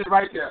 See, that's it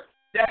right there.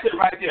 That's it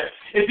right there.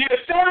 If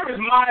you're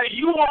service-minded,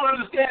 you won't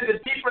understand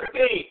the deeper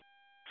thing.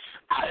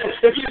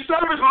 If you're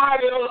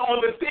service-minded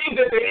on the things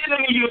that the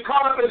enemy you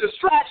caught up in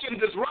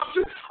distraction,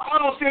 disruption,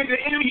 all those things the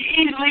enemy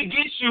easily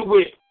gets you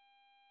with,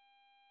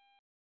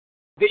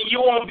 then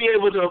you won't be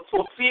able to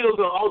fulfill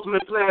the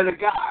ultimate plan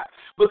of God.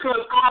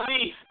 Because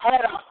Ali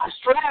had a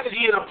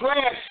strategy and a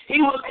plan, he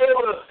was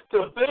able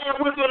to bear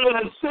with him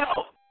in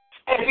himself.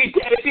 And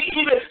if he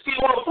even see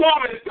what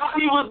Foreman thought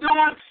he was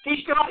doing,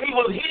 he thought he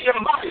was hitting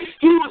him by.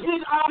 He was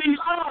hitting all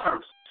these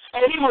arms.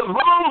 And he was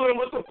rolling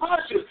with the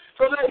punches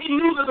so that he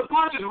knew that the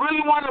punches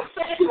really weren't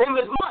affecting him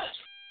as much.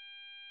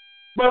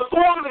 But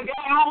Foreman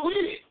got on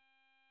with it.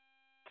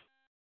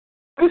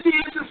 You see,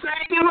 it's the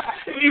same thing.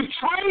 If you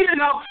train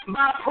enough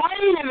by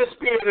praying in the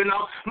Spirit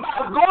enough,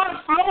 by going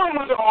flowing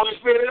with the Holy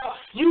Spirit enough,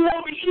 you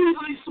won't be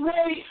easily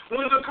swayed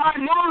when the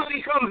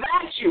carnality comes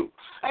at you.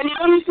 And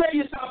let me tell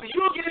you something.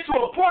 You'll get to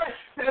a point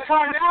that the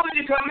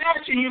carnality comes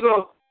at you and you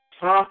go,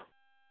 huh?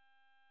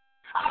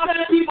 How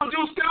many people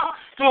do stuff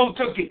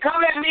to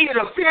come at me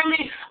and offend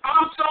me?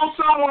 I'm so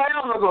someone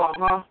else. I go,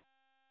 huh?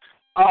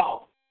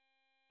 Oh,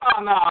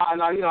 no,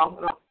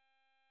 no.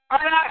 I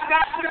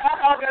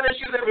got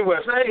issues everywhere,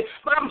 right?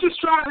 But I'm just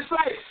trying to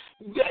say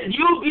that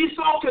you'll be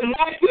so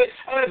connected,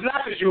 and it's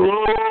not that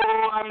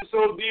I'm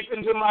so deep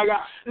into my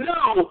God.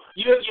 No,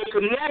 you're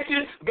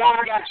connected.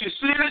 God got you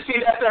serious.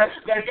 See,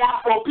 that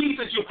gospel piece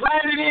that you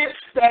planted in,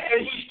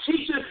 and he's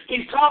teaching,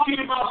 he's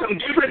talking about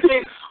some different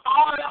things.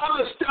 All the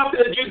other stuff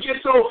that you get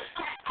so,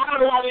 I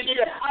don't know why they do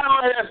that. I don't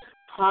know that.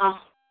 Huh?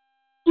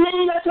 You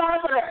ain't got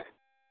time for that.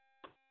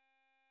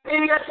 You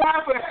ain't got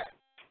time for that.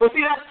 But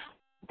see, that's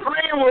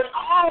prayer with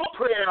all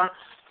prayer,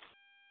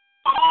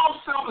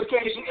 all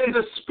supplication in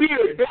the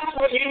Spirit. That's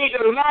what you need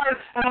to learn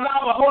and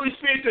allow the Holy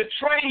Spirit to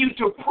train you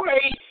to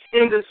pray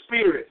in the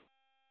Spirit.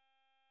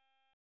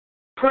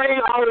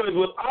 Praying always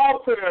with all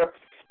prayer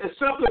and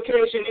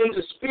supplication in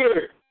the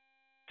Spirit.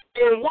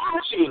 in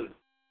watching.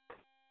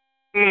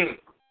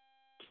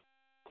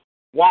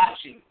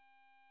 Watching.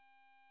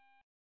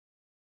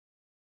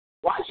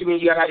 Watching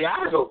means you got to have your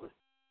eyes open.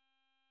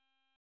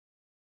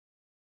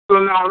 So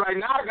now, right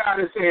now, God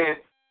is saying,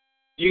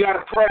 you got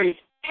to pray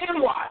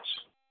and watch.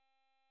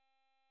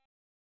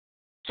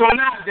 So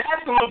now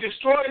that's going to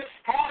destroy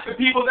half the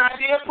people's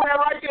idea of prayer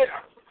right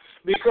there.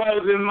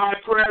 Because in my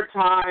prayer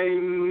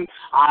time,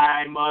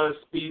 I must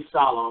be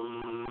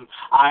solemn.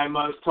 I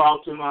must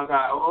talk to my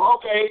God.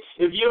 Okay,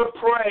 if you're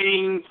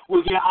praying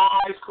with your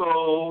eyes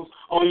closed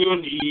on your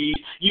knees,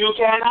 you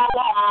cannot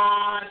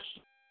watch.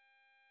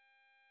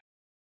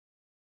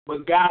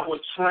 But God will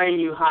train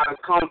you how to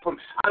come from.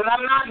 And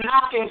I'm not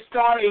knocking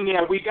starting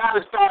there. We got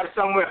to start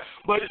somewhere.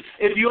 But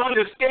if you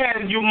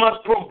understand, you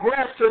must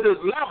progress to this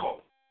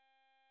level.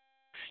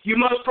 You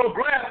must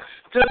progress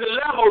to the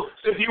level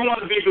if you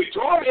want to be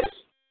victorious,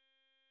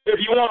 if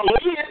you want to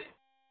win.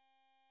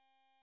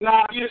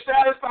 Now, if you're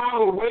satisfied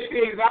with the way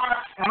things are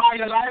and how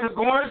your life is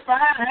going, it's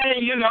fine.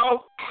 Hey, you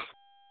know,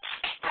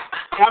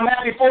 I'm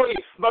happy for you.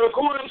 But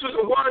according to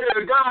the word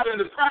of God and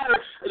the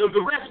pattern,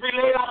 the recipe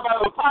laid out by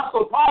the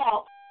Apostle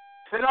Paul,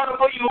 in order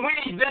for you to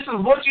win, this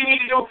is what you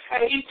need to do,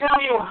 and he's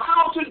telling you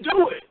how to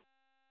do it.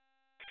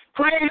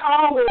 Praying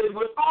always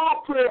with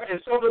all prayer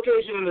and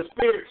supplication in the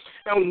Spirit,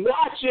 and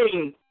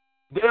watching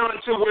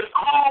thereunto with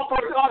all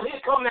prayer. Oh,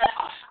 here come that.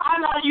 I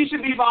know you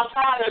should be about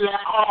tired of that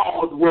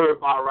all the word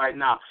about right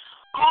now.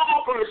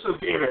 All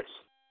perseverance.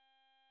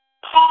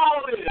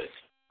 All this.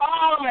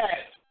 All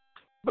that.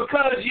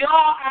 Because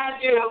your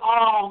idea of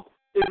all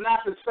is not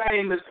the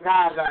same as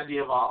God's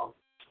idea of all.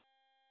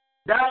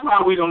 That's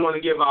why we don't want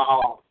to give our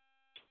all.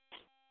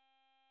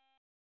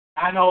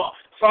 I know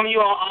some of you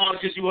are all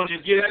just, you want to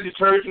just get at the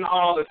church and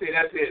all and say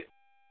that's it.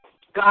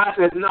 God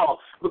says no.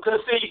 Because,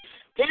 see,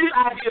 his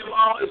idea of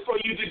all is for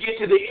you to get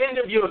to the end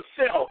of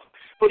yourself,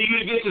 for you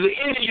to get to the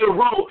end of your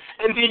road,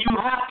 and then you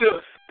have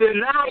to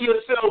deny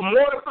yourself,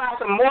 mortify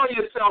some more of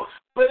yourself,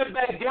 put it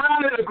back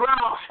down in the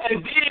ground,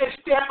 and then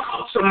step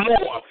out some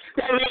more.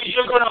 That means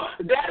you're going to,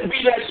 that be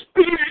that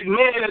spirit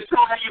man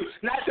inside of you,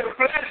 not the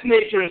flesh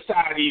nature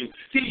inside of you.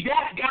 See,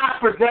 that's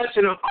God's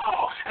possession of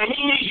all, and he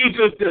needs you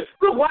to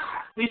why?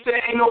 He said,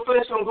 ain't no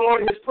flesh no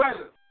glory in his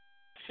presence.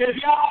 If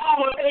y'all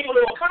all were able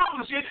to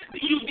accomplish it,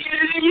 you did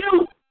it in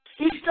you.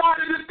 He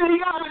started this thing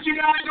out that you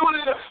got to do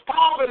it in the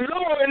power of the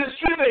Lord and the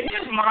strength of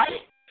his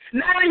might,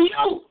 not in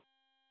you.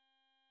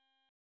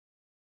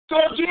 So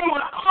again,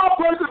 with all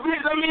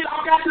perseverance, I mean, I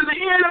got to the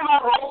end of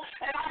my rope,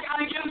 and I got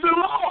to get some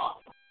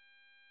more.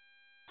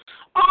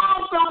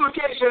 All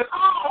supplication,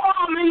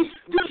 all means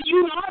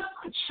you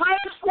must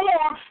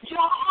transform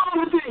your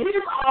all into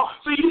his all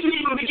so you can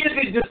even begin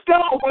to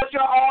discover what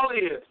your all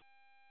is.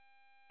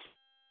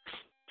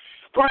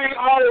 Praying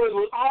always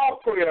with all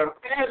prayer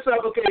and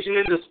supplication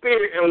in the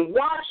Spirit, and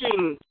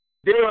watching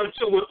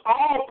thereunto with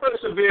all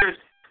perseverance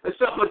and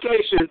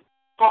supplication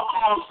for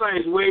all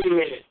saints. Wait a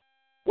minute.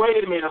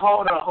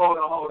 Hold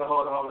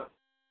on.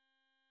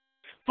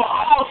 For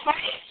all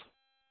saints?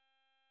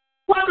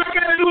 What's that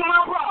got to do with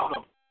my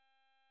problem?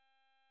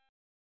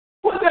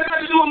 What's that got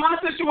to do with my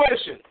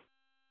situation?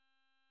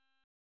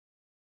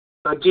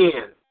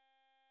 Again,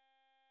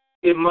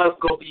 it must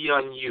go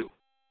beyond you.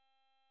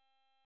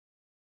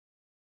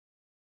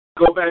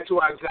 Go back to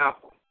our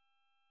example.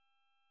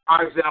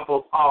 Our example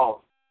of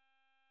Paul,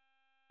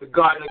 the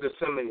Garden of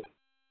Gethsemane,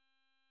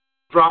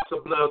 drops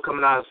of blood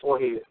coming out of his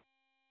forehead.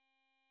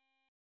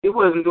 He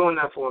wasn't doing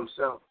that for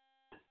himself.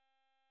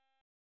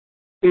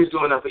 He was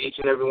doing that for each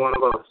and every one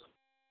of us.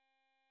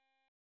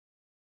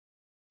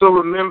 So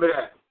remember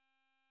that.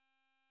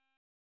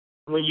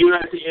 When you're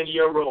at the end of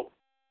your rope,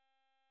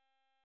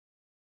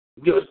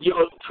 your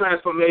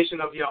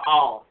transformation of your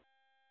all.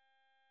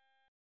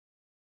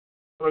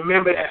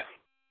 Remember that.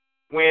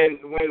 When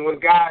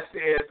God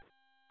says,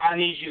 I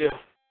need you to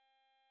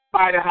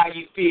fight it how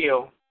you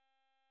feel,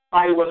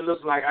 fight what it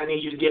looks like, I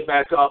need you to get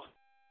back up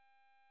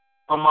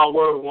on my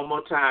word one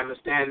more time and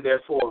stand there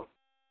for.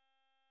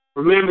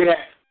 Remember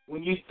that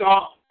when you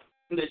thought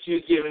that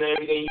you've given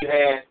everything you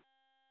had,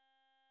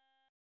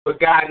 but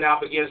God now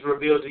begins to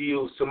reveal to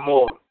you some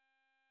more.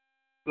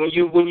 When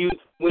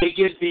it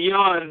gets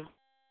beyond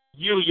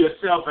you,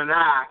 yourself, and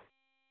I,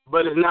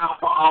 but it's not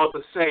for all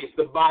the saints,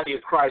 the body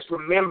of Christ.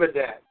 Remember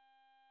that.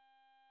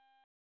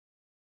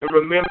 And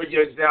remember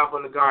your example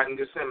in the Garden of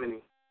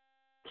Gethsemane.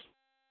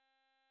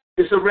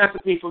 It's a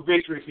recipe for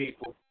victory,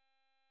 people.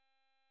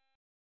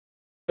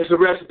 It's a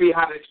recipe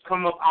how to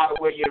come up out of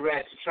where you're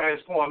at to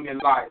transform your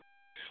life.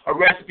 A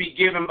recipe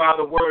given by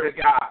the Word of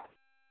God.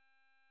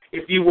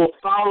 If you will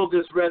follow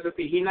this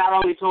recipe, he not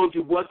only told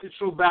you what the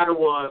true battle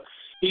was,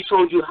 he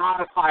told you how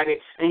to fight it,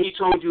 and he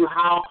told you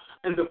how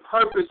and the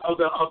purpose of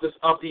the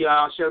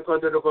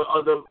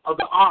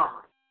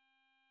armor.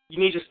 You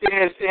need to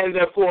stand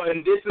therefore,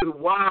 and this is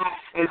why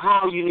and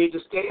how you need to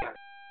stand.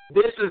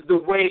 This is the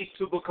way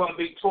to become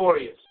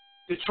victorious,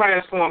 to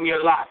transform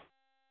your life.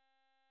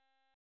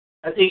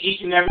 I think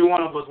each and every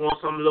one of us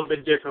wants something a little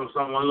bit different,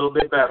 something a little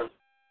bit better.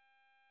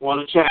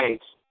 Want to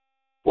change.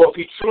 Well, if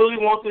you truly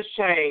want this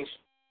change,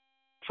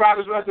 Try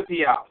this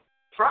recipe out.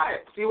 Try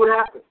it. See what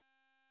happens.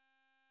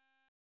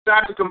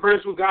 Start to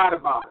converse with God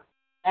about it.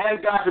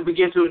 Ask God to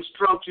begin to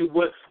instruct you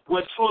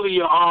what truly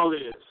your all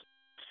is.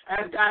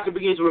 Ask God to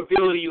begin to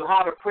reveal to you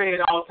how to pray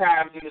at all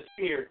times in the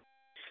Spirit.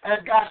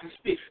 Ask God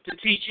to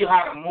teach you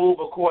how to move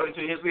according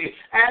to His will.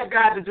 Ask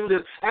God to do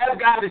this. Ask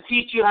God to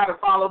teach you how to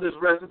follow this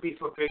recipe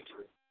for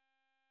victory.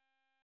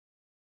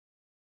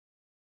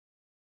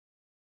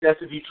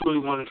 That's if you truly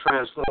want to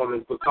transform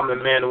and become the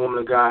man and woman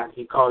of God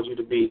He called you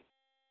to be.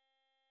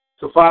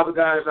 So, Father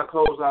God, as I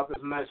close out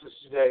this message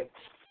today,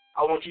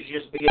 I want you to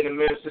just begin to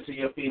minister to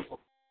your people.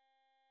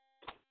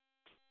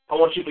 I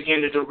want you to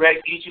begin to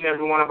direct each and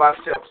every one of our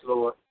steps,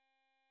 Lord,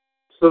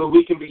 so that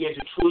we can begin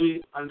to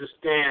truly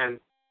understand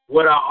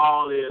what our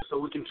all is, so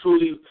we can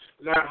truly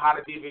learn how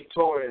to be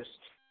victorious,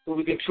 so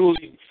we can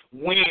truly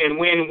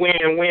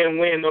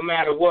win, no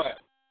matter what.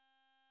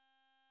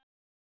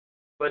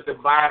 But the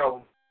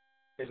battle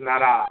is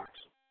not ours.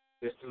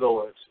 It's the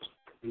Lord's.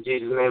 In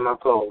Jesus' name I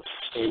close.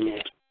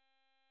 Amen.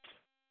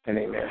 And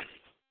amen.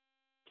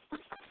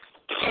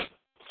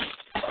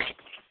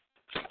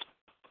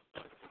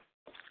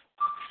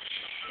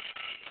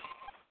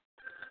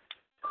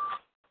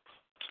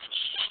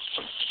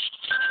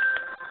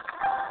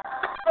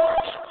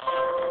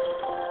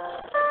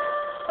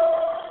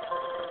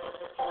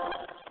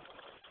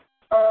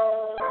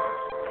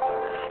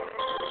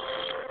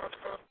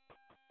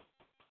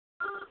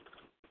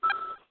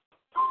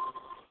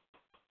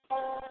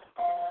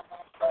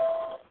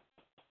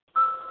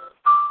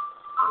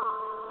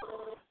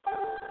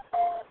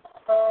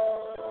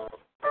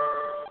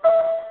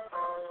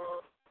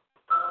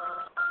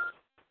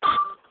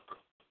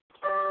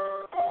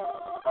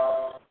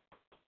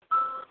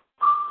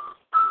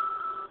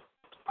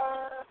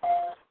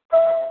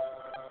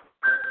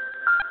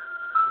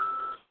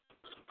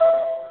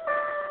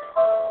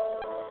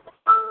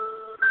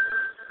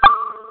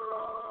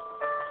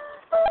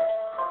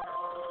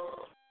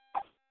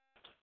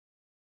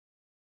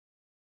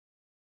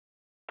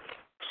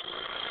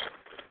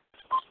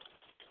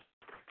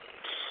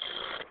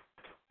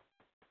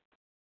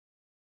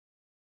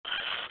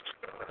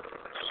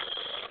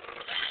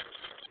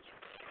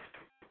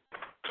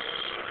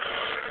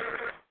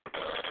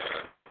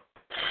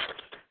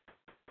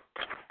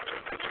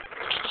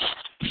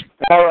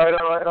 All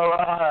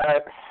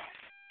right.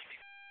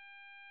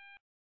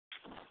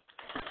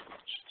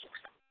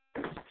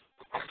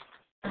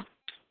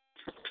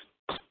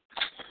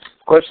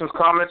 Questions,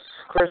 comments,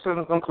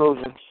 criticism,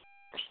 conclusions.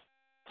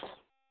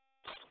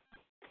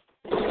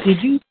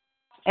 Did you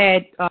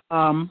at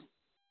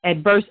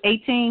verse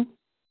 18?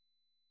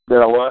 Did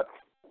I what?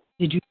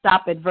 Did you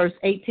stop at verse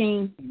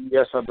 18?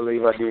 Yes, I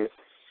believe I did.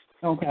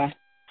 Okay. I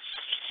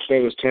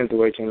think it was 10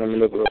 through 18. Let me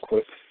look real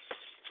quick.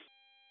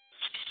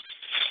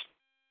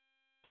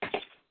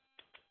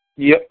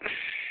 Yep.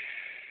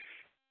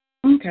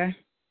 Okay.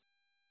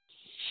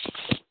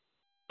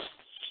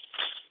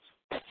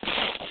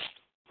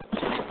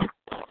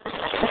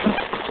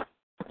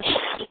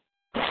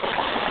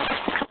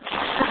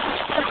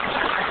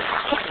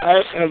 All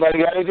right. Anybody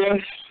got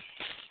anything?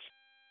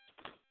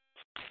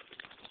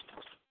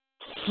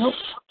 Nope.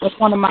 That's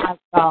one of my.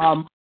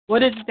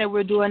 What is it that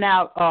we're doing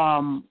out?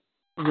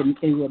 Is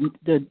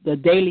it the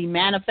daily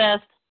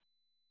manifest?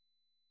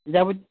 Is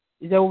that what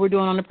we're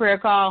doing on the prayer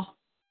call?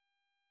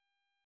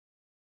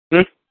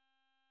 Hmm?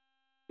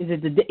 Is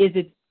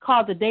it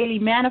called the daily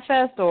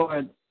manifest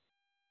or?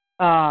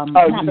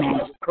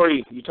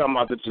 Decree. You talking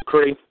about the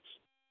decree?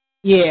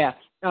 Yeah.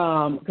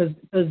 Because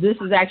this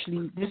is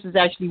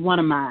actually one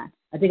of mine.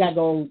 I think I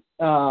go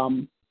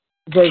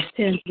verse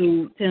 10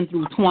 through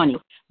 20.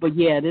 But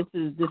yeah, this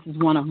is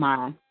one of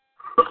mine.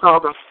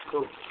 Okay.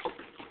 Cool.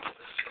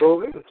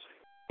 Cool.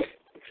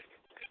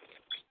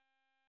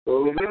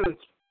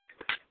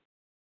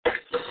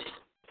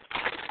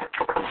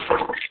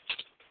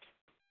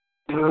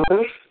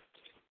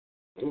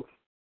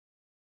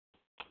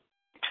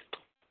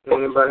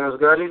 Anybody else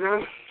got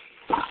anything?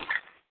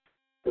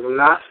 If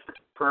not,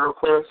 prayer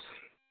requests.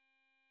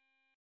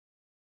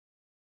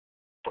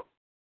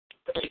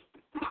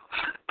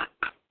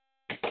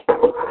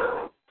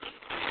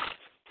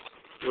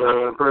 Anybody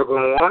want prayer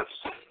going once?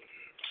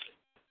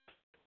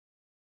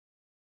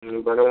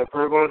 Anybody want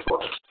prayer going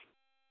twice?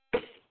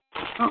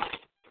 Oh,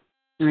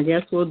 I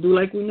guess we'll do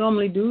like we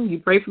normally do. You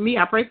pray for me,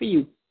 I pray for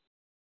you.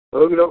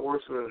 Okay, that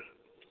works for me.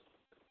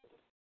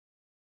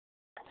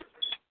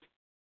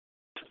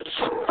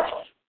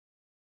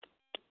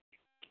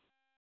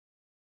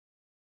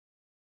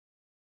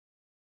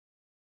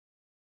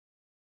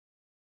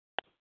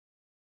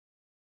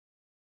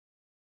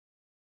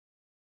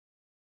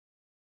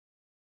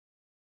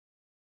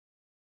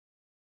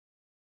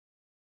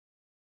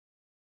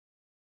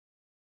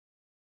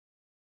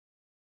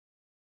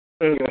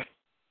 Okay.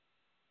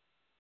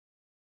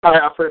 All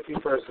right, I'll pray for you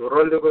first.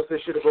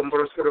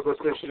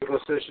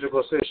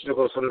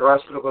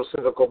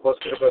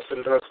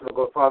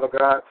 Father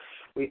God,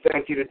 We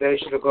thank you today,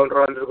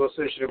 Sandraka.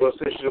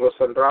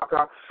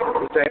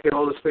 We thank you,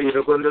 Holy Spirit,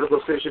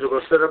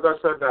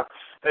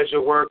 as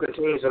your word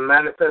continues to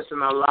manifest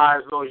in our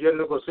lives, Lord.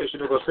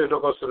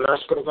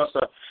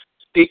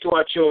 Speak to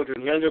our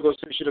children.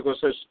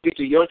 Speak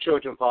to your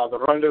children, Father.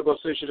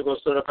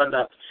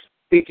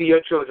 Speak to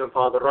your children,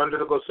 Father.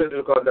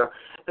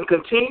 And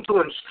continue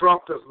to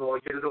instruct us,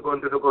 Lord,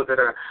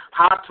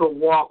 how to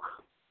walk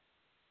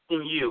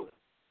in you.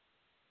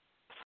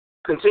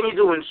 Continue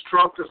to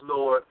instruct us,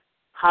 Lord,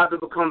 how to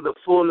become the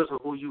fullness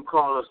of who you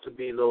call us to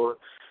be, Lord.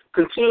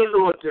 Continue,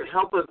 Lord, to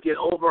help us get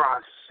over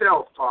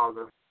ourselves,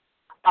 Father,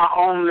 our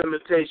own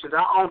limitations,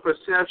 our own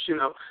perception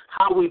of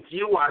how we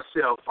view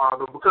ourselves,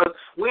 Father, because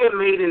we are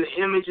made in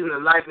the image and the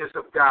likeness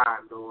of God,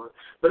 Lord.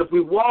 But if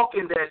we walk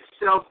in that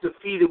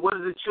self-defeated, what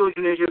is the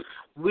children of Israel?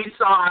 We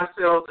saw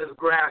ourselves as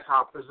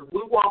grasshoppers. If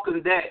we walk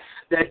in that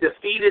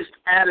defeatist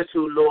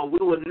attitude, Lord, we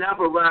will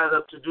never rise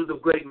up to do the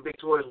great and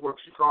victorious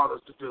works you called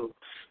us to do.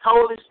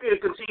 Holy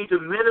Spirit, continue to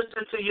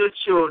minister to your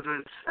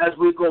children as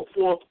we go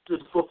forth to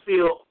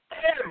fulfill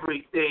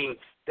everything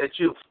that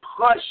you've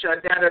pushed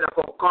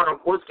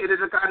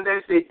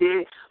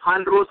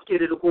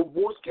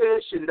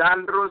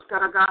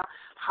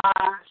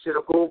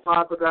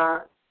Father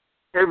God.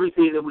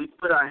 Everything that we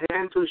put our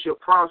hand to shall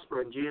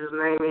prosper. In Jesus'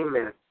 name,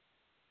 amen.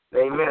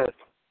 Amen.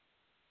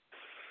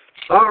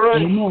 All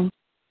right. Amen.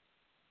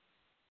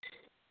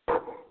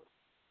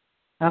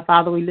 Now,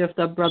 Father, we lift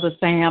up Brother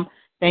Sam,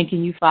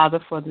 thanking you, Father,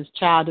 for this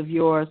child of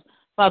yours.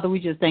 Father, we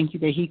just thank you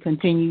that he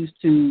continues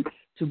to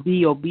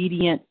be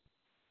obedient,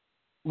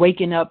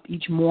 waking up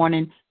each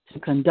morning to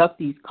conduct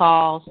these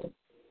calls.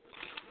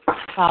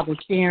 Father,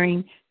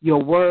 sharing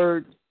your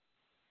word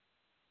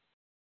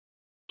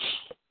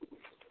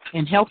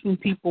and helping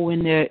people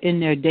in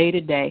their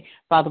day-to-day.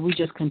 Father, we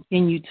just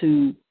continue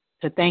to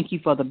thank you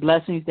for the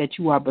blessings that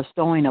you are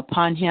bestowing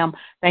upon him.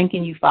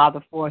 Thanking you,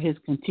 Father, for his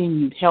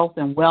continued health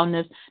and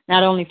wellness,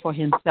 not only for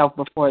himself,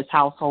 but for his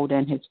household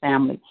and his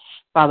family.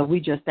 Father, we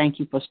just thank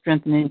you for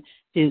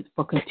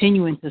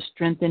continuing to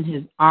strengthen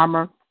his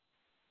armor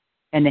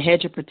and the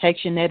hedge of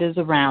protection that is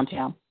around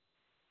him.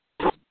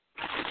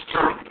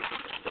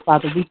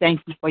 Father, we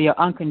thank you for your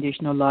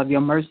unconditional love,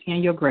 your mercy,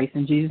 and your grace.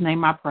 In Jesus'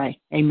 name I pray.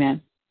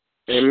 Amen.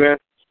 Amen.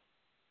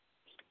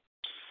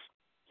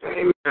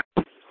 Amen.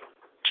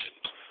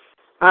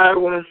 I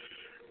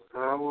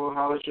will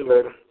holler at you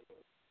later.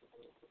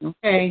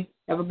 Okay.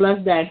 Have a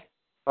blessed day.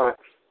 All right.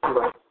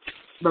 Bye-bye.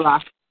 Bye-bye.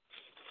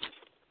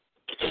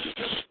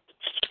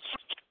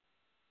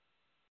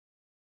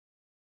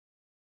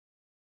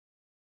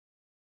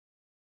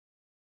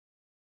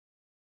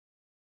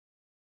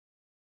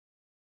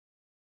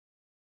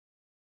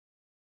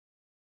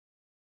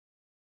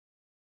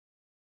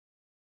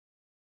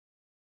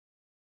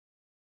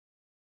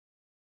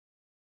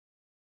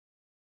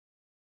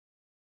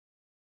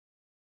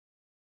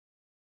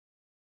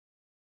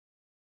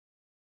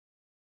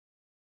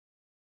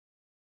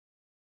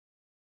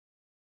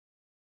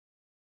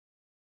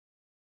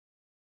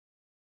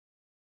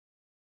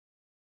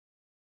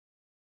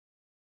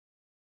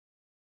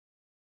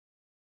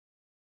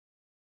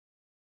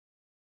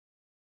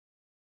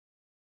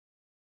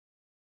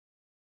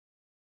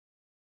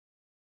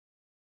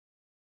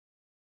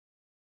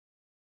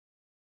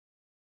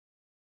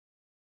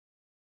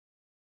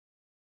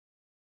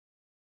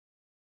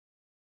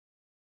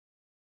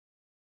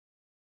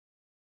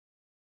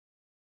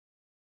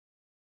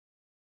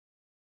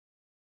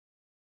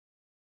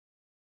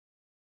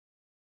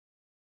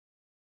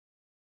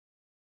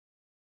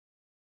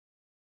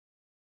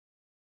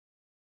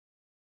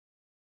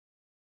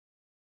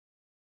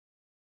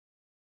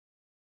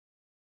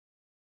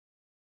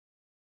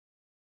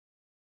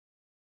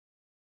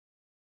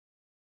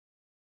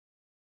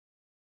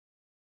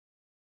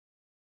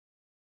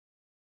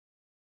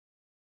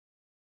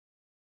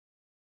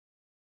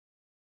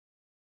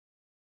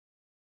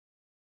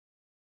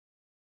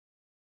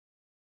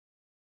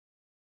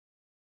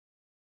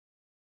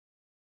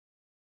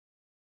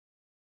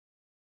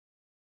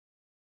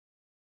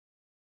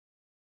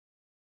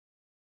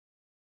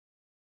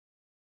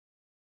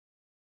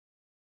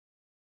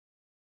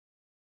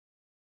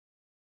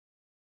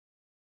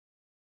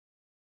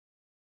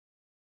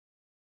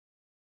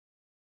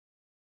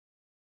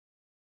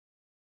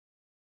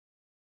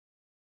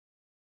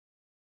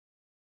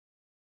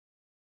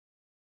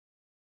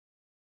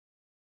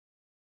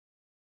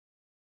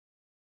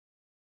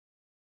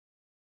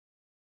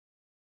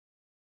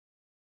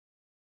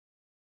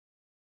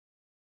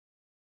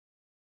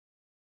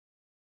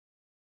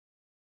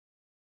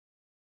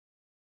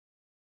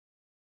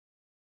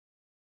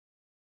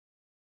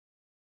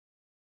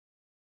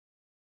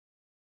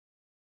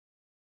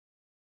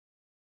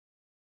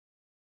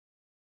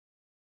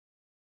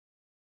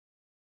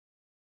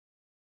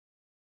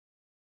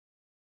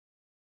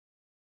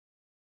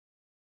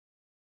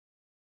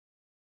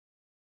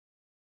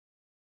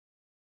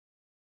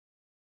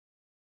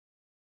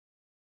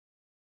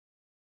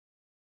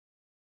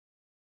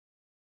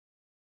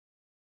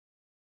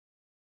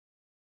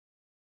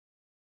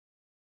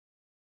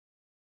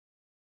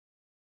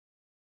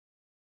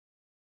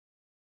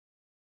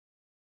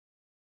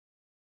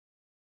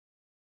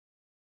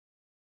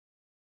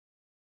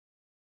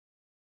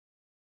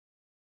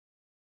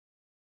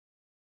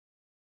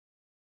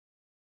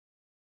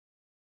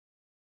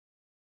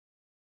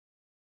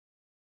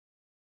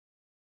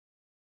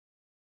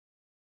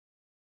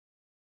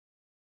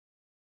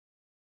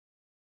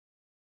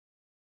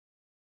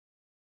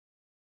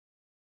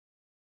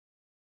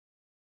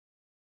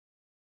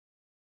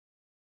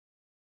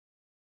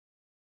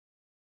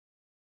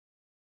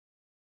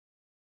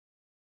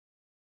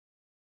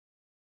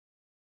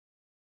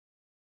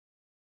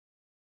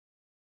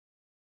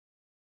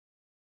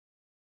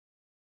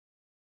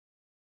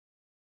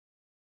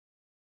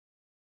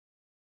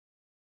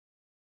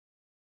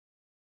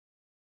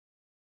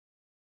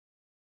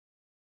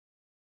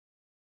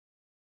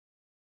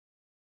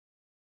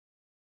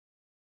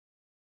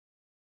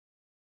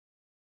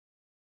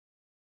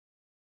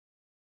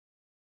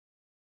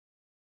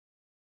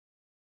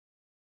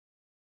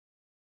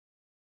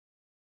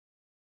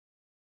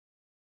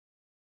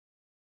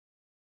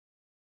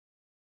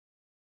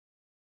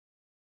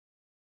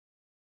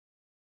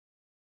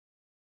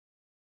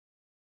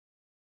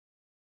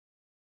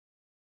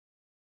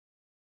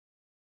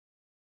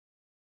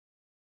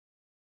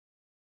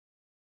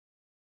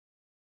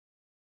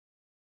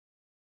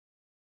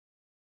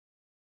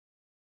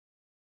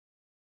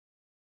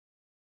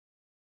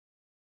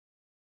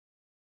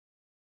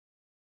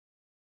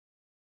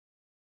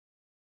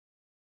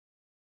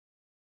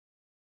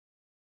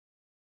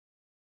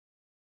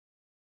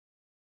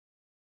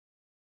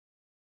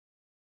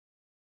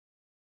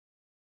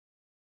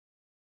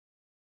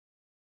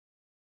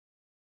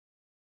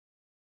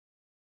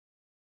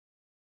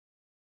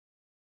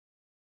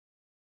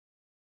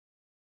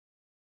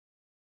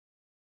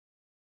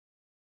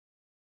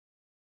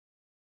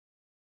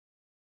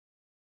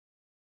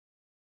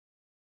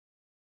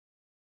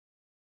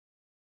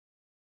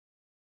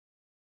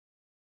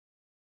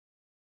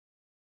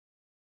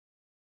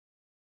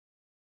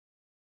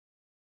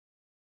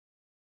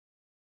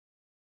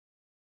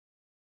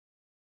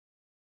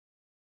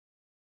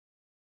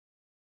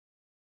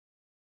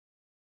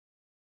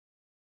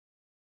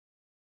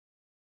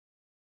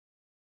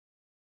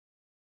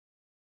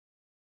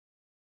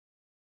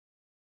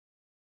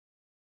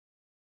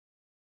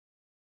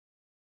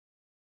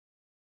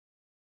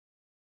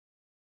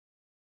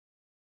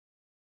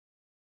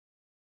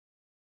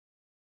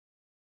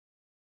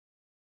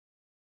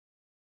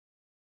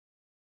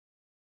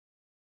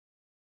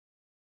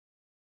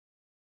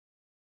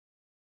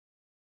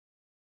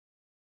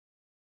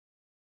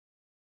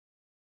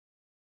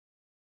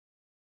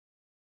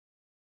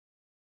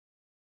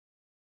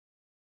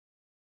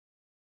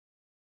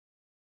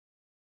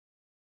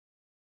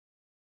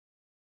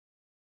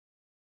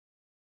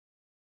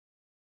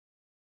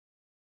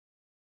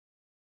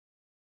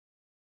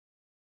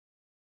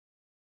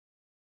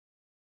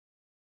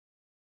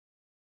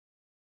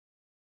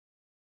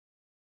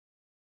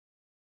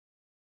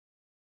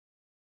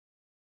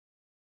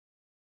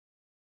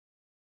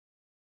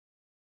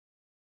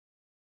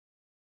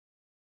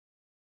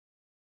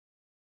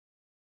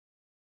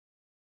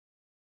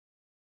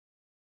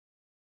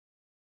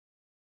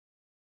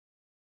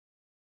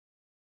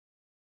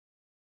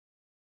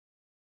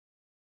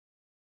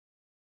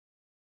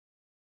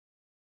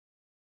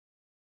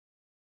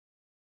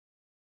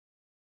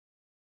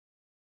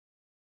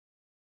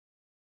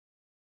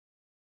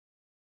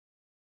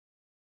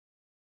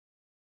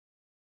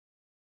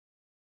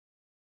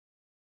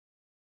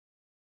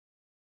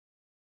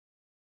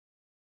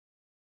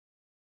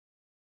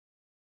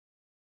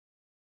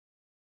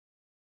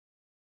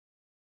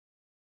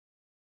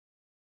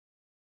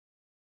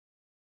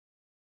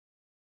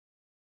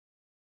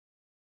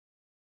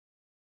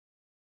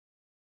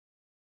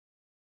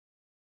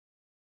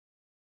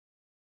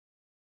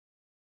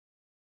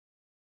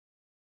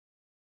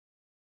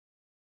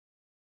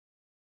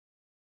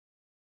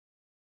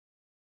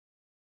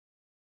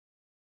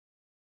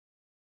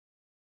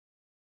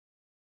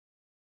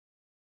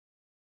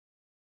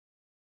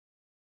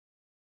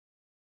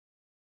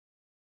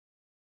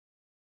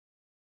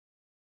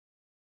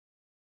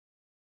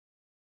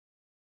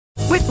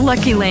 With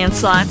Lucky Land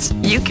Slots,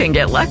 you can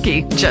get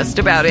lucky just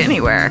about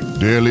anywhere.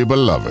 Dearly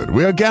beloved,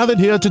 we are gathered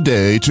here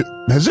today to...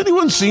 Has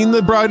anyone seen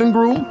the bride and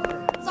groom?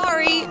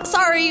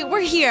 Sorry,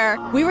 we're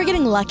here. We were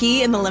getting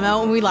lucky in the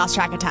limo and we lost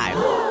track of time.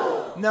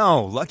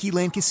 No, Lucky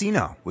Land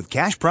Casino, with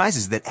cash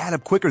prizes that add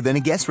up quicker than a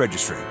guest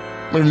registry.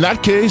 In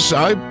that case,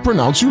 I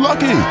pronounce you lucky.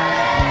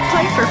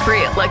 Play for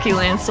free at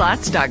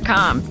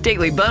LuckyLandSlots.com.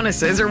 Daily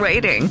bonuses are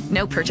waiting.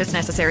 No purchase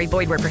necessary.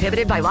 Void where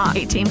prohibited by law.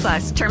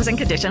 18+. Terms and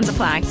conditions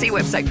apply. See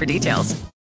website for details.